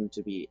doesn't seem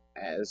to be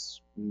as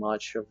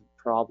much of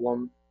a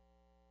problem.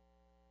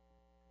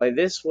 By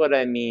this, what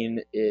I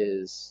mean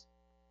is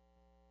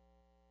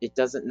it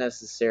doesn't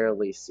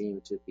necessarily seem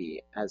to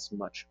be as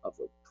much of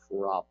a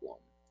problem.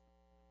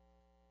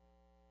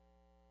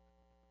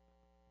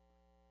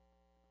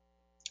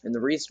 And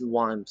the reason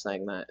why I'm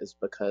saying that is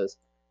because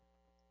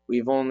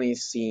we've only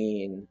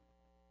seen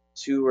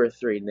 2 or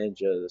 3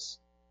 ninjas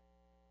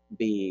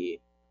be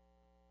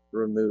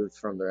removed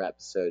from their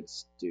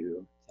episodes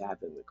due to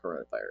having the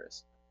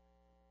coronavirus.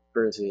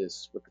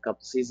 Versus with a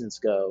couple seasons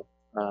ago,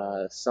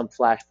 some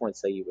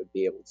flashpoints that you would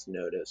be able to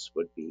notice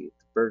would be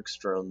the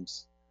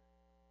Bergstroms.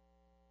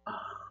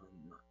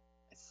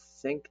 I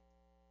think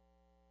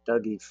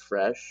Dougie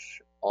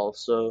Fresh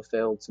also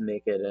failed to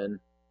make it in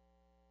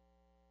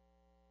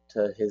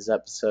to his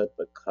episode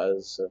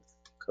because of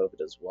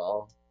COVID as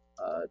well.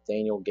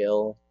 Daniel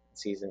Gill,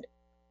 season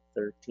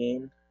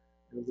 13,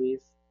 I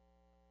believe.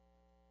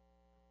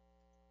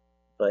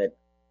 But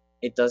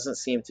it doesn't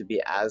seem to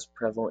be as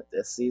prevalent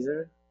this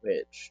season,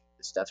 which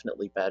is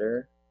definitely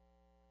better.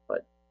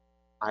 But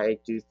I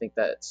do think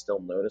that it's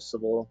still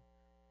noticeable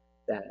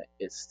that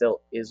it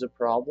still is a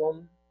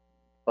problem,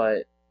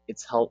 but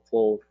it's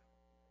helpful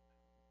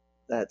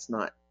that it's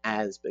not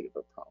as big of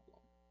a problem.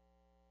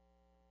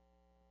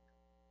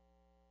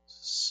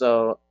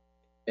 So,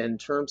 in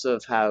terms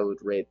of how I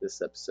would rate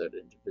this episode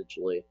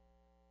individually,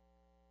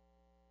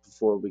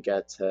 before we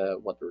get to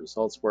what the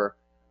results were,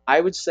 I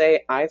would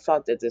say I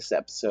thought that this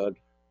episode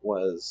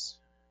was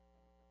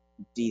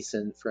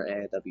decent for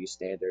AEW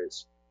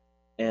standards,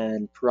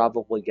 and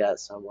probably get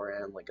somewhere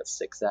around like a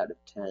 6 out of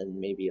 10,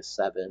 maybe a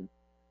 7.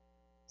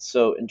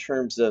 So in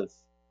terms of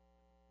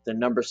the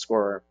number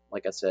score,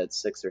 like I said,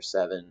 6 or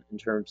 7. In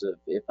terms of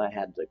if I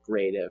had to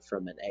grade it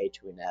from an A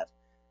to an F,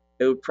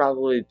 it would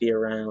probably be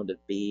around a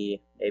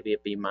B, maybe a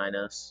B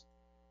minus.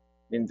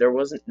 I mean, there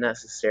wasn't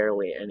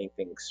necessarily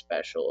anything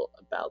special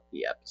about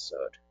the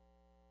episode.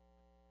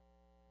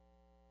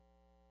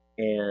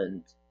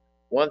 And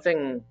one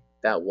thing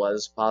that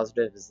was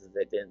positive is that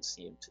they didn't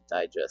seem to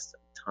digest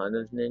a ton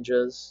of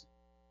ninjas.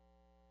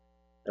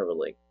 They were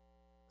like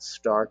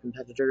star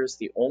competitors.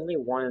 The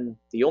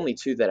only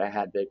two that I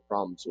had big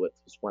problems with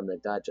was when they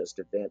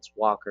digested Vance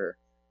Walker,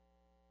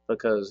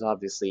 because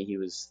obviously he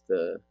was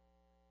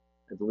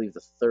I believe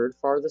the third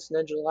farthest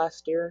ninja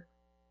last year,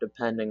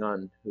 depending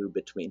on who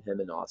between him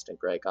and Austin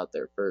Gray got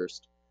there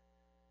first.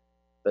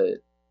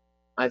 But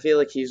I feel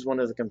like he's one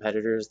of the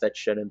competitors that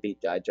shouldn't be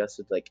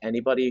digested. Like,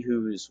 anybody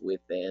who's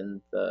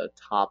within the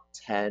top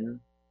 10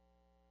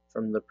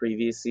 from the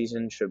previous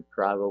season should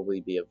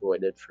probably be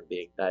avoided from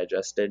being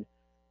digested.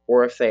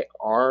 Or if they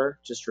are,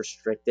 just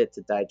restricted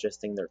to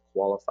digesting their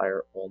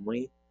qualifier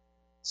only.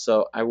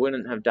 So I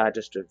wouldn't have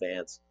digested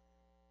Vance.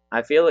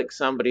 I feel like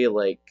somebody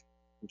like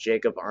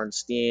Jacob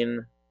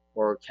Arnstein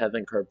or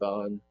Kevin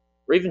Carbone,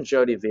 or even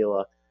Jody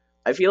Vila,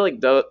 I feel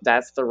like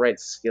that's the right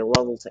skill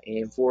level to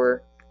aim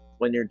for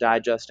when you're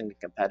digesting a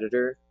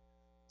competitor.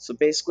 So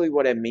basically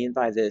what I mean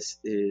by this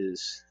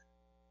is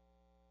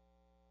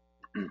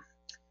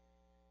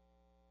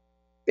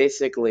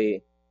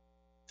basically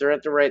they're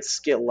at the right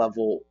skill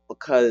level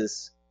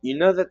because you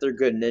know that they're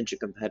good ninja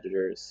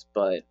competitors,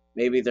 but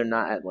maybe they're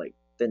not at like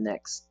the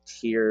next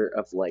tier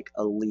of like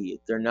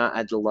elite. They're not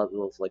at the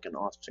level of like an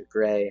Austin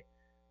Gray,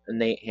 a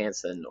Nate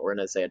Hansen, or an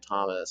Isaiah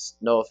Thomas.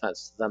 No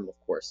offense to them, of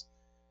course.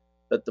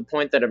 But the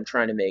point that I'm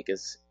trying to make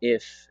is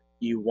if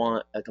you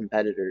want a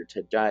competitor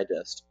to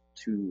digest,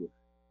 to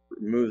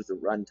remove the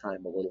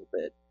runtime a little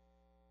bit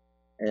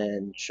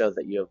and show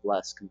that you have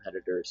less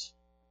competitors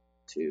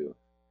to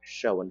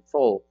show in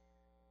full,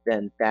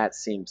 then that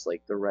seems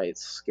like the right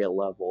skill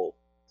level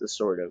to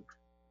sort of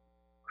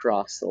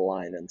cross the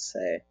line and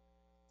say,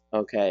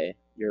 okay,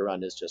 your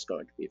run is just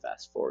going to be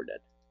fast forwarded.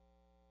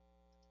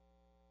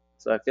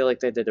 So I feel like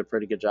they did a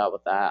pretty good job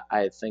with that.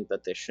 I think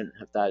that they shouldn't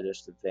have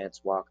digested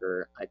Vance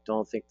Walker. I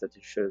don't think that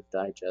they should have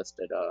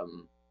digested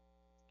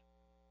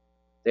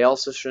they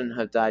also shouldn't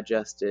have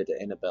digested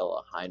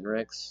Anabella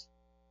Heinrichs,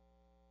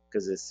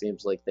 because it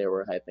seems like they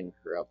were hyping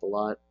her up a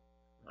lot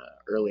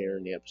earlier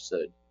in the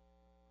episode.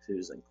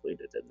 Who's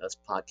included in this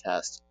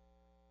podcast.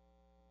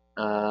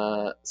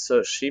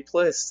 So she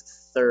placed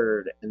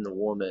third in the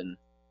woman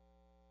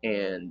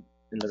and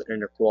in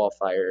her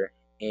qualifier,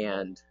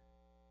 and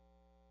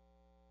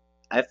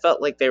I felt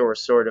like they were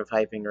sort of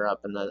hyping her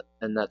up,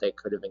 and that they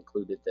could have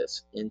included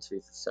this into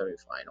the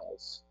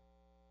semifinals.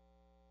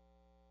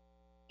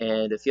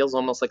 And it feels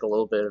almost like a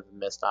little bit of a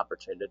missed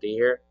opportunity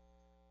here,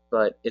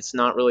 but it's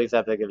not really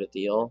that big of a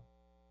deal.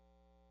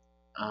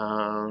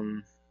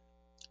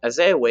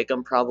 Isaiah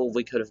Wakeham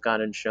probably could have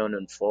gotten shown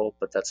in full,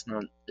 but that's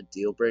not a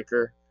deal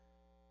breaker.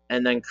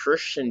 And then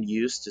Christian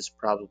Yust is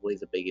probably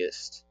the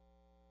biggest.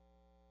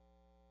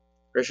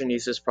 Christian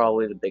Yust is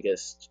probably the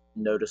biggest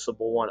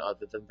noticeable one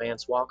other than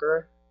Vance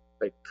Walker,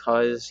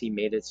 because he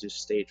made it to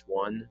stage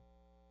 1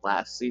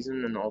 last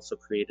season and also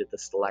created the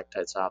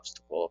stalactites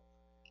obstacle.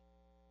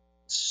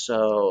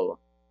 So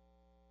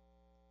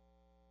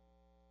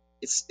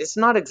it's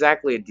not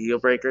exactly a deal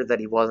breaker that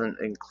he wasn't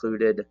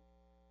included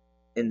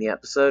in the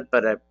episode,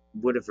 but I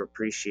would have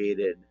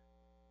appreciated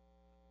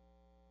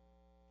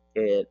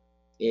it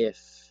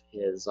if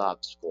his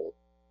obstacle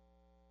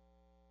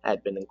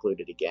had been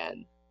included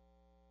again.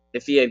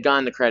 If he had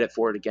gotten the credit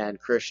for it again,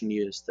 Christian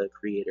Yust, the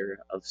creator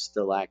of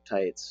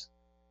stalactites,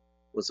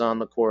 was on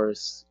the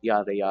course,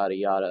 yada yada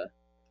yada,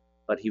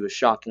 but he was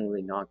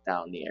shockingly knocked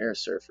out in the air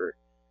surfer.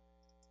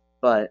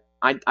 But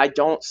I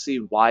don't see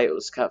why it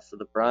was cut for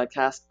the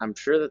broadcast. I'm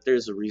sure that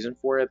there's a reason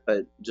for it,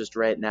 but just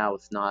right now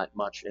with not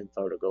much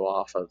info to go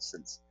off of,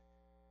 since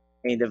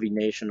AW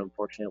Nation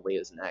unfortunately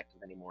isn't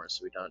active anymore,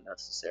 so we don't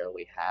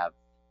necessarily have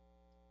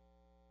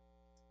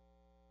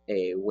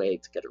a way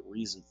to get a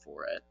reason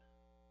for it.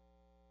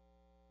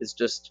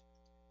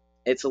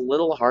 It's a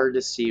little hard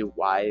to see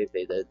why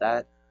they did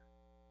that,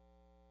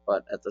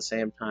 but at the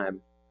same time,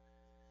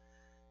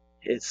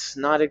 it's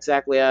not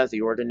exactly out of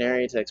the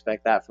ordinary to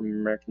expect that from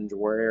American Ninja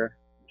Warrior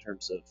in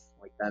terms of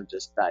like them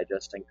just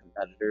digesting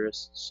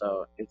competitors.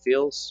 So it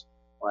feels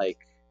like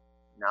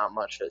not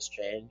much has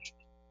changed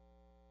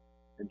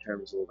in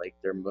terms of like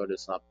their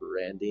modus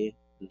operandi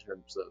in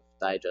terms of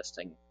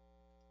digesting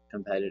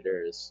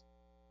competitors.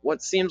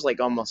 What seems like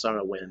almost on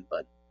a whim,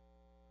 but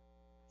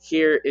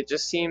Here, it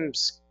just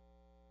seems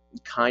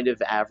kind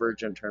of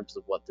average in terms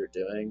of what they're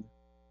doing,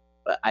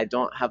 but I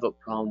don't have a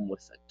problem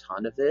with a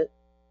ton of it,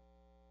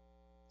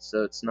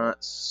 so it's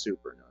not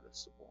super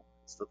noticeable.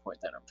 That's the point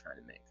that I'm trying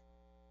to make.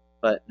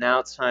 But now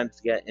it's time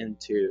to get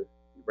into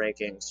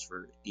rankings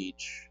for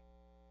each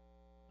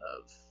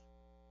of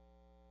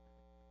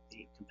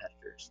the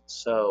competitors.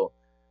 So,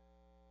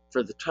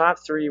 for the top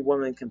 3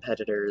 women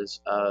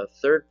competitors,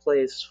 third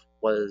place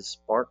was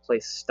Barclay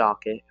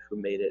Stockett, who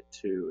made it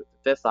to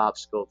the 5th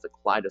obstacle of the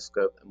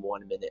kaleidoscope in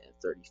 1 minute and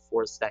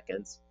 34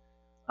 seconds.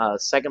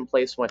 Second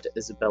place went to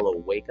Isabella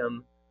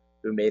Wakeham,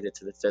 who made it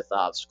to the 5th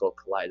obstacle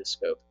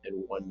kaleidoscope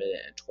in 1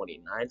 minute and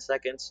 29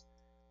 seconds.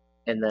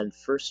 And then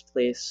first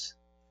place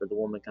for the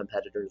women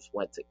competitors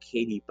went to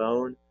Katie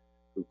Bone,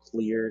 who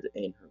cleared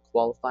in her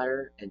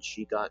qualifier, and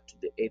she got to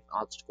the 8th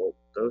obstacle,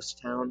 Ghost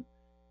Town,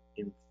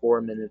 in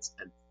 4 minutes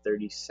and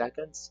 30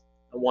 seconds.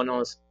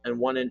 And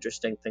one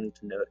interesting thing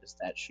to note is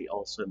that she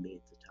also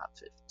made the top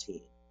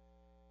 15.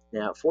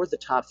 Now, for the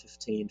top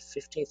 15,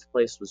 15th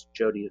place was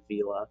Jodie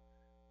Avila,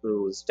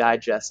 who was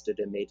digested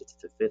and made it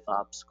to the 5th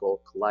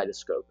obstacle,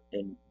 Kaleidoscope,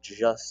 in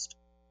just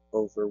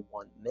over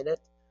 1 minute.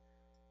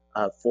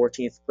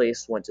 14th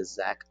place went to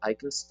Zach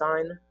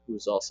Eichenstein, who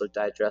was also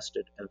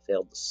digested and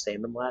failed the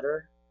salmon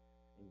ladder,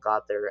 and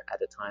got there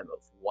at a time of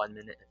 1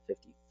 minute and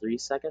 53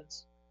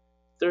 seconds.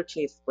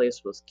 13th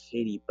place was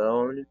Katie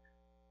Bone,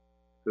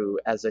 who,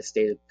 as I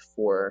stated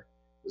before,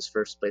 was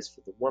first place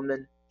for the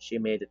woman. She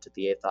made it to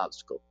the 8th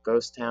obstacle,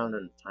 Ghost Town,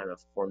 in a time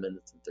of 4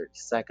 minutes and 30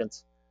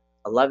 seconds.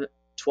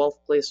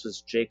 12th place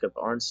was Jacob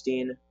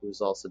Arnstein, who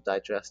was also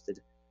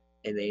digested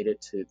and made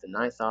it to the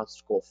 9th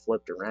obstacle,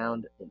 Flipped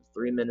Around, in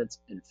 3 minutes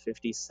and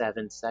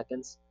 57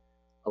 seconds.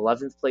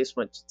 11th place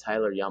went to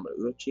Tyler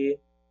Yamauchi,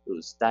 who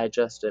was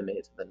digested and made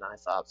it to the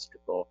 9th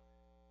obstacle,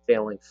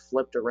 failing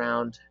Flipped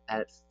Around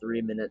at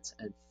 3 minutes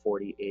and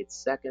 48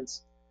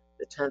 seconds.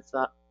 The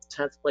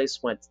 10th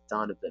place went to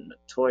Donovan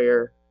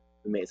McToyer,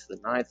 who made it to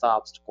the 9th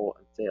obstacle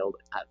and failed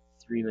at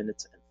 3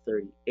 minutes and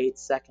 38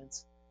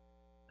 seconds.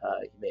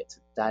 He made it to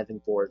diving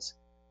boards.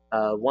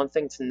 One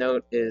thing to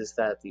note is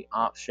that the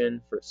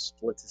option for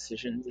split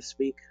decision this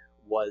week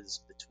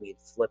was between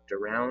Flipped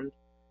Around,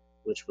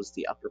 which was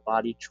the upper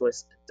body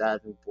choice, and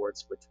diving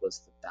boards, which was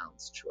the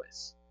balance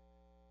choice.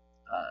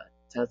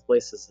 10th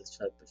place, as I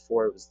said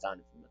before, was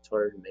Donovan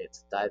Matoyer, who made it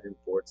to diving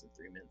boards in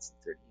 3 minutes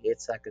and 38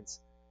 seconds.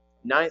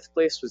 9th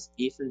place was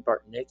Ethan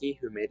Bartnicki,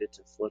 who made it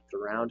to Flipped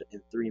Around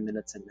in 3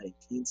 minutes and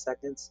 19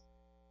 seconds.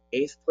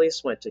 8th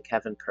place went to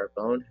Kevin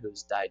Carbone, who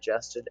was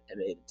digested and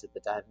made it to the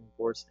diving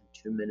boards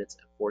in 2 minutes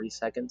and 40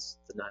 seconds,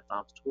 the 9th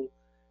obstacle.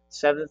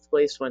 7th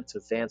place went to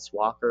Vance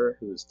Walker,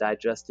 who was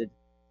digested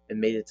and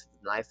made it to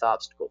the 9th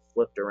obstacle,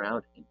 Flipped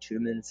Around, in 2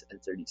 minutes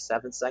and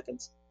 37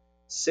 seconds.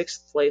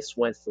 6th place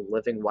went to the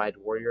Living Wide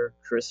Warrior,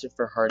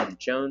 Christopher Harden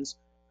Jones,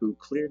 who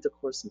cleared the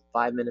course in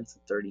 5 minutes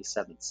and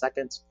 37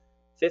 seconds.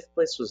 5th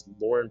place was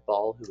Lauren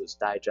Ball, who was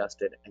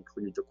digested and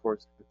cleared the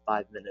course in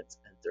 5 minutes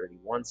and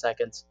 31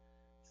 seconds.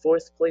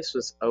 4th place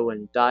was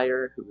Owen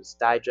Dyer, who was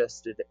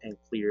digested and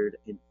cleared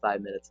in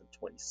 5 minutes and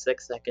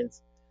 26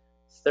 seconds.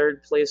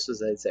 3rd place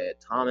was Isaiah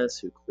Thomas,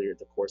 who cleared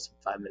the course in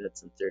 5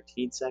 minutes and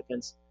 13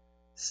 seconds.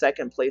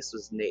 2nd place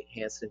was Nate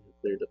Hansen, who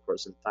cleared the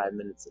course in 5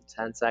 minutes and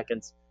 10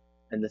 seconds.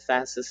 And the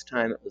fastest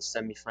time of the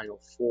semifinal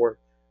 4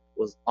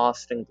 was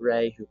Austin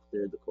Gray, who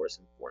cleared the course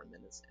in 4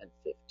 minutes and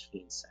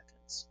 15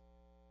 seconds.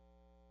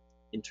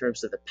 In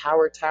terms of the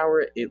Power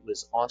Tower, it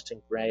was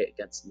Austin Gray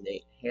against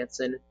Nate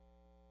Hansen,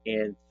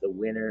 and the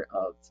winner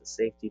of the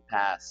safety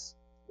pass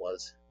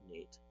was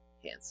Nate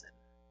Hansen.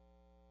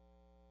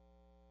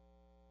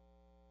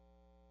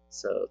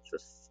 So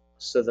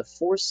the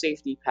 4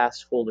 safety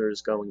pass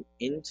holders going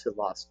into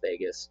Las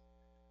Vegas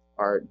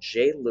are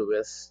Jay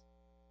Lewis,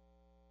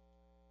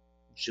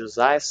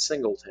 Josiah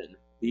Singleton,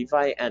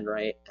 Levi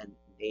Enright, and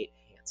Nate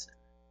Hansen.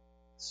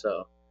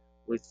 So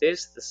with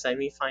this, the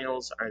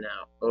semifinals are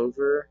now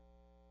over,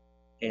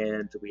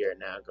 and we are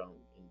now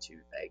going into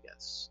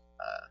Vegas.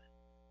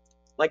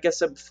 Like I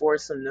said before,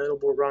 some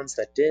notable runs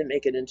that didn't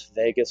make it into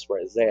Vegas were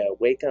Isaiah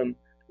Wakeham,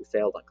 who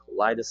failed on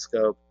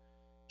Kaleidoscope,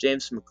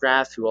 James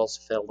McGrath, who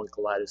also failed on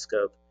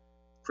Kaleidoscope,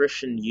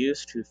 Christian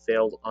Yust, who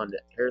failed on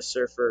the Air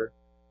Surfer,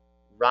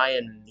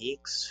 Ryan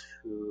Meeks,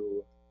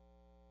 who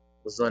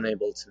was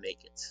unable to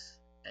make it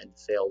and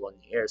failed on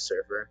the Air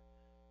Surfer,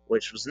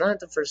 which was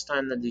not the first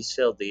time that he's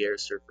failed the Air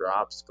Surfer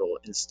obstacle.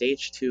 In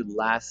Stage 2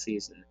 last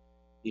season,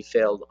 he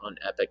failed on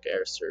Epic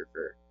Air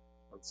Surfer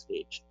on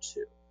Stage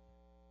 2.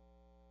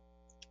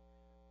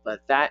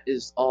 But that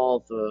is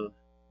all the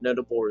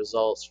notable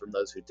results from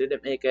those who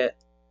didn't make it,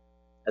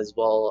 as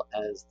well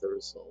as the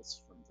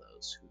results from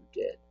those who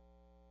did.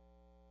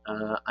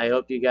 I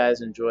hope you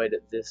guys enjoyed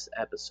this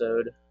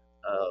episode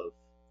of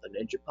the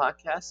Ninja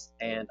Podcast,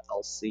 and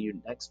I'll see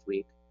you next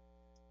week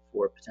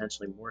for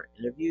potentially more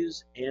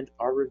interviews and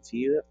our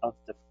review of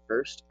the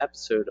first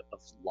episode of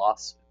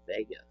Las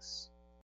Vegas.